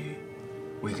it'll be.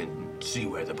 We can see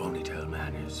where the ponytail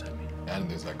man is. I mean, And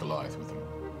there's that Goliath with him.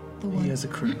 The He one, has a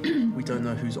crew. We don't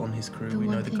know who's on his crew. the We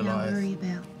know one the thing I worry Goliath.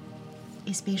 about,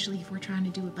 especially if we're trying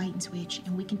to do a bait and switch,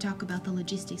 and we can talk about the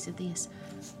logistics of this,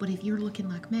 but if you're looking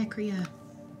like Macria,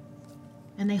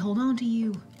 and they hold on to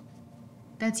you,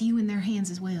 that's you in their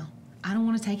hands as well. I don't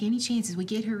want to take any chances. We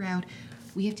get her out.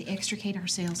 We have to extricate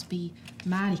ourselves, be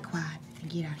mighty quiet, and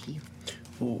get out of here.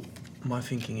 Well, my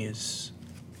thinking is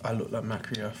I look like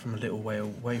Macria from a little way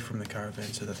away from the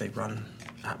caravan so that they run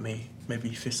at me. Maybe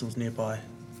Thistle's nearby.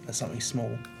 That's something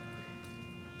small.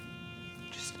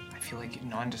 I feel like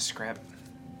nondescript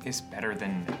is better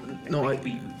than No,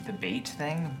 the bait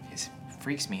thing.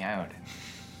 Freaks me out.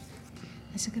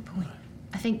 That's a good point.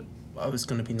 I think I was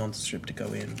going to be nondescript to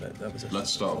go in, but that was a... Let's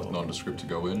start with nondescript to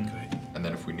go in, and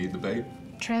then if we need the bait,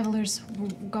 travelers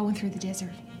going through the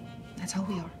desert. That's all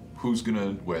we are. who's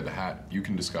gonna wear the hat? You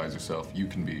can disguise yourself. You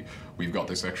can be. We've got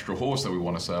this extra horse that we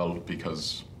want to sell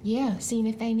because. Yeah, seeing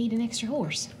if they need an extra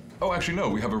horse. Oh, actually, no.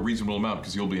 We have a reasonable amount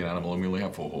because you'll be an animal and we only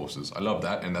have 4 horses. I love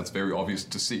that, and that's very obvious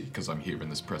to see because I'm here in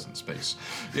this present space.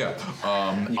 Yeah.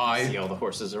 You can see all the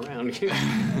horses around you.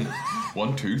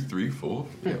 1, 2, 3, 4.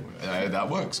 Yeah, that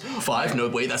works. 5. No,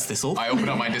 wait, that's Thistle. I open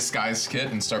up my disguise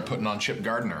kit and start putting on Chip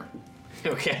Gardner.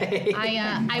 Okay.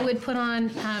 I would put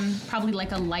on probably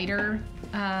like a lighter,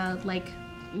 like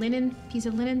linen piece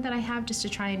of linen that I have just to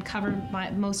try and cover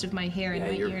most of my hair and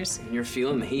my ears. You're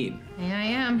feeling the heat. Yeah, I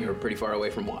am. You're pretty far away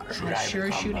from water. Should I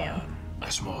become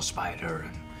a small spider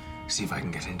and see if I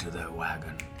can get into the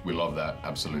wagon? We love that,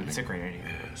 absolutely. It's a great idea.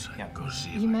 Yes, I can go see.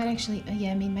 You might actually,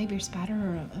 yeah, I mean, maybe a spider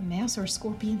or a mouse or a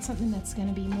scorpion, something that's going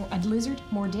to be more, a lizard,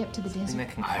 more adept to the desert.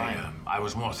 I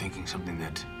was more thinking something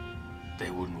that they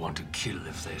wouldn't want to kill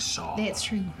if they saw. That's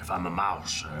true. If I'm a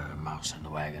mouse in the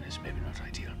wagon is maybe not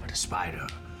ideal, but a spider,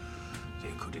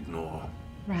 they could ignore.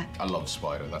 Right. I love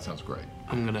spider. That sounds great.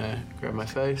 I'm gonna grab my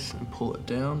face and pull it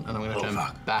down, and I'm gonna turn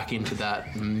back into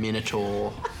that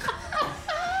minotaur.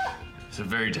 It's a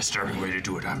very disturbing way to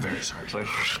do it. I'm very sorry.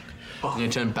 I'm gonna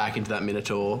turn back into that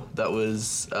minotaur that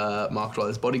was Mark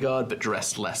Dweller's bodyguard, but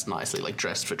dressed less nicely, like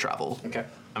dressed for travel. Okay.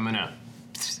 I'm gonna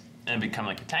become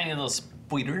like a tiny little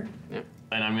spider,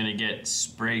 and I'm gonna get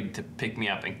Sprig to pick me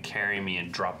up and carry me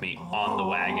and drop me on the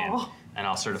wagon, and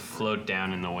I'll sort of float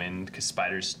down in the wind because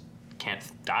spiders can't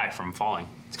die from falling.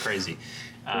 It's crazy.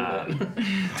 Except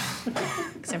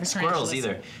for Squirrels tarantulas.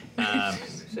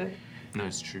 either. No,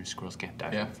 it's true. Squirrels can't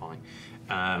die from falling.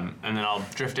 And then I'll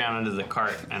drift down into the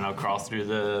cart and I'll crawl through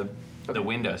the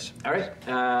windows. All right.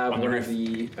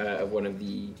 One of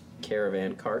the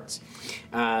caravan carts.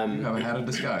 You haven't had a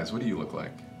disguise. What do you look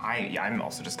like? I'm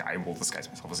also I will disguise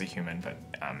myself as a human, but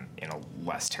in a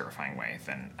less terrifying way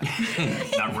than.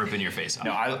 Not ripping your face off.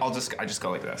 No, I just go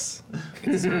like this.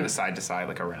 It's sort of side to side,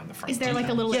 like around the front. Is there like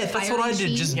a little fire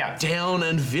machine? Just down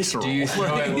and visceral. Do you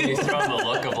throw him the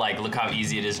look of like, look how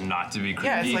easy it is not to be creepy?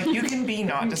 Yeah, it's like you can be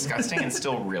not disgusting and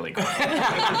still really cool.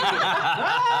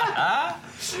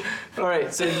 All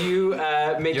right, so you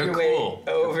make your way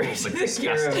over to the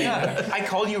caravan. Yeah, I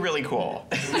called you really cool.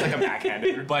 Like a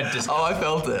backhanded. But just I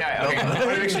felt it. Yeah, okay. I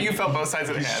want to make sure you felt both sides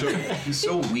of the head. He's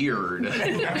so weird. Why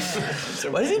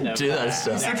does he do that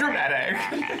stuff? So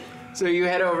dramatic. So you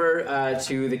head over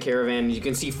to the caravan. You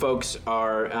can see folks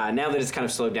are, now that it's kind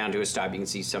of slowed down to a stop, you can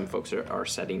see some folks are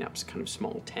setting up kind of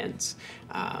small tents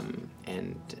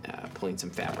and pulling some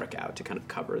fabric out to kind of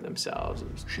cover themselves.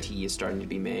 And tea is starting to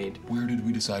be made. Where did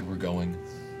we decide we're going?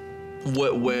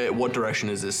 What direction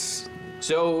is this?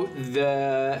 So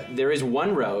there is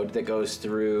one road that goes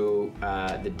through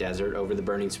the desert over the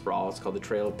burning sprawl. It's called the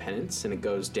Trail of Penance, and it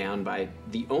goes down by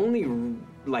the only,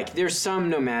 like, there's some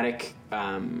nomadic,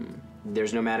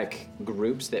 there's nomadic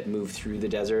groups that move through the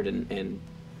desert and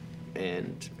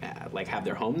like have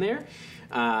their home there.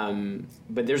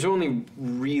 But there's only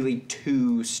really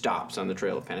 2 stops on the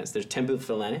Trail of Penance. There's Temple of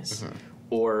Philenis,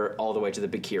 or all the way to the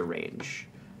Bakir Range.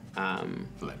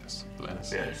 Philenis.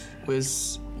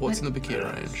 Yes. What's in the Bakir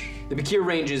Range? The Bakir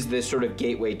Range is the sort of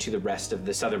gateway to the rest of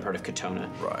the southern part of Katona.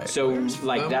 Right. So,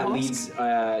 like, that Vermalhask? leads.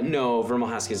 No,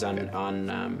 Vermalhask is on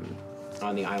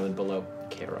the island below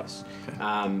Karos.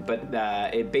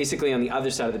 But it basically on the other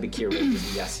side of the Bakir Range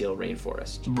is the Yasil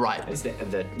Rainforest. Right. It's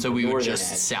So we were northern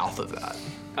just edge. south of that.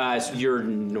 So you're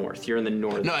north. You're in the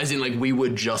north. No, as in like we were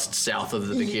just south of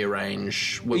the Bakir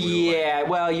Range. When we were, Yeah,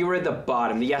 well, you were at the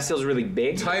bottom. The Yasil's really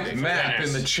big. Type map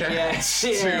in the chat.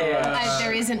 Yeah.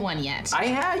 There isn't one yet.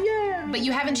 Yeah. But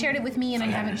you haven't shared it with me, and I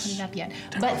haven't put it up yet.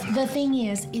 But the thing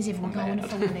is if we're going to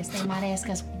Philenis, they might ask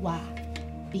us why.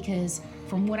 Because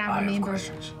from what I remember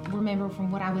from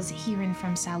what I was hearing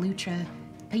from Salutra,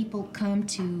 people come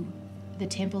to the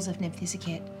temples of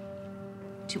Nephthisiket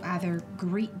to either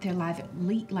greet their life,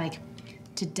 like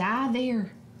to die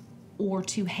there, or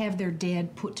to have their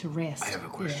dead put to rest. I have a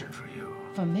question for you.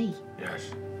 For me.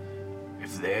 Yes.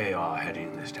 If they are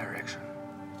heading in this direction,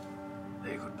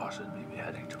 they could possibly be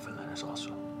heading to Philenis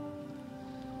also.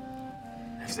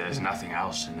 If there's nothing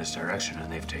else in this direction,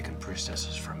 and they've taken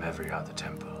priestesses from every other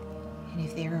temple, And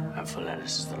if there are... and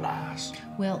Philenis is the last.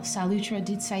 Well, Salutra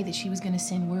did say that she was going to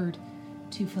send word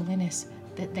to Philenis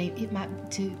that it might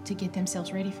to get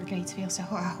themselves ready for Gatesville. So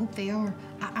I hope they are.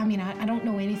 I mean, I don't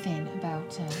know anything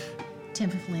about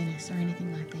Temple Philenis or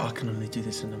anything like that. I can only do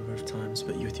this a number of times,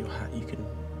 but you with your hat,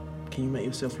 can you make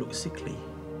yourself look sickly?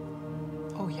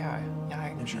 Oh yeah,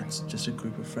 I'm Maybe sure. it's just a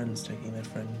group of friends taking their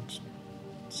friends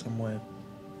somewhere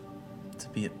to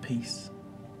be at peace.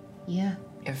 Yeah.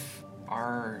 If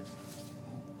our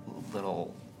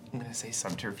little, I'm gonna say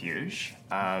subterfuge,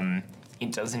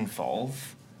 it does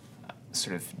involve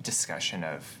sort of discussion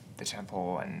of the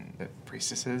temple and the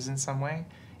priestesses in some way,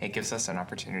 it gives us an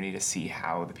opportunity to see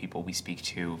how the people we speak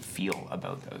to feel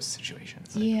about those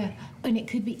situations. Yeah, and it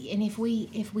could be, and if we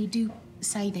do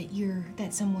say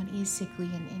that someone is sickly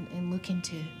and looking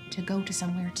to go to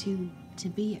somewhere to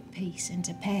be at peace and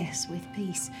to pass with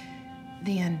peace,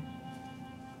 then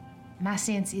my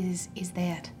sense is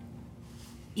that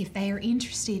if they are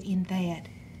interested in that,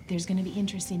 there's going to be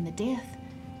interest in the death,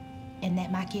 and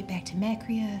that might get back to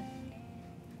Macria.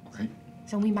 Right.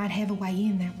 So we might have a way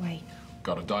in that way.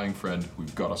 Got a dying friend.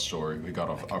 We've got a story. We got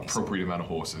an appropriate amount of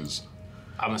horses.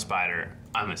 I'm a spider.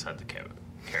 I'm inside the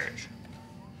carriage.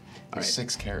 There's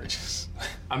 6 carriages.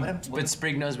 But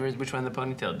Sprig knows which one the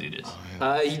ponytail dude is.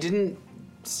 He didn't.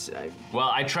 Well,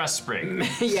 I trust Sprig.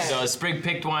 Yeah. So Sprig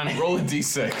picked one. Roll a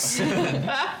d6.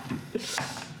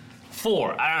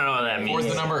 4. I don't know what that means. 4 was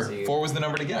the number. 4 was the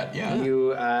number to get. Yeah.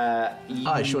 You,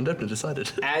 Sean Debner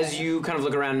decided. as you kind of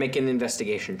look around, make an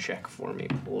investigation check for me,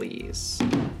 please.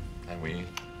 And we.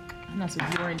 And that's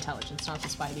with your intelligence, not the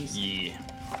Spidey's. Yeah.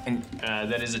 And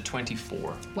that is a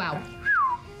 24. Wow.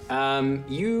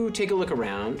 You take a look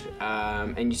around,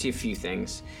 and you see a few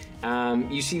things.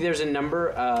 You see there's a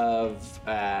number of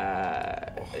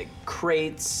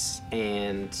crates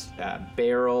and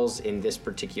barrels in this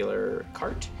particular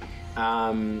cart.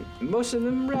 Most of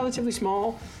them relatively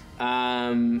small.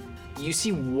 You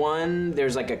see one,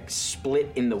 there's like a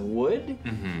split in the wood,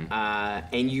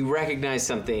 and you recognize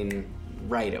something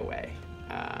right away.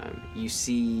 You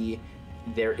see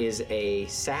there is a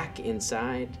sack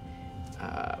inside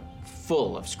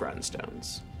full of Scrutton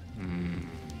stones.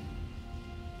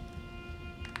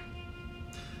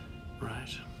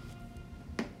 Right.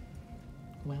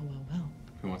 Well.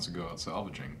 Who wants to go out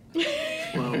salvaging?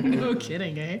 Well, No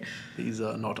kidding, eh? these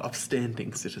are not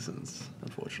upstanding citizens,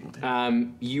 unfortunately.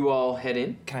 You all head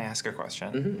in. Can I ask a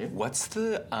question? What's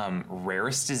the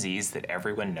rarest disease that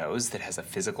everyone knows that has a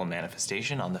physical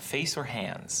manifestation on the face or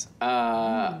hands?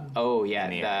 Oh yeah, In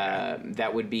the area.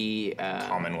 that would be.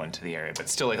 Common one to the area, but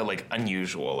still like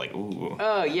unusual, like ooh.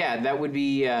 Oh yeah, that would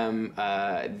be the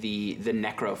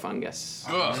necrofungus.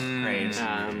 Ugh. Great.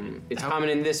 It's common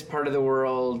in this part of the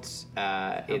world.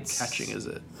 It's Catching, is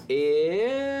it?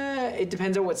 It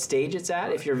depends on what stage it's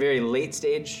at. If you're very late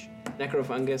stage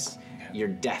necrofungus, you're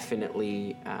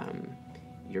definitely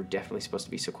supposed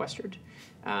to be sequestered,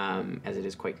 as it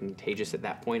is quite contagious at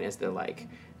that point. As the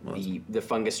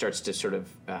fungus starts to sort of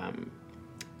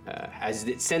as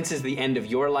it senses the end of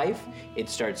your life, it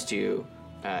starts to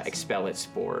expel its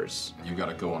spores. You've got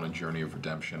to go on a journey of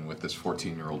redemption with this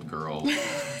 14-year-old girl,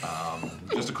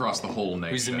 just across the whole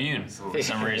nation. Who's immune for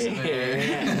some reason.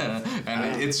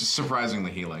 And it's surprisingly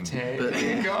healing.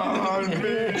 Take on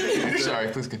me. Sorry,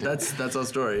 please continue. That's our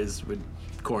story. Is we're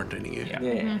quarantining you. Yeah.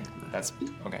 Yeah. That's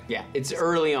okay. Yeah, it's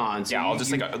early on. So Yeah, I'll you,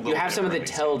 just you, like a you little have bit some of the early,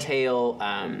 so- telltale,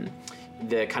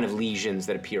 the kind of lesions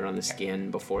that appear on the skin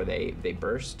before they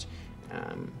burst.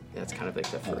 That's kind of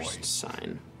like the first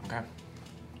sign. Okay.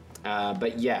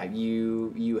 But yeah,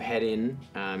 you head in.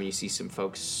 You see some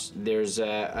folks. There's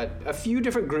a few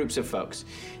different groups of folks.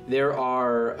 There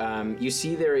are. You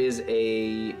see there is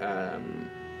a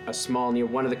small near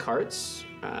one of the carts.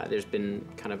 There's been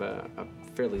kind of a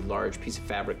fairly large piece of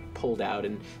fabric pulled out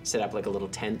and set up like a little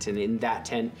tent. And in that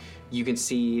tent, you can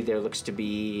see there looks to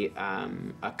be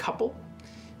a couple,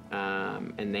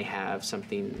 and they have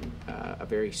something, a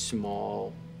very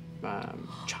small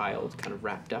child, kind of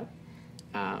wrapped up.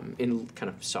 In kind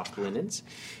of soft linens.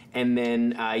 And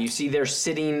then you see they're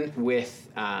sitting with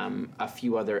a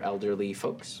few other elderly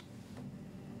folks.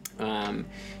 And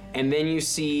then you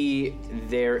see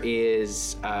there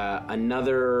is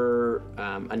another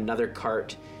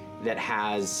cart that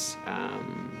has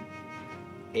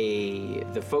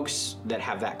the folks that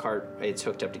have that cart, it's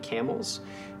hooked up to camels.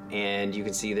 And you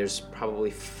can see there's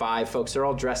probably 5 folks. They're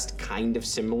all dressed kind of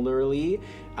similarly.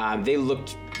 They look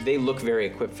very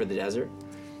equipped for the desert,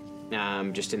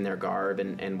 just in their garb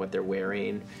and what they're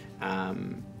wearing.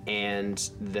 and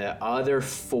the other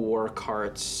 4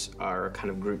 carts are kind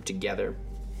of grouped together,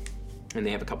 and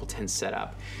they have a couple tents set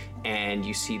up. And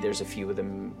you see there's a few of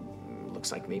them,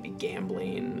 looks like maybe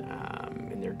gambling,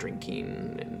 and they're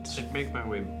drinking. And I'd make my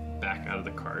way back out of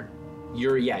the cart.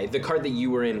 the cart that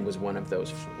you were in was one of those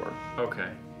 4. Okay.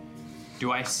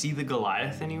 Do I see the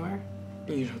Goliath anywhere?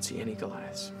 You don't see any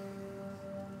Goliaths.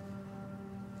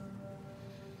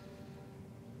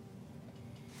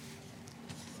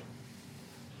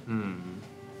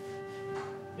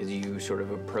 As you sort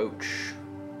of approach,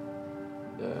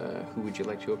 who would you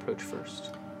like to approach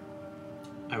first?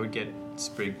 I would get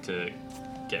Sprig to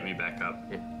get me back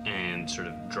up and sort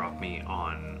of drop me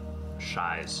on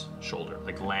Shy's shoulder,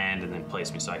 like land and then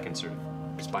place me so I can sort of.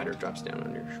 Spider drops down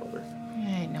on your shoulder.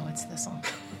 I know it's Thistle.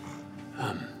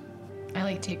 I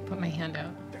like to put my hand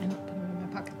out and put it in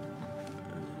my pocket.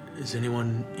 Is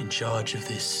anyone in charge of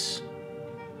this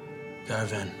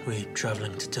caravan? We're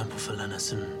traveling to Temple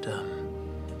Philenus and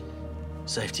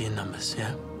safety in numbers,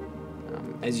 yeah?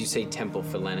 As you say Temple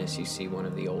Philenus, you see one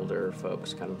of the older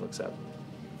folks kind of looks up.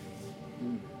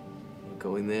 We're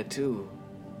going there too.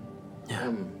 Yeah.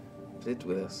 Come, sit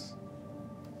with us.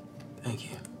 Thank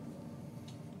you.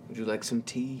 Would you like some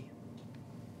tea?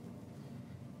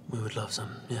 We would love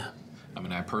some, yeah. I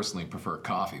mean, I personally prefer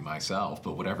coffee myself,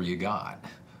 but whatever you got.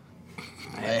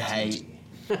 I hate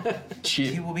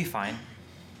He will be fine.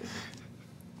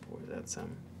 Pours out some,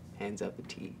 hands out the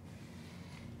tea.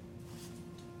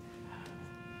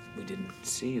 We didn't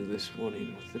see you this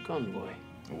morning with the convoy.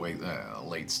 Wait, a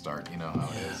late start, you know how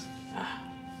it is.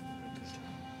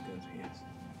 Good, yes.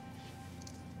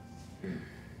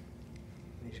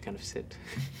 They just kind of sit,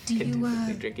 Do you,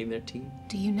 contentedly drinking their tea.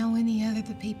 Do you know any other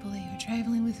the people that you're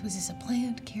traveling with? Was this a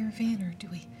planned caravan, or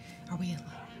are we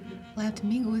allowed to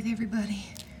mingle with everybody?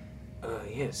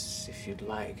 Yes, if you'd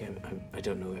like. I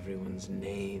don't know everyone's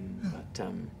name, but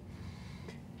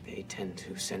they tend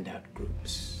to send out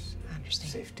groups. I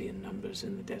understand. Safety in numbers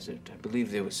in the desert. I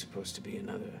believe there was supposed to be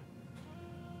another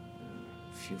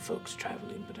few folks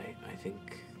traveling, but I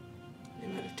think they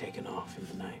might have taken off in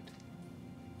the night.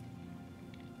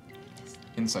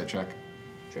 Insight check.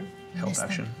 Sure. Help Miss them.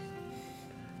 action.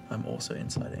 I'm also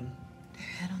inciting. They're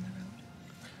head on the road.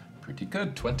 Pretty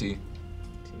good. 20.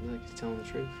 Seems like he's telling the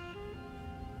truth.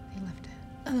 They left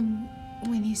it.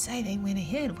 When you say they went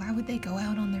ahead, why would they go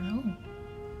out on their own?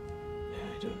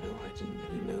 I don't know. I didn't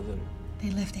really know them. They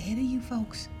left ahead of you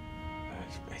folks.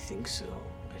 I think so.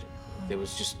 There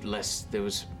was just less. There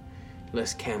was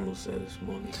less camels there this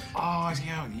morning. Oh,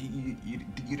 yeah. You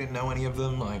didn't know any of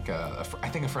them? Like, I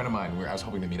think a friend of mine, I was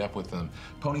hoping to meet up with them.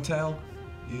 Ponytail?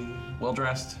 Well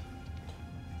dressed?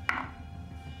 I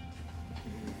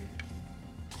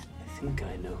think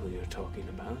I know who you're talking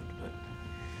about, but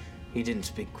he didn't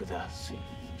speak with us. He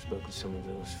spoke with some of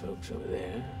those folks over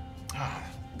there. Ah,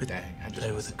 But dang.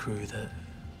 they were the crew that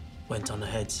went on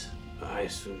ahead. I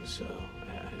assume so.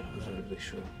 I wasn't really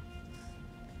sure.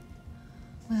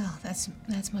 Well, that's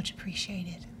much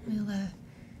appreciated. We'll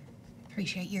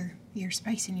appreciate your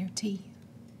space and your tea.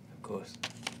 Of course.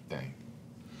 Dang.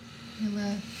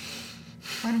 We'll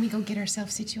why don't we go get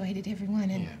ourselves situated, everyone,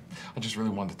 and Yeah. I just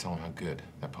really wanted to tell him how good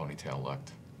that ponytail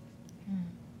looked.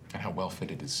 And how well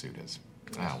fitted his suit is.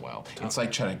 Ah, well.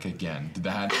 Insight check again. Did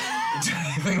that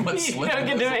anything let slip? You're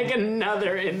going to make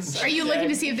another insight. Are you looking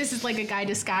to see if this is like a guy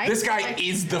disguised? This guy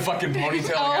is the fucking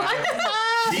ponytail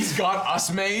guy. He's got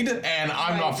us made, and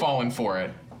I'm not falling for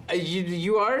it.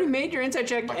 You already made your insight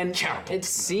check, and it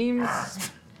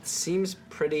seems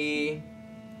pretty.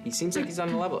 He seems like he's on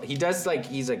the level. He does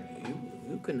he's like,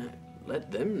 you can let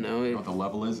them know. You know what the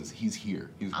level is he's here.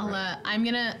 He's I'll great. I'm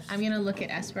gonna look at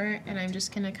Esper and I'm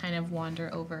just gonna kind of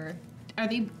wander over. Are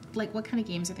they like what kind of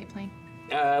games are they playing?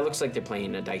 Looks like they're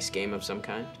playing a dice game of some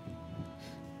kind.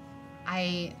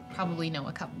 I probably know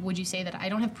a couple. Would you say that I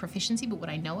don't have proficiency, but would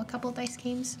I know a couple of dice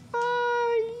games?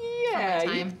 Yeah,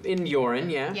 time. in Yorin,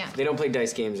 yeah. Yeah. They don't play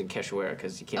dice games in Keshawara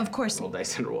because you can't Of course. roll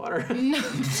dice underwater. No,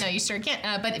 you sure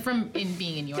can't. But from in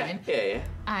being in Yorin,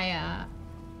 Yeah.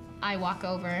 I walk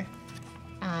over.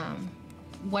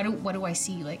 What do I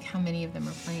see? Like how many of them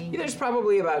are playing? Yeah, there's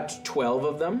probably about 12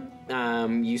 of them.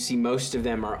 You see most of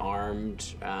them are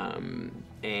armed,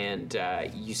 and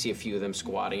you see a few of them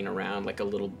squatting around like a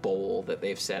little bowl that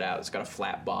they've set out. It's got a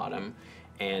flat bottom,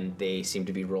 and they seem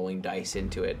to be rolling dice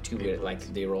into it.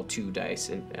 They roll 2 dice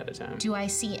at a time. Do I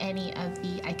see any of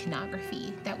the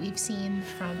iconography that we've seen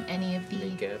from any of the?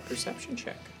 Make a perception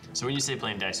check. So when you say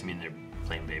playing dice, you mean they're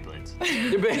playing Beyblades?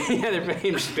 they're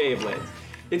playing Beyblades.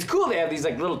 It's cool. They have these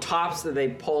like little tops that they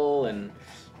pull, and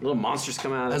Little monsters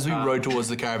come out of As the we top. rode towards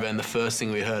the caravan, the first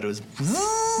thing we heard was.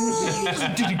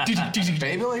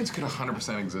 Beyblades could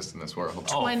 100% exist in this world.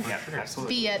 Oh, When Yeah,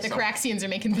 absolutely. the Caraxians are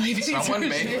making Beyblades. Someone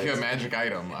make a magic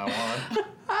item. I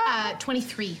want.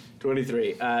 23.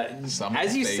 23. Some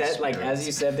As you space said, spirits. as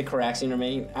you said, the Caraxian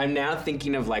remain. I'm now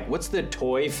thinking of what's the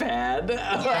toy fad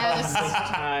Yes. around this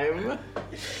time?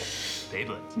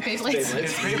 Beyblades. Beyblades.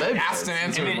 It's pretty much asked and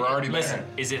answered. We're already Listen, there.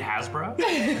 is it Hasbro?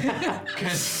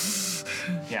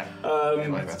 Yeah.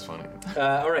 Like, that's funny.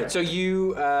 All right, so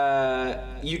you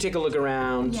take a look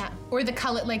around. Yeah. Or the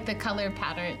color, like the color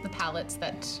pattern, the palettes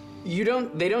that. They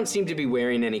don't seem to be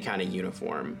wearing any kind of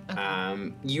uniform.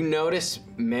 You notice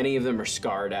many of them are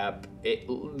scarred up.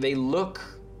 They look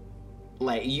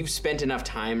like you've spent enough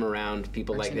time around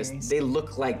people like this. Mercenaries. They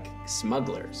look like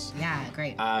smugglers. Yeah,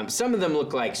 great. Some of them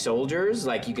look like soldiers,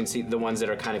 like you can see the ones that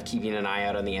are kind of keeping an eye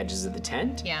out on the edges of the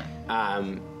tent. Yeah.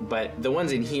 But the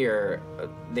ones in here,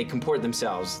 they comport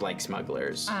themselves like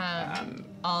smugglers.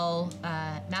 All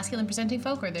masculine presenting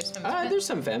folk, or there's some. There's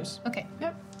some femmes. Okay.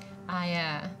 Yep.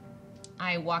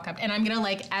 I walk up, and I'm gonna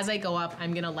as I go up,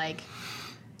 I'm gonna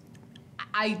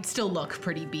I still look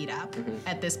pretty beat up.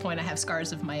 At this point, I have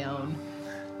scars of my own.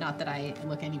 Not that I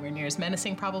look anywhere near as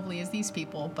menacing probably as these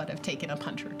people, but I've taken a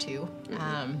punch or two.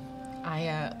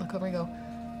 I look over and go,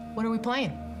 "What are we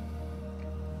playing?"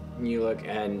 You look,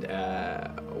 and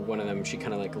one of them, she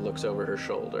kind of looks over her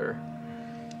shoulder.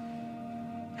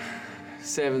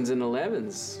 7s and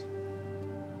 11s.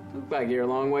 Look like you're a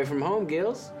long way from home,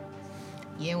 Gills.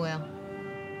 Yeah, well,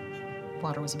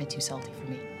 water was a bit too salty for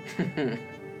me.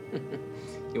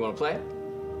 You want to play it?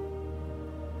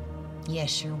 Yeah,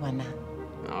 sure, why not?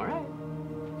 All right.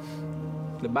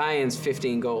 The buy-in's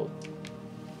 15 gold.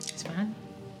 It's fine.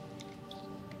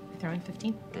 Throw in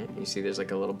 15. Yeah, you see there's a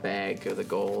little bag of the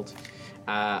gold.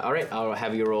 All right, I'll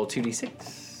have you roll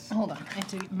 2d6. Hold on, I have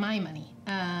to my money.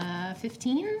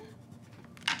 15.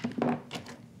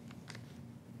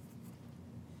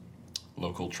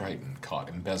 Local Triton caught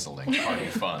embezzling party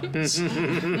funds.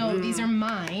 No, these are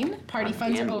mine. Party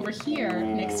funds are over here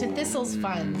next to Thistle's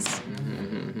funds.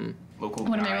 Local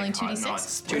What am I guy rolling, caught 2d6? not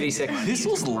 2d6. This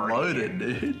was loaded,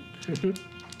 dude.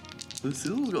 This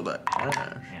has got that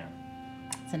cash. Yeah.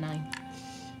 It's a 9.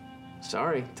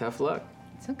 Sorry, tough luck.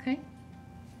 It's okay.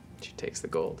 She takes the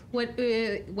gold. What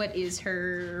is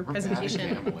her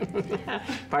presentation?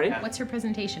 Pardon? What's her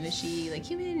presentation? Is she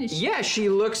human? Is she... Yeah, she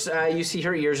looks. You see,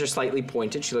 her ears are slightly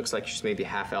pointed. She looks like she's maybe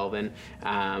half elven.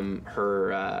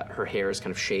 Her hair is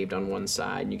kind of shaved on one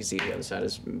side, and you can see the other side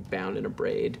is bound in a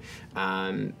braid.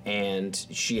 And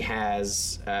she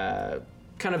has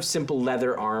kind of simple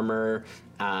leather armor.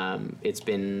 It's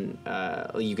been.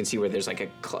 You can see where there's a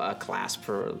clasp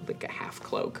for a half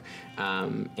cloak,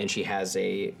 and she has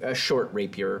a short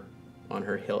rapier on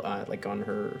her on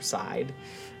her side.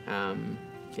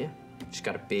 Yeah. She's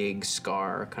got a big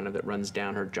scar kind of that runs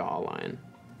down her jawline.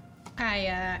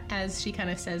 As she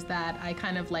kind of says that, I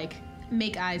kind of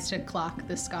make eyes to clock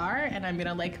the scar, and I'm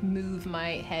gonna move my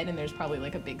head, and there's probably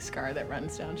a big scar that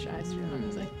runs down Shy's jaw. I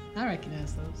was like, I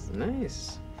recognize those.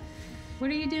 Nice. What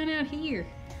are you doing out here?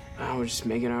 Oh, we're just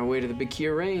making our way to the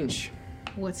Bakir Range.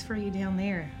 What's for you down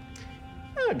there?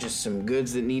 Oh, just some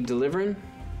goods that need delivering.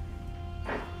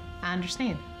 I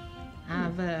understand.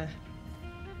 I've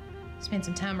spent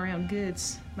some time around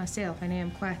goods myself, and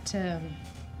am quite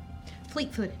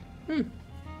fleet-footed.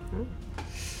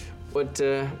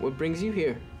 What brings you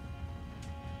here?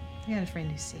 I got a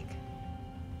friend who's sick.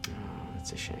 Oh,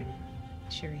 that's a shame.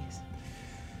 Sure is.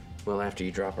 Well, after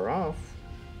you drop her off,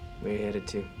 where are you headed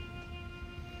to?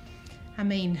 I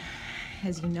mean,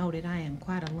 as you noted, I am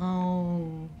quite a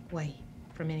long way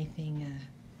from anything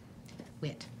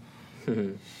wit.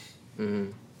 So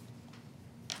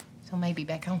maybe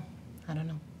back home. I don't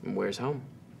know. Where's home?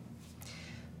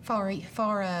 Far,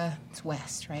 it's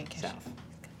west, right? Cash? South.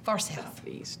 Far south.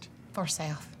 Southeast. Far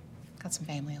south. Got some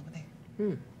family over there.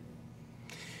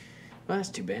 Well, that's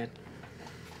too bad.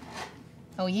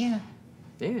 Oh, yeah.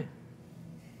 Yeah.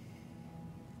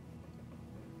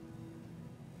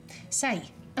 Say,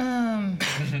 as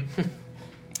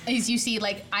you see,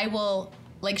 I will,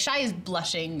 Shy is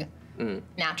blushing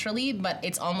naturally, but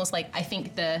it's almost I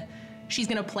think she's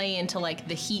gonna play into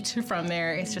the heat from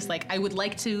there. It's just I would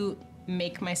like to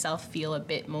make myself feel a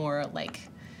bit more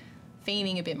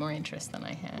feigning a bit more interest than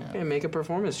I have. Okay, make a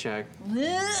performance check.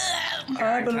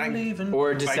 I believe in.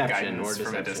 Or provide deception. guidance Or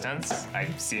from a deception. distance.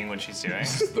 I'm seeing what she's doing.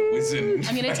 The wizard.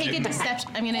 I'm gonna take a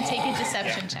deception. I'm gonna take a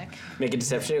deception check. Make a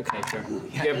deception. Okay, sure.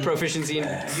 You have proficiency in.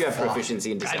 You have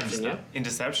proficiency in deception, yeah. In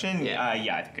deception? Yeah.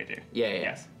 Yeah, I think I do. Yeah.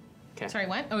 Yes. Okay. Sorry,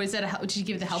 what? Oh, is that did you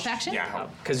give the help action? Yeah.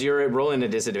 Because you're rolling a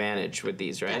disadvantage with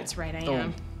these, right? That's right, I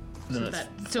am. Then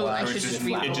So I Or should it's just just,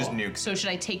 re-roll. it just nukes. So should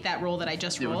I take that roll that I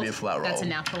just It would rolled? be a flat That's a roll.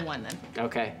 natural 1 then.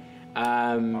 Okay.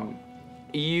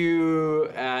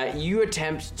 You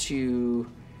attempt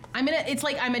to. It's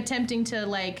like I'm attempting to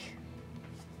like.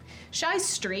 Shy's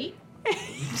straight.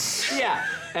 Yeah,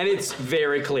 and it's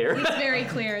very clear. It's very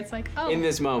clear. It's like, oh. In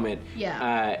this moment.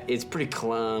 Yeah. It's pretty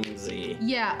clumsy.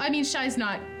 Yeah, I mean, Shy's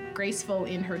not graceful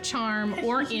in her charm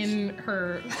or in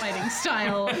her fighting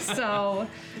style, so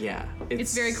Yeah.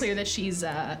 it's very clear that she's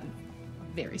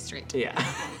very straight. Yeah.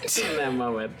 In that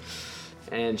moment.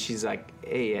 And she's like,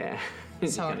 hey, yeah. She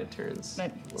Sorry. kind of turns.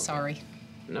 Sorry.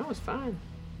 No, it's fine.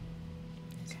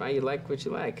 It's fine. You like what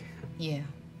you like. Yeah.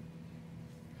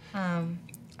 I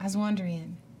was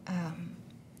wondering,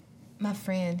 my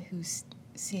friend who's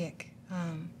sick,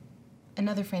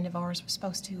 another friend of ours was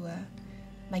supposed to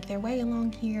make their way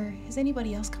along here. Has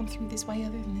anybody else come through this way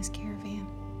other than this caravan?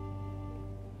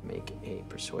 Make a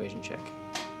persuasion check.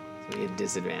 So you get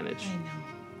disadvantage. I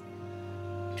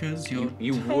know. Because you're.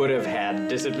 You would have had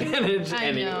disadvantage I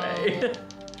anyway. know.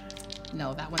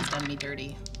 No, that one's done me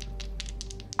dirty.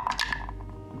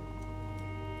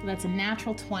 That's a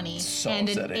natural 20 and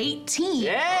an upsetting. 18.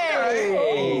 Yay!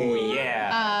 Oh,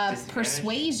 yeah.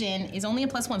 Persuasion is only a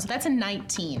 +1, so that's a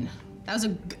 19. That was a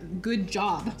good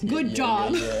job. Good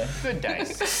job. Good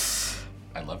dice.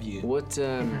 I love you. What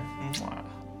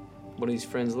do these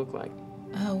friends look like?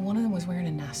 One of them was wearing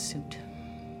a nice suit.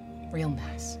 Real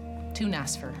nice. Too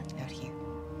nice for out here.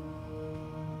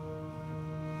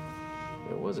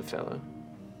 There was a fella.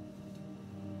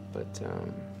 But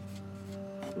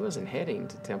he wasn't heading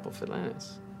to Temple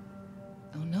Philanus.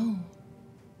 Oh no.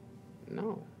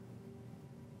 No.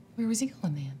 Where was he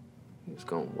going then? He was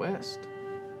going west.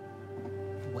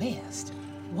 West?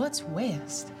 What's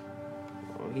west?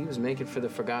 Well, he was making for the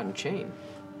Forgotten Chain.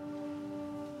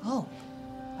 Oh.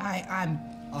 I'm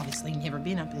obviously never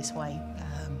been up this way.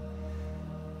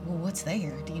 Well, what's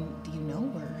there? Do you know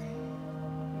where?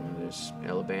 There's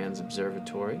Elaban's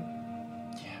Observatory.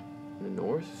 Yeah. In the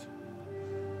north.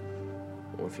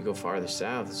 Or if you go farther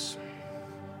south, there's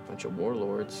a bunch of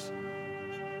warlords.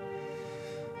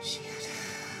 Shit.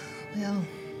 Well,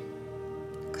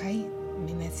 okay. I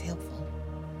mean, that's helpful.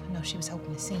 I know she was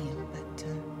hoping to see him, but,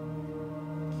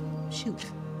 shoot.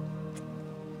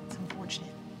 It's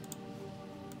unfortunate.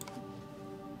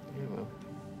 Yeah, well,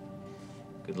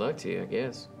 good luck to you, I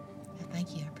guess. Yeah,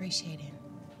 thank you. I appreciate it.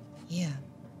 Yeah.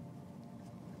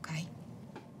 Okay.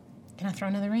 Can I throw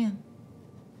another in?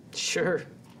 Sure.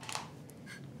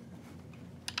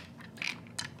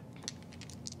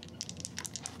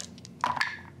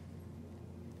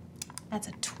 That's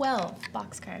a 12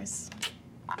 boxcars.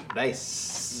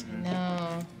 Nice.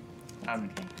 No.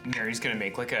 Mary's gonna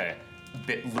make like a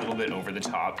little bit over the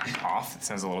top cough. It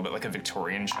sounds a little bit like a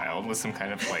Victorian child with some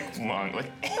kind of like long, like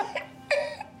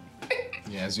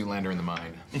Yeah, as you land her in the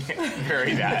mine.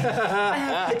 very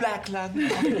that. Black lung.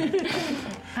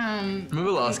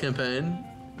 Remember last campaign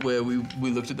where we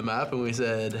looked at the map and we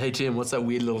said, hey Tim, what's that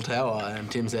weird little tower? And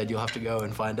Tim said, you'll have to go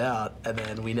and find out. And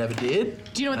then we never did.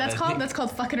 Do you know what that's I called? think- That's called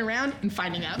fucking around and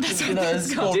finding out. That's You what know, that's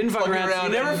it's called. called Didn't fuck fucking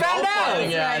around, you never and found not out. finding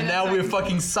That's right, and that's now we're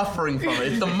fucking suffering from it.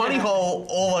 It's the money hole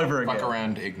all over again. Fuck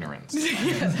around ignorance.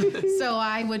 So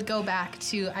I would go back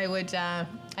to,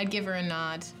 I'd give her a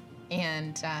nod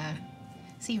and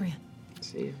see you around.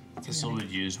 See you. Thistle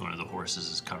would use one of the horses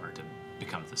as cover to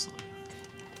become Thistle.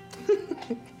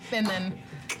 And then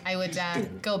I would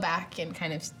go back and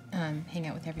kind of hang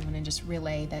out with everyone and just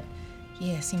relay that,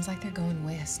 Yeah, seems like they're going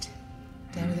west.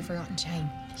 Down to the Forgotten Chain.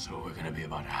 So we're gonna be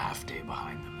about a half day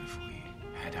behind them if we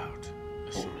head out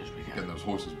as soon as we Get can. those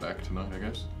horses back tonight, I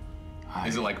guess.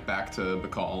 Is it like back to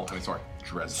Bacall? I mean, sorry,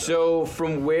 Dresden. So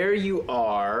from where you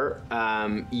are,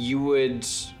 you would,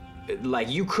 like,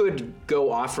 you could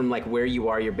go off from like where you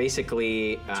are. You're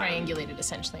basically triangulated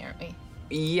essentially, aren't we?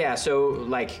 Yeah. So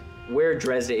like where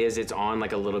Dresda is, it's on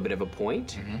like a little bit of a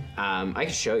point. I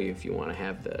can show you if you want to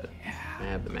have the. I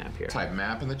have the map here. Type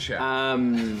map in the chat.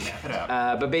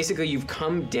 But basically, you've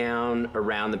come down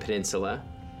around the peninsula,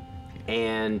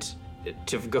 and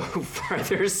to go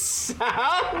farther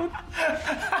south,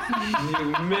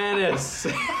 you menace.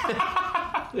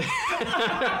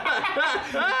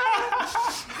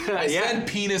 I said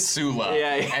Penisula,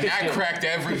 Yeah. and that cracked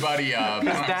everybody up. And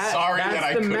I'm sorry that's that I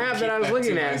the couldn't map keep that I was that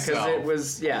looking to at because myself. it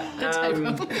was The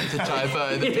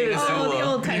typo, the Oh, the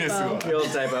old Penisula. typo. The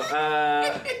old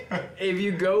typo. If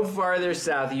you go farther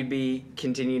south, you'd be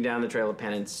continuing down the Trail of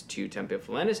Penance to Tempe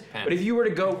Felennis. But if you were to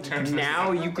go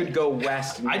now, you could go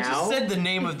west now. I just said the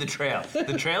name of the trail.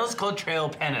 The trail is called Trail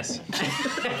Penis.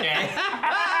 Okay?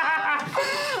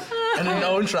 And a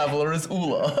known traveler is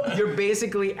Ula. You're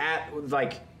basically at,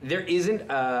 like, there isn't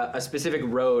a specific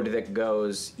road that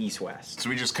goes east-west. So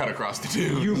we just cut across the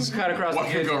dunes. You cut across What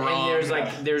the could dunes, go and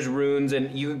wrong? there's runes,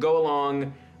 and you could go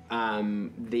along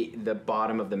the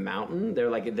bottom of the mountain.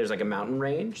 There's like a mountain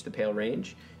range, the Pale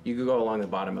Range. You could go along the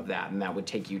bottom of that, and that would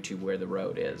take you to where the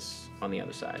road is on the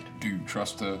other side. Do you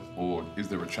trust her, or is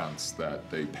there a chance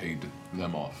that they paid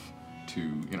them off to,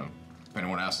 you know, if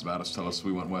anyone asks about us, tell us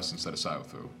we went west instead of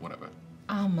south or whatever?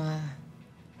 I'm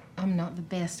not the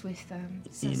best with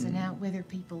sussing out whether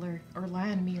people are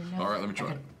lying to me or not. All right, let me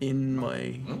try it. In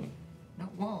my No,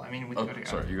 well, I mean, we Oh, could.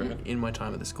 sorry, you go ahead. in my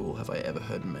time at the school, have I ever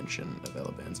heard mention of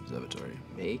Elaban's observatory?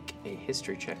 Make a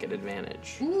history check at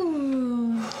advantage.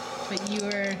 Ooh. But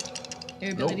your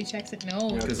ability checks it?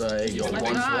 No. Because I got slept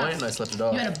one it off. point and I slept it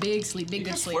off. You had a big sleep, big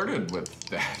good sleep. Flirted with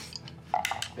death.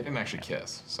 They didn't actually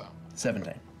kiss, so.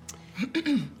 17.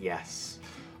 Yes.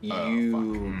 Oh,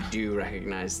 You do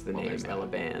recognize the name there's that.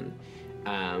 Elaban.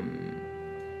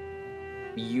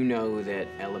 You know that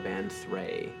Elaban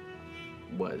Thray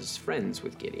was friends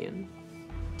with Gideon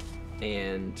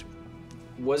and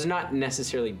was not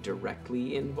necessarily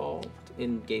directly involved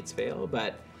in Gatesvale,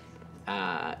 but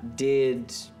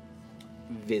did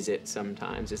visit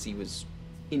sometimes as he was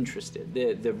interested.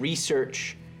 The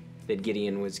research that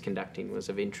Gideon was conducting was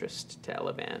of interest to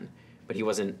Elaban, but he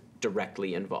wasn't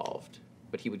directly involved.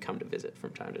 But he would come to visit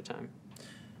from time to time.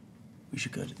 We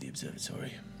should go to the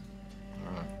observatory.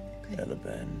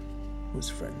 Elaban was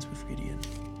friends with Gideon.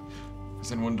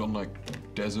 Has anyone done like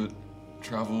desert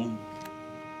travel?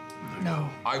 No.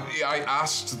 I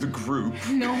asked the group.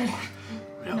 No.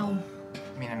 No.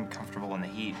 I mean, I'm comfortable in the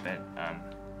heat, but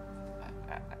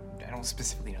I don't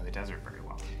specifically know the desert very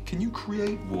well. Can you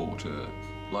create water,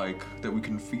 like that we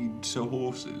can feed to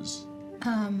horses?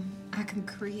 I can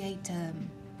create,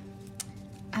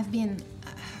 I've been,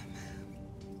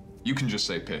 You can just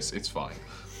say piss. It's fine.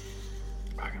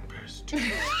 I can piss too.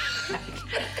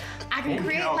 I can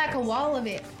create like a wall of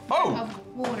it. Oh!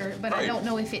 Of water, but I Right. don't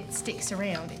know if it sticks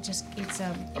around. It's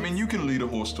I mean, you can lead a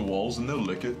horse to walls and they'll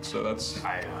lick it. So that's.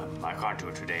 I can't do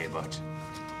it today, but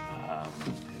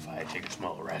if I take a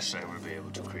small rest, I will be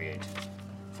able to create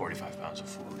 45 pounds of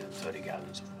food and 30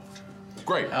 gallons of water.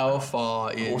 Great. How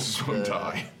far is Horses won't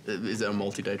die. Is it a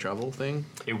multi-day travel thing?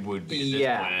 It would be at this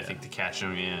Yeah. point, I think, to catch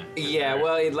them, yeah. Yeah,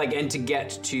 well, and to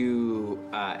get to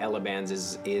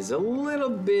Elaban's is a little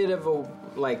bit of a,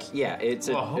 it's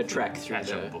a trek through catch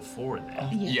them the... before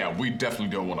that. Yeah, we definitely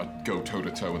don't want to go toe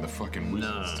to toe in the fucking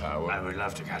wizard's tower. I would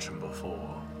love to catch them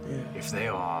before. If they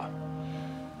are,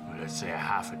 let's say, a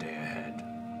half a day ahead.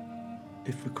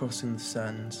 If we're crossing the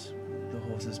sands, the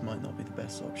horses might not be the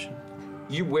best option.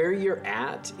 Where you're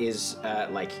at is,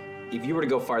 if you were to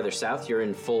go farther south, you're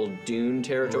in full dune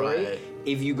territory. Right.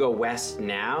 If you go west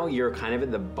now, you're kind of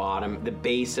at the bottom, the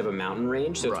base of a mountain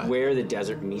range, so Right. it's where the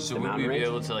desert meets So the would mountain we be range.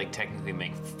 able to technically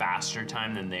make faster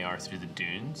time than they are through the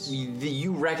dunes?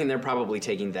 You reckon they're probably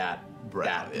taking that Route,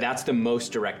 yeah. That's the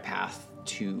most direct path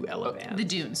to Elaban. the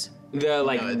dunes. with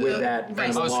that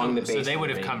kind of Oh, along the so, base. so they of would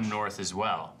the have come range. north as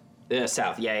well.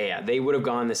 South, yeah. They would have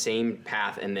gone the same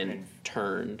path and then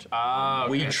turned.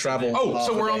 We travel. Oh,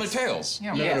 so we're on their tails.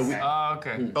 Yeah. Yes. Oh,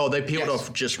 okay. Oh, they peeled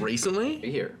off just recently?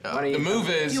 Here. Why don't The you move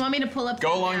is Do you want me to pull up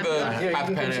go the along map? the Here, you path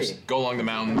can come Penis, see. go along the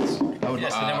mountains.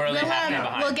 Yes, and then we're only half day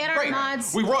behind. We'll get our Great.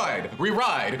 mods. We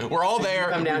ride. We're all there.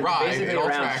 Come down we ride. basically It all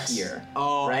around tracks. here.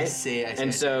 Oh, right? I see.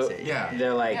 And so Yeah.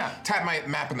 they're like Yeah. Tap my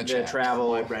map in the the chat.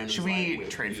 travel. Should we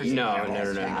trade for No.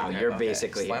 Okay, You're okay.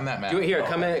 basically Slam that map. Do it here.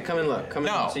 Come in and look. Come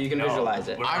No. in so you can visualize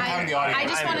it. I'm having the audio. I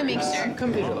just want to make sure.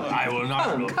 Come visualize. I will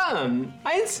not. Come.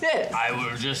 I insist. I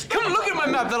will just. Come look at my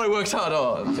map that I worked hard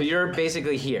on. So you're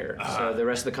basically here. So the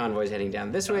rest of the convoy is heading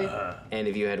down this way, and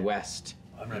if you head west,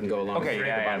 you can go along Okay, the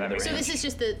yeah, bottom that of the makes range. So this is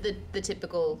just the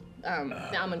typical the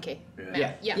Amonkhet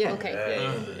map. Yeah.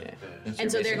 Okay.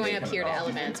 And so they're going up here to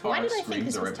Elephants. Why did I think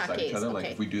this was Takes? Okay. Like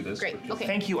if we do this. Great. Okay.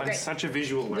 Thank you. I'm Great. such a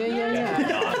visual learner.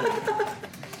 Yeah.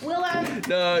 We'll No, it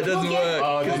doesn't We'll get- work.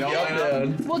 Oh, 'Cause no, the up no.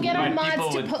 down. We'll get our Right, mods people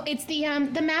to would- put. It's the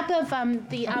map of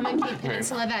the Amonkhet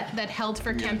Peninsula that held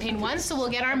for campaign 1. So we'll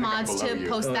get our mods to below you.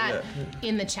 post that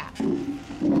in the chat.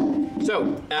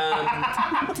 So,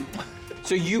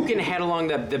 so you can head along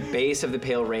the base of the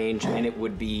Pale Range, and it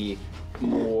would be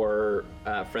more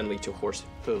friendly to horse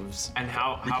hooves. And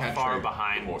how can't far trade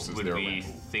behind horses, would they're we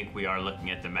rental. think we are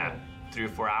looking at the map? 3 or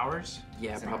 4 hours?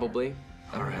 Yeah, probably.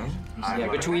 I don't know. Yeah,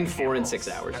 between 4 and 6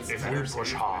 hours. If we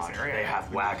push hard, they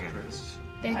have wagons.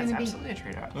 They're That's gonna be. absolutely a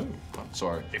trade-off.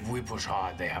 Sorry. If we push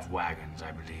hard, they have wagons.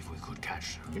 I believe we could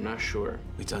catch them. You're not sure.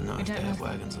 We don't know if don't they know have if-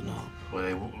 wagons or not. Well,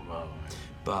 they will.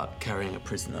 But carrying a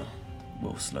prisoner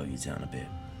will slow you down a bit.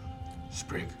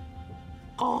 Sprig.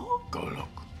 Oh. Go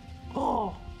look.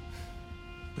 Oh.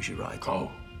 We should ride.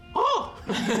 Go.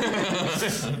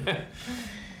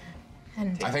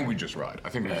 And I think we just ride. I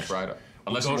think we just ride.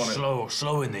 Unless you Go want to.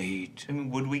 slow in the heat. I mean,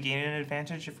 would we gain an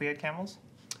advantage if we had camels?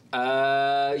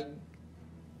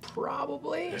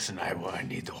 Probably. Listen, I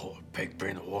need the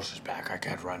bring the horses back. I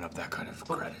can't run up that kind of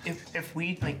credit. If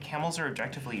we, like, camels are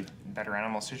objectively better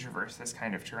animals to traverse this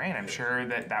kind of terrain, I'm sure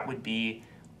that would be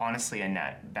honestly a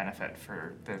net benefit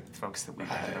for the folks that we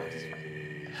have to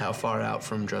those. How far out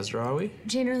from Dresden are we?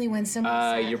 generally, when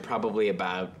someone You're probably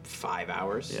about 5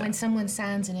 hours. when someone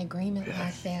signs an agreement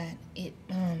like that,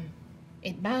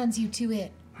 it binds you to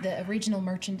it, the original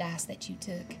merchandise that you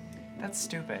took. That's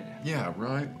stupid. Yeah,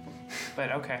 right.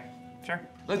 But okay, sure.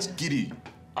 Let's giddy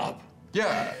up.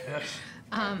 Yeah.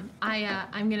 I'm gonna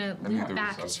I mean, loop there was-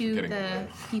 back I was to forgetting the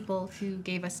about people who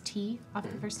gave us tea off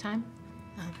the first time.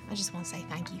 I just want to say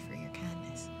thank you for your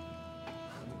kindness.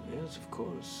 Yes, of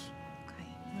course. Okay,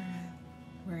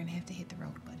 we're gonna have to hit the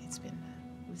road, but it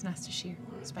was nice to share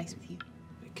space with you.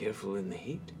 Be careful in the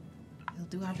heat. We'll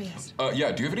do our best.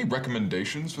 Yeah. Do you have any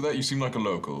recommendations for that? You seem like a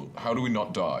local. How do we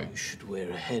not die? You should wear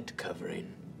a head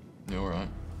covering. Yeah, all right.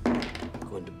 I'm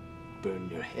going to burn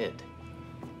your head.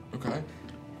 Okay.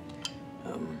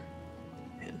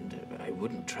 And I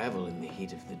wouldn't travel in the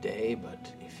heat of the day,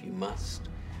 but if you must,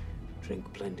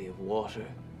 drink plenty of water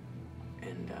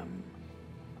and,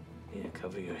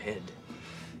 cover your head.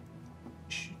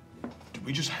 Do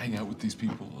we just hang out with these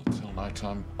people until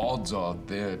nighttime? Odds are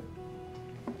they're.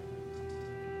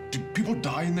 Do people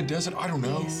die in the desert? I don't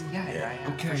know. Yeah,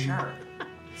 Okay. for sure.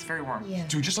 It's very warm. Yeah.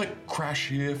 Do we just like crash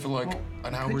here for like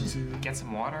an hour or two? Get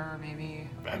some water, maybe.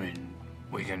 I mean,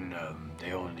 we can.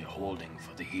 They only holding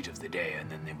for the heat of the day, and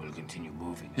then they will continue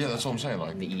moving. Yeah, that's what I'm saying.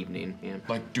 Like, In the evening, yeah.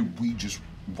 like, do we just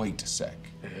wait a sec?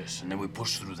 Yes, and then we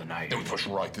push through the night. Then we push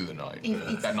right through the night.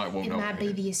 That night won't It know. might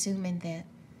be the assuming that,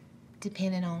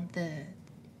 depending on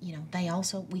they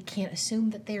also, we can't assume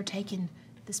that they're taking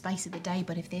the space of the day,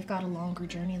 but if they've got a longer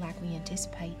journey like we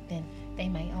anticipate, then they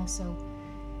may also,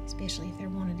 especially if they're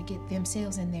wanting to get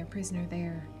themselves and their prisoner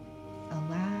there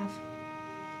alive,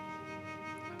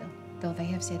 though they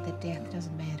have said that death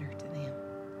doesn't matter to them.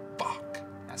 Fuck.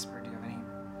 Esper, do you have any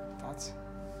thoughts?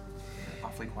 You're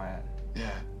awfully quiet. Yeah.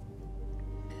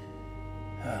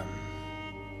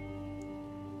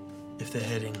 If they're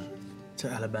heading to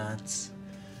Alaban,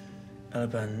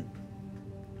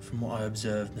 from what I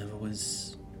observed, never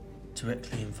was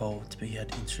directly involved, but he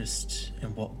had interest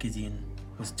in what Gideon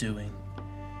was doing.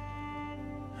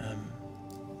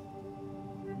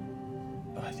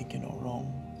 But I think you're not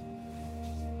wrong.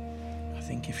 I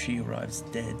think if she arrives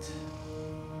dead,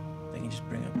 they can just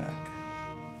bring her back.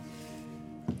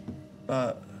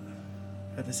 But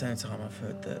at the same time, I've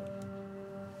heard that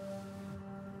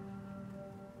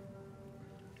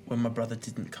when my brother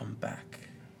didn't come back,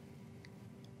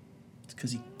 it's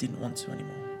because he didn't want to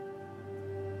anymore.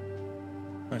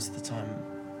 Most of the time,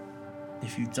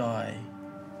 if you die,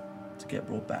 to get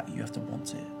brought back, you have to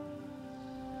want it.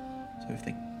 So if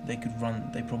they could run,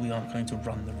 they probably aren't going to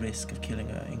run the risk of killing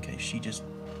her in case she just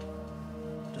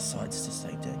decides to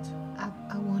stay dead.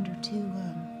 I wonder too,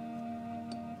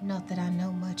 not that I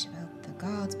know much about the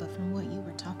gods, but from what you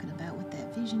were talking about with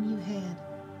that vision you had,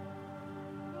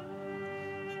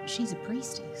 she's a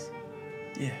priestess.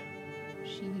 Yeah.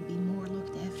 She would be more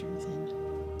looked after than.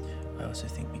 I also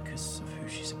think because of who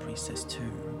she's a priestess to,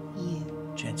 Yeah.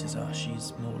 chances are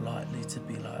she's more likely to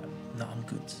be like, no, I'm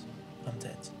good, I'm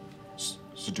dead.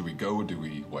 So do we go or do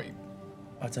we wait?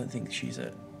 I don't think she's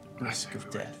at risk of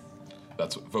death.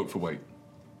 That's vote for wait.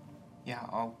 Yeah,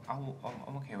 I'm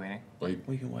okay waiting. Wait.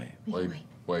 We can wait.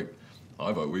 Wait.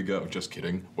 I vote we go. Just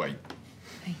kidding. Wait.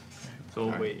 So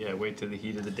we'll wait till the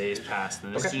heat of the day is past,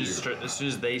 and Okay. as soon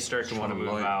as they start to want to move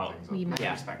out, We move.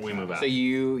 we move out. So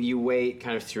you wait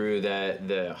kind of through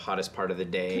the hottest part of the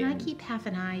day. Can I and- keep half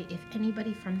an eye if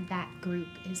anybody from that group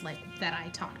is like that I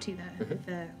talked to with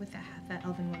the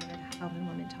elven woman or the half elven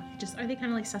woman talking? Just are they kind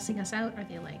of like sussing us out? Are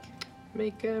they like?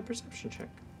 Make a perception check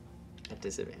at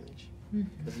disadvantage.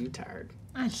 Because you tired.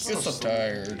 I'm You're so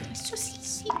tired. It's just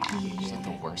sleepy. It's like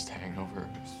the worst hangover.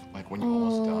 It's like when you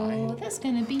almost Oh, die. that's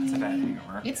gonna be. It's a bad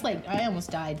hangover. It's like I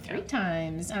almost died 3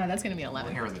 times. That's gonna be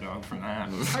 11. Hair of the dog from that.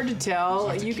 Hard to tell.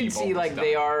 Have to You can keep all see the like stuff.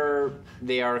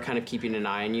 they are kind of keeping an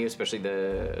eye on you, especially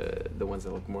the ones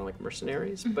that look more like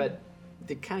mercenaries. But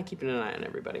they're kind of keeping an eye on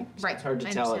everybody. So Right, It's hard to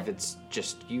I tell if understand. it's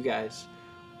just you guys,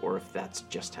 or if that's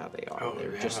just how they are. Oh,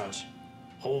 They're we just. have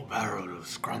a whole barrel of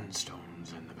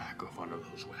scrunstones in the back of one of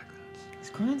those wagons.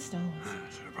 Scrunstones.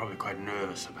 So they're probably quite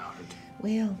nervous about it.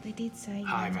 Well, they did say.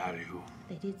 High value.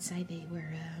 They did say they were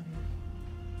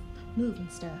moving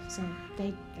stuff, so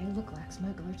they look like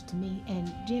smugglers to me.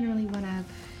 And generally, what I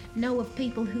know of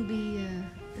people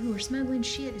who are smuggling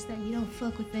shit is that you don't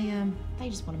fuck with them. They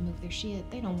just want to move their shit.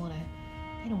 They don't want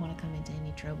to come into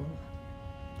any trouble.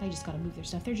 They just got to move their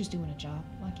stuff. They're just doing a job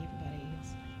like everybody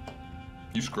else.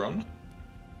 You scrun?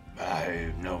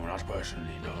 No, not personally,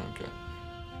 no. Okay.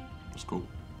 That's cool.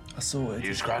 I saw it.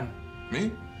 You scrun?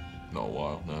 Me? Not a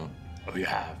while, no. Oh, you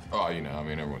have? Oh, you know, I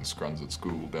mean, everyone scruns at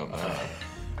school, don't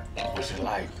they? What's it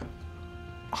like?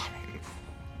 I mean,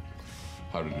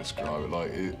 how to describe it?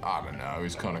 Like, I don't know.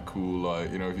 It's kind of cool.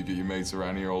 Like, you know, if you get your mates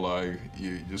around here, all like,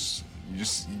 you just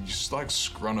like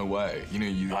scrun away. You know,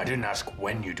 you. No, I didn't ask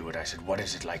when you do it. I said, what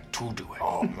is it like to do it?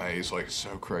 Oh, mate, it's like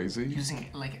so crazy. Using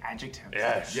like adjectives.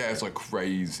 Yes. Yeah, it's like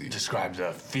crazy. Describe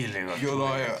the feeling of You're doing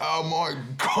like, it. oh my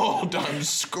god, I'm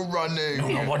scrunning.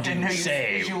 No, what do you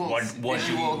say? Visuals, What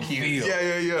do you cues.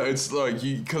 feel? Yeah. It's like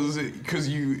you, because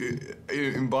you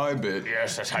imbibe it.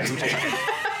 Yes, that's how you take it.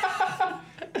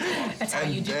 That's how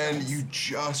And you do then things. you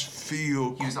just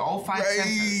feel Use all 5 senses.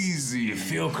 crazy. You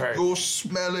feel crazy. You're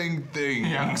smelling things.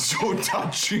 Yeah. You're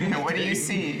touching. What do you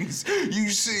see? things. You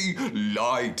see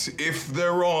light if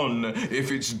they're on.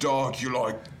 If it's dark, you're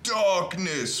like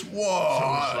darkness. What?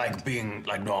 So it's like being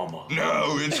like normal.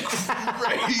 No, it's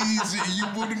crazy. You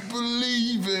wouldn't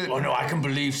believe it. Oh no, I can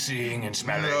believe seeing and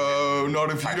smelling. No, not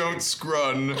if you don't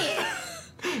scrun.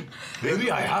 Maybe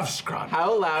I have scrun.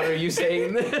 How loud are you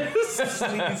saying this?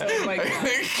 Oh my God.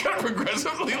 It got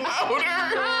progressively louder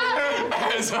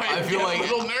as I feel get like a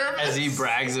little nervous. as he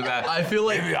brags about. I feel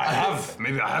like Maybe I have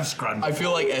scrun. I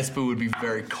feel like Esper would be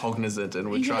very cognizant and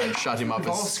would try and shut him up We've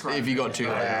all scrubbed. if he got too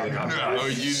loud. No,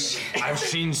 you. I've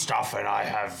seen stuff and I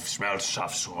have smelled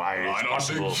stuff, so I it's don't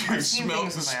possible. think you seen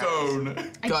smelled things the with my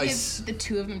stone. I Guys. give the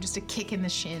 2 of them just a kick in the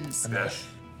shins. Yes.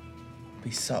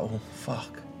 Be subtle.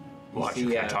 Fuck. What, see, you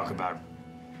can't uh, talk about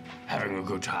having a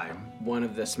good time? One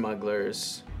of the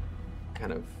smugglers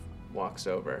kind of walks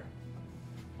over.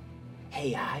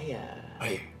 Hey, I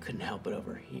Hey. couldn't help it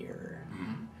over here.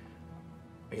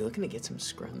 Are you looking to get some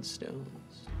scrun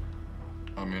stones?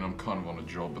 I mean, I'm kind of on a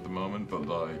job at the moment, but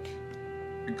like,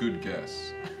 a good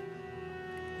guess.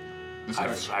 This guy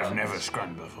I've scruns. never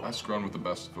scrun before. I scrun with the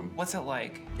best of them. What's it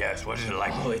like? Yes, what is it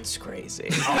like? Oh, it's crazy.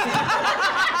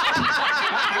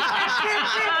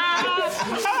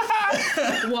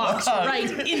 Walks right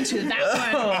into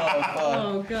that one.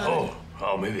 Oh god.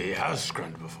 Oh, maybe he has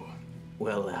scrunned before.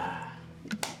 Well,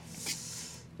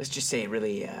 let's just say it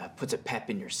really puts a pep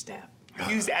in your step.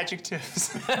 Use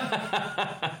adjectives.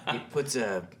 It puts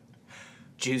a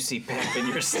juicy pep in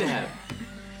your step.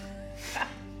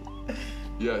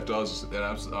 Yeah, it does. And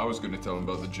I was going to tell him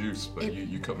about the juice, but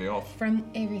you cut me off. From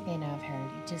everything I've heard,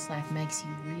 it just like makes you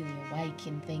really awake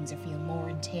and things are feeling more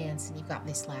intense and you've got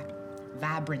this like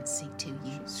vibrancy to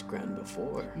you. Scrun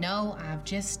before. No, I've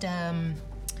just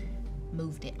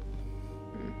moved it.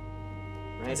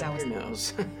 Right As I up was- your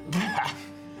nose.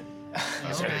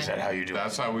 Is that how you do it?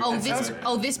 That's how we.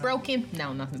 This broke him?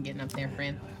 No, nothing getting up there,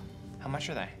 friend. How much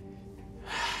are they?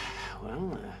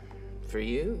 Well, for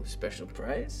you, special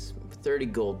price, 30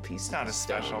 gold pieces. It's not a of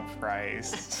stone. special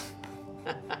price.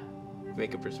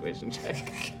 Make a persuasion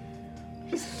check.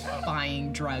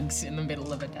 Buying drugs in the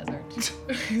middle of a desert.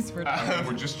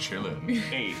 We're just chilling.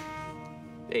 8.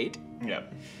 8?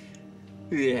 Yep.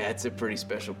 Yeah, it's a pretty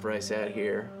special price out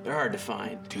here. They're hard to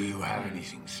find. Do you have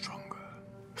anything stronger?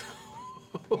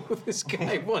 This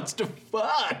guy wants to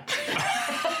fuck.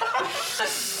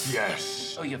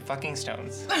 Yes. Oh, you have fucking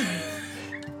stones.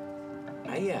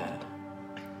 I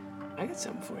got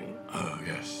something for you. Oh,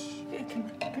 yes. Yeah,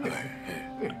 come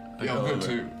here. Yeah, I'm good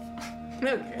too.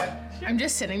 Okay. I'm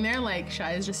just sitting there like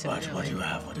Shy is just sitting there. What do you like,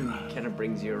 have? What do you have? Kind of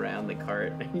brings you around the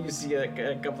cart. You see a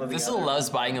couple of the Thistle other- loves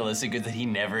buying illicit goods that he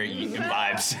never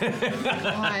imbibes.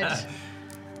 God.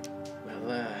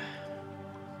 Well,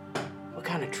 what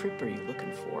kind of trip are you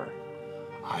looking for?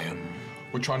 I am.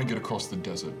 We're trying to get across the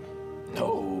desert.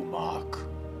 No, Mark.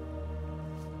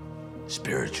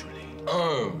 Spiritually.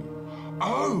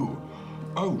 Oh,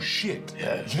 shit.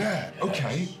 Yes. Yeah.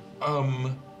 Okay.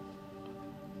 I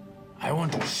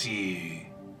want to see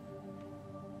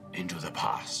into the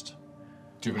past.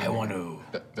 Do you have anything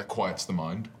that quiets the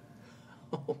mind?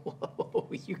 Whoa,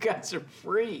 you guys are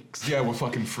freaks. Yeah, we're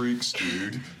fucking freaks,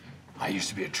 dude. I used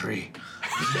to be a tree.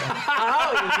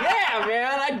 Oh, yeah,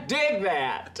 man, I dig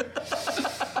that.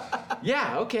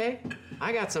 Yeah, okay.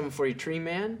 I got something for you, tree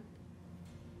man.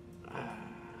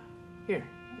 Here.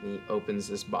 And he opens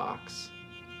this box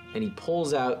and he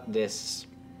pulls out this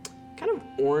kind of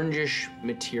orangish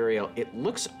material. It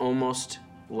looks almost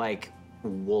like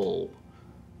wool.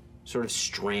 Sort of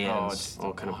strands,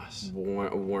 all kind of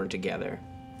worn together.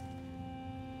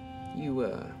 You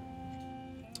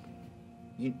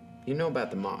know about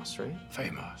the moss, right?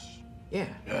 Famous. Yeah.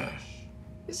 Yes.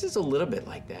 This is a little bit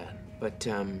like that, but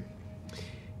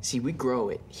see, we grow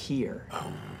it here.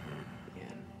 Yeah.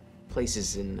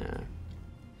 Places in,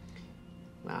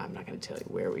 well, I'm not gonna tell you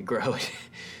where we grow it,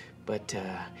 but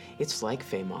it's like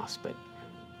Famos, but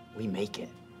we make it.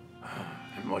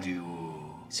 And what do you?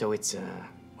 So it's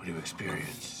What do you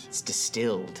experience? It's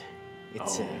distilled.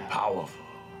 It's powerful.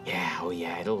 Yeah. Oh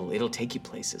yeah. It'll take you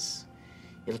places.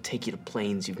 It'll take you to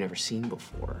planes you've never seen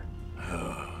before.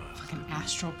 Like an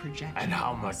astral projection. And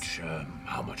how much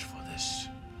for this?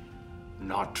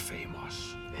 Not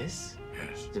famous. This?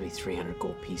 Yes. It'll be 300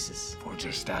 gold pieces. For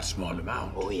just that small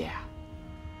amount? Oh yeah.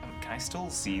 Can I still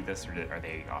see this, or are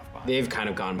they off behind? They've kind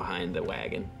of gone behind the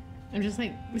wagon. I'm just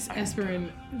like, Miss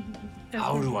Esperin.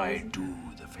 How do I do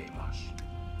the famous?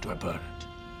 Do I burn it?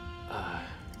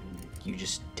 You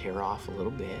just tear off a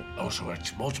little bit. Oh, so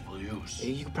it's multiple use.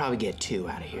 You could probably get 2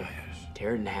 out of here. Yes.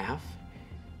 Tear it in half,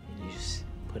 and you just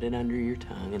put it under your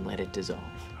tongue and let it dissolve.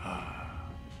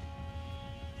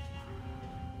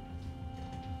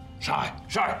 Shy,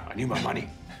 I need my money.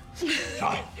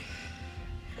 Shy.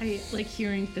 I like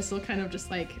hearing Thistle kind of just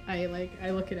like I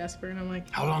look at Esper and I'm like,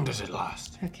 How long does it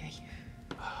last? okay.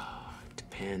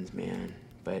 Depends, man.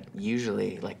 But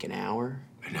usually like an hour.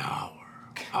 An hour.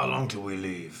 How long till we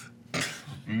leave?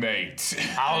 Mate.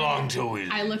 How long till we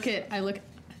leave? I look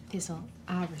Thistle,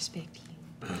 I respect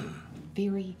you.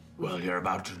 Very. Well, you're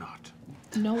about to not.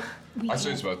 No, I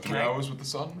say it's about 3 hours with the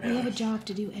sun. we have a job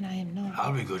to do, and I am not.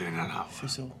 I'll be good in an hour.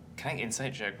 Thistle, Can I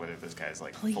insight check whether this guy's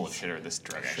like Please. full of shit or this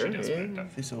drug Sure, actually does what it yeah.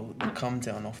 does? Thistle, the come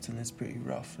down often is pretty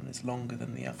rough and it's longer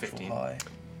than the actual 15. high.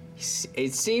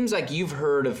 It seems like you've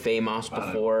heard of Famos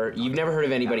before. You've never heard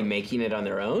of anybody making it on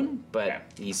their own, but Yeah.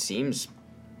 he seems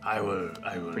I will.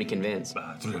 pretty convinced.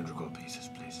 300 gold pieces,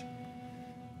 please.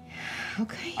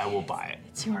 Okay. I will buy it.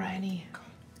 It's your money.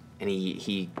 And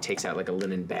he takes out like a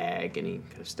linen bag and he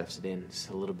kind of stuffs it in.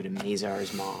 Just a little bit of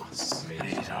Mazar's moss.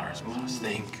 Mazar's moss,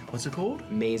 think. What's it called?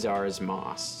 Mazar's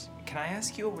moss. Can I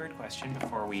ask you a weird question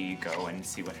before we go and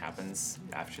see what happens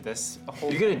after this?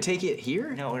 You're gonna take it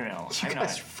here? No. You I'm guys are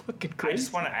not. fucking I crazy.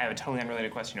 just want to. I have a totally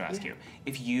unrelated question to ask you.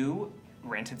 If you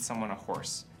rented someone a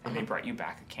horse and they brought you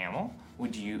back a camel, how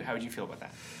would you feel about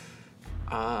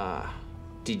that?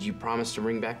 Did you promise to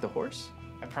bring back the horse?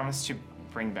 I promised to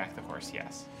bring back the horse.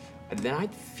 Yes. Then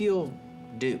I'd feel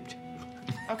duped.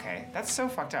 Okay, that's so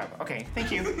fucked up. Okay,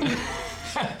 thank you.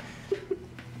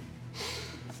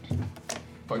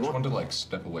 If I just wanted to like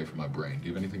step away from my brain, do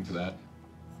you have anything to that?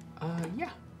 Yeah.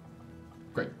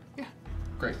 Great. Yeah.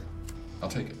 Great. I'll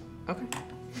take it. Okay.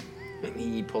 And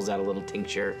he pulls out a little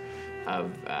tincture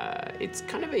of, it's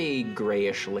kind of a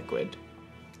grayish liquid.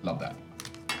 Love that.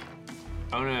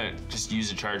 I'm gonna just use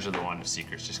a charge of the Wand of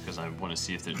Secrets just because I want to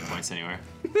see if there's points anywhere.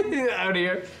 Out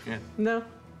here? Yeah. No.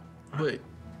 Wait.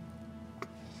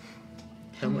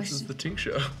 How much is the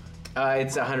tincture?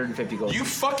 It's 150 gold. You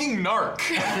fucking narc!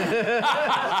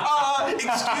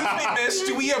 Excuse me, miss,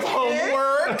 do we have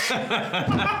homework?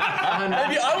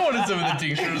 Maybe I wanted some of the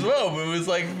tincture as well, but it was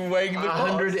like weighing the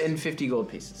cost. 150 gold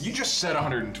pieces. You just said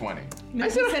 120. I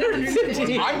said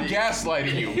 150. I'm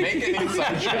gaslighting you. Make an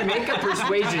insight check. Make a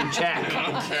persuasion check.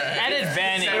 At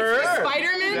advantage.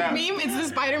 Spider-Man meme? It's the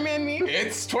Spider-Man meme?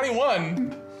 It's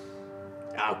 21.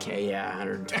 Okay, yeah,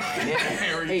 120.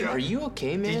 There we Hey, go. are you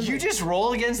okay, man? Did you just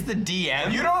roll against the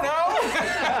DM? You don't know?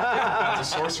 That's a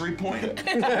sorcery point.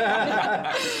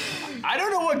 I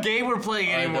don't know what game we're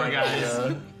playing anymore,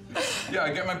 guys. Yeah,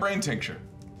 I get my brain tincture.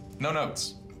 No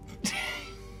notes.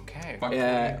 Okay.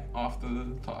 Fucking off the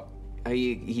top.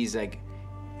 He's like,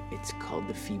 it's called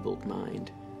the Feebled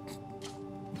Mind.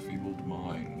 Feebled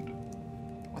mind.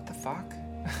 What the fuck?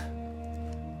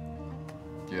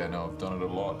 Yeah, no, I've done it a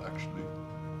lot, actually.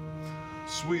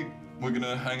 Sweet. We're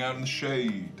gonna hang out in the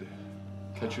shade.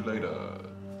 Catch you later.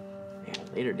 Yeah,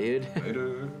 later, dude.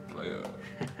 Later, player.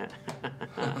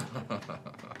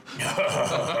 You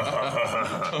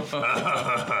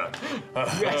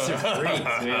guys are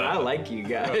freaks, man. I like you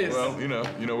guys. Well, you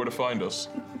know where to find us.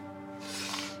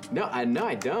 No, I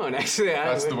don't. Actually,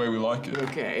 That's the way we like it.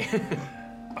 Okay.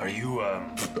 Are you,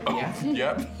 Yeah.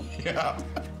 Yep. Yeah.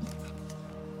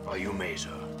 Are you Mesa?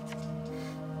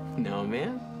 No,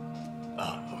 man.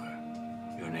 Oh,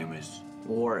 okay. Your name is?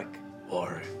 Warwick.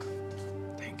 Warwick.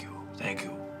 Thank you. Thank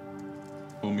you.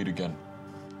 We'll meet again.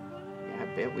 Yeah, I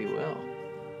bet we will.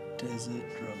 Desert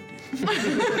drug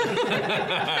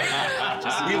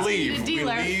We leave.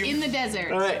 Dealer We leave. in the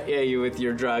desert. All right. Yeah, you with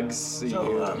your drugs. You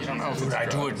don't know. Should I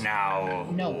do it now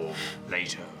No. or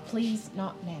later? Please,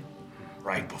 not now.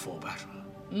 Right before battle.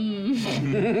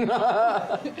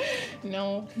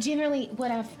 No. Generally,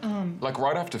 what I've Like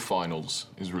right after finals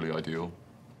is really ideal.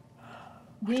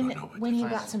 when you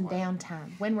got some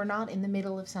downtime, when we're not in the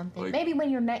middle of something, Like- maybe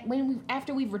when you're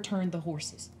after we've returned the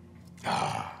horses.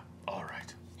 All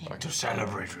right. To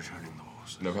celebrate returning the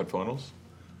horse. Never had finals?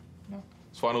 No.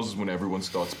 Finals is when everyone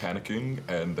starts panicking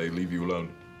and they leave you alone.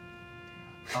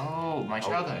 Oh, my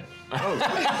childhood.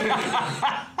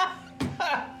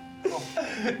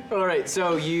 All right.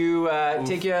 So you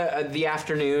take the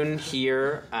afternoon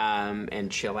here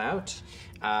and chill out.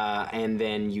 And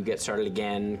then you get started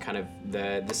again. Kind of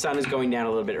the sun is going down a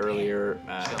little bit earlier.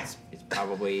 It's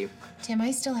probably. Tim,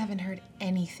 I still haven't heard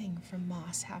anything from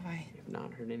Moss, have I? I've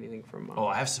not heard anything from Moss. Oh,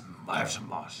 I have some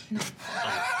moss.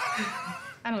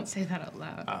 I don't say that out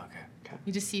loud. Oh, okay.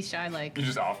 You just see Shy like, You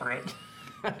just offer it.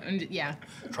 and yeah.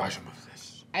 Try some of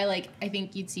this. I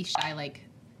think you'd see Shy like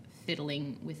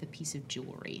fiddling with a piece of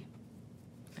jewelry,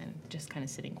 and just kind of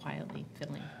sitting quietly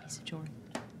fiddling with a piece of jewelry.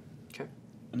 Okay.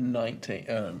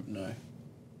 19. No.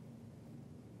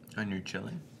 And you're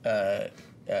chilling?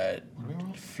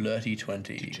 Flirty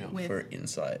 20 With- for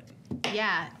insight.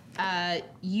 Yeah,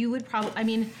 you would probably. I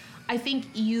mean, I think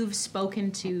you've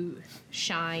spoken to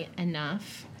Shy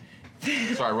enough.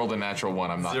 So I rolled a natural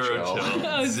one. I'm not Zero chill. chill.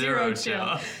 Oh, Zero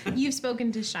chill. You've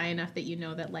spoken to Shy enough that you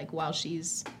know that like while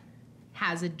she's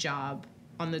has a job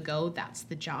on the go, that's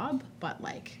the job. But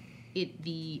like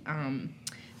the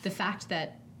fact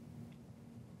that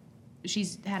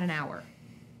she's had an hour,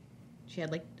 she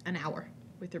had like an hour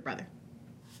with her brother.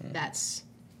 That's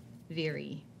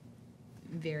very,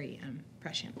 very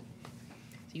prescient.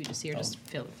 So you just see her just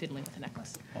fiddling with a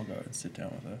necklace. I'll go and sit down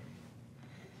with her.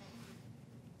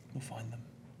 We'll find them.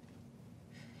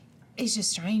 It's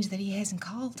just strange that he hasn't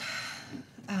called.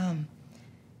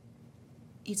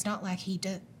 It's not like he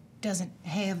doesn't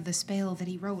have the spell that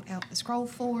he wrote out the scroll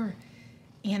for,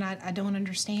 and I don't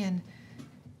understand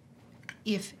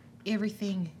if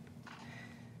everything.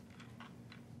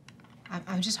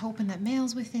 I'm just hoping that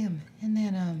Mel's with him, and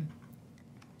then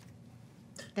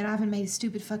that I haven't made a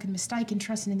stupid fucking mistake in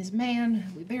trusting in this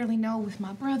man we barely know with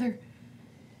my brother.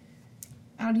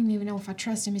 I don't even know if I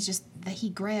trust him. It's just that he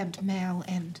grabbed Mal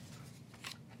and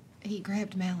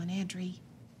Adri.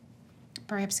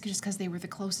 Perhaps just because they were the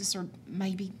closest, or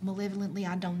maybe malevolently,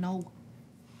 I don't know.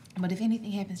 But if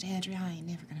anything happens to Adri, I ain't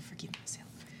never gonna forgive myself.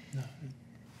 No,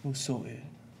 we'll sort it.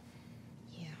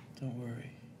 Yeah. Don't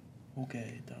worry. We'll get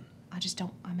it done.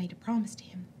 I made a promise to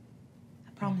him.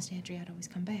 I promised Adri I'd always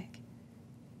come back.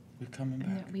 We're coming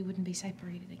And back. that we wouldn't be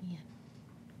separated again.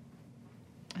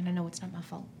 And I know it's not my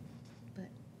fault, but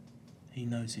He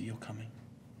knows that you're coming.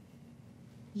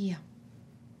 yeah.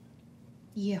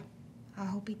 Yeah. I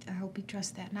hope he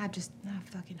trusts that, and I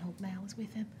fucking hope Mal is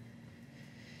with him.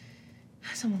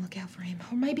 Someone look out for him.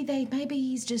 Or maybe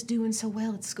he's just doing so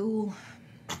well at school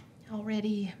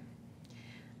already.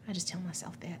 I just tell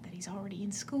myself that he's already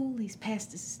in school. He's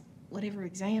passed his whatever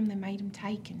exam they made him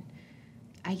take and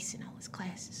acing all his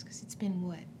classes, because it's been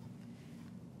what?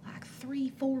 Like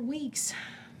 3-4 weeks.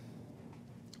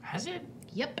 Has it?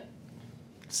 Yep.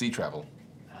 Sea travel.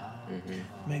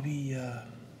 Maybe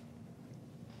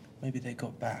they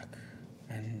got back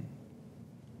and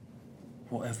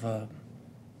whatever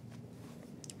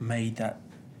made that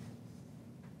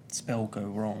spell go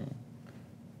wrong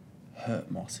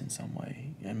hurt Moss in some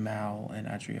way. And Mal and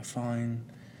Adri are fine,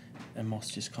 and Moss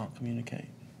just can't communicate.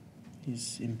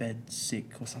 He's in bed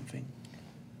sick or something.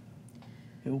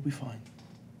 It will be fine.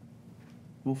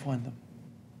 We'll find them.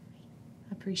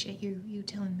 I appreciate you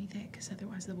telling me that, because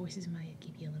otherwise the voices in my head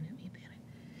keep yelling at me about it.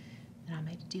 That I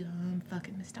made a dumb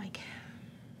fucking mistake.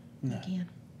 No. Again.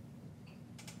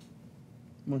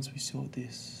 Once we sort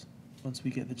this, once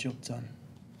we get the job done,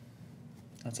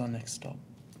 that's our next stop.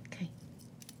 Okay.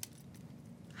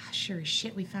 Sure as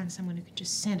shit we find someone who could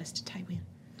just send us to Tywin.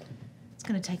 It's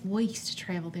gonna take weeks to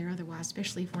travel there otherwise,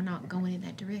 especially if we're not going in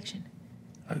that direction.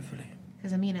 Hopefully.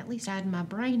 Because, I mean, at least I had in my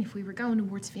brain, if we were going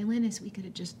towards Philinus, we could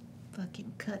have just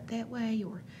fucking cut that way,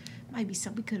 or maybe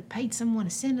we could have paid someone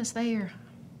to send us there.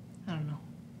 I don't know.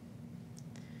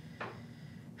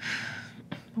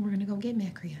 We're gonna go get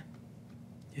Macria.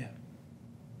 Yeah.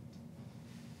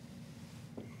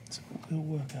 It'll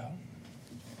work out.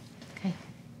 Okay.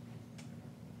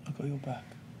 I got your back.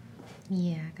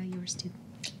 Yeah, I got yours too.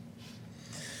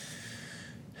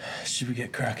 Should we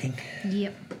get cracking?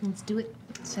 Yep, let's do it.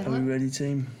 Settle Are up. we ready,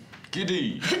 team?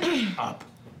 Giddy. Up.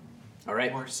 All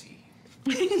right. Horsey.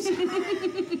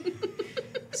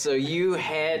 So you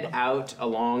head out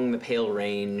along the Pale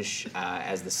Range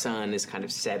as the sun is kind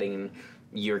of setting.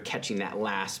 You're catching that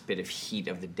last bit of heat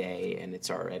of the day, and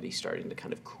it's already starting to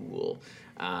kind of cool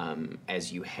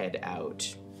as you head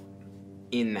out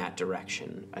in that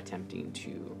direction, attempting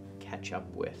to catch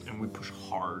up with. And we push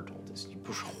hard. You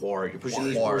push hard. You're pushing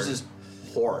these Hard. horses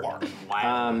hard.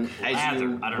 Lather. As you I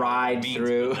don't know ride what it means,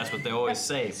 through. but that's what they always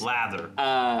say. Lather.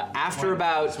 After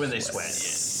about That's when they sweat.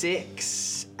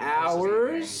 6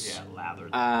 hours. Yeah,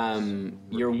 lather.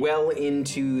 You're well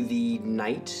into the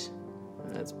night.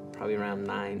 That's probably around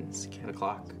 9, 10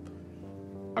 o'clock.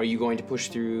 Are you going to push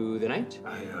through the night?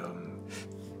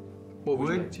 What would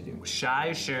you like to do? Shy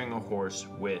is sharing a horse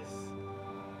with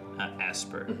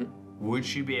Esper. Mm-hmm. Would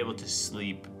she be able to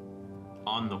sleep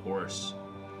on the horse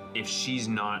if she's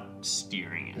not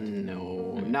steering it?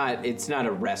 No, it's not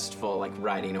a restful, like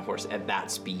riding a horse at that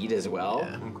speed as well.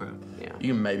 Okay. Yeah.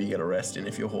 You can maybe get a rest in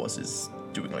if your horse is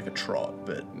doing like a trot,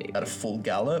 but at a full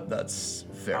gallop, that's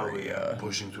very.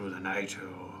 Pushing through the night,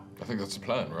 or I think that's the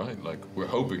plan, right? Like, we're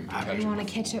hoping to catch We him. want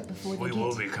to catch up before they we get.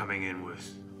 will be coming in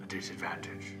with a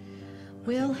disadvantage.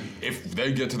 Well, If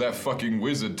they get to that fucking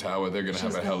wizard tower, they're gonna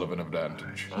have a hell of an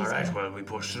advantage. All right, well, we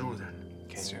push through then.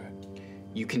 Let's do it.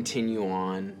 You continue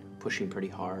on, pushing pretty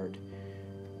hard.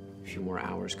 A few more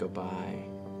hours go by.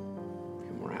 A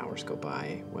few more hours go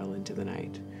by, well into the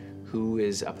night. Who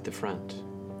is up at the front?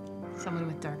 someone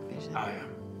with dark vision. I am.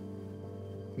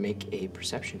 Make a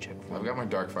perception check for I've me. got my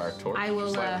dark fire torch. I will.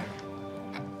 It's like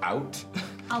out.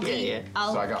 I'll take. yeah.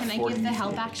 I'll. So I got Can I 40 give the for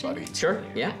help you, action? buddy. Sure,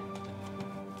 yeah.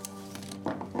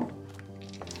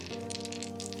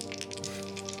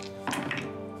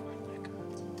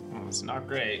 Oh, it's not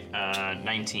great.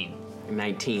 19.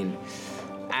 19.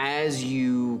 As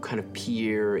you kind of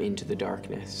peer into the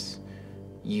darkness,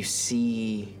 you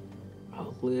see a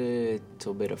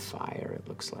little bit of fire, it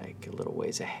looks like, a little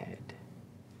ways ahead.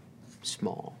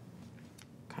 Small.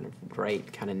 Kind of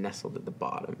right, kind of nestled at the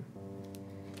bottom.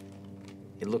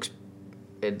 It looks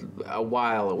a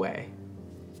while away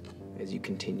as you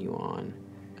continue on.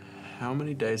 How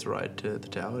many days ride to the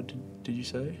tower, did you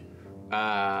say?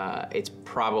 It's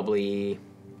probably,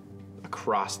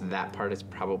 across that part, it's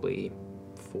probably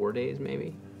 4 days,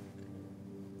 maybe.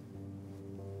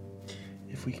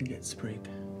 If we can get Sprig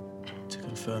to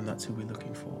confirm that's who we're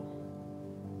looking for,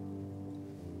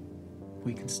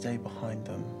 we can stay behind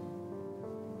them,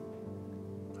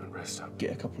 And rest up.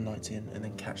 get a couple nights in, and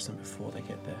then catch them before they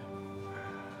get there.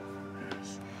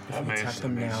 If That we makes- attack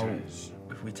them that makes now, sense.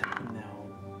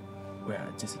 we're at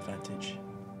a disadvantage.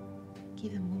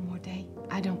 Give them one more day.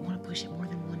 I don't want to push it more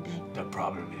than one day. The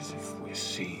problem is if we're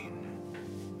seen,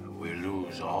 we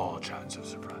lose all chance of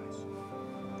surprise.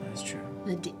 That is true.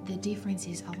 The difference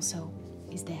is also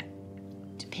is that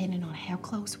depending on how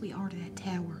close we are to that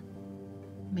tower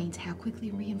means how quickly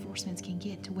reinforcements can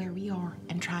get to where we are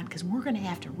and try, because we're gonna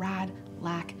have to ride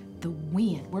like the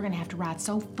wind. We're gonna have to ride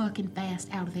so fucking fast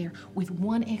out of there with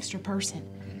one extra person.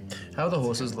 How are the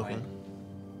horses looking?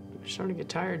 You're starting to get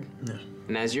tired. Yeah.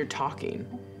 And as you're talking,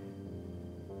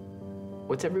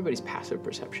 what's everybody's passive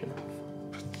perception?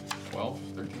 12,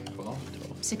 13, 12.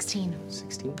 16.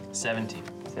 16? 17.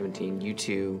 17. You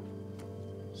two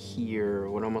hear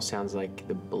what almost sounds like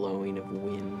the blowing of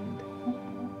wind.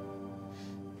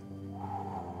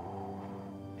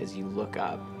 As you look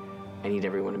up, I need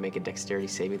everyone to make a dexterity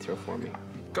saving throw for me.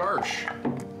 Garsh.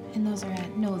 And those are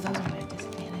at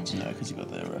disadvantage. No, because you got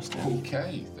the rest.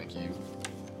 Okay, thank you.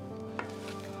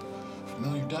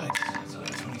 Familiar dice.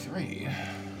 That's 23.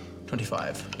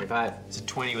 25. 25. It's a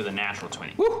 20 with a natural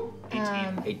 20. Woo!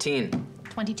 18. 18.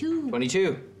 22.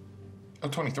 22. Oh,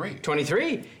 23.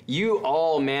 23. You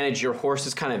all manage, your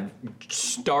horses kind of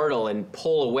startle and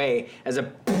pull away as a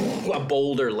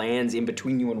boulder lands in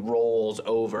between you and rolls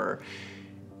over.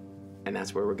 And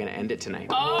that's where we're going to end it tonight.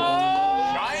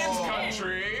 Giants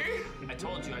country! I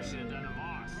told you I should have done a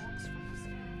moss.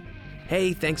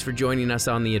 Hey, thanks for joining us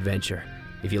on the adventure.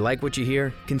 If you like what you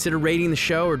hear, consider rating the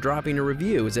show or dropping a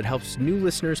review, as it helps new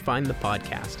listeners find the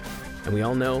podcast. And we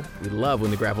all know we love when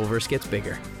the Gravelverse gets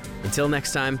bigger. Until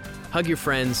next time, hug your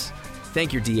friends,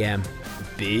 Thank your DM.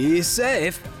 Be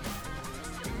safe.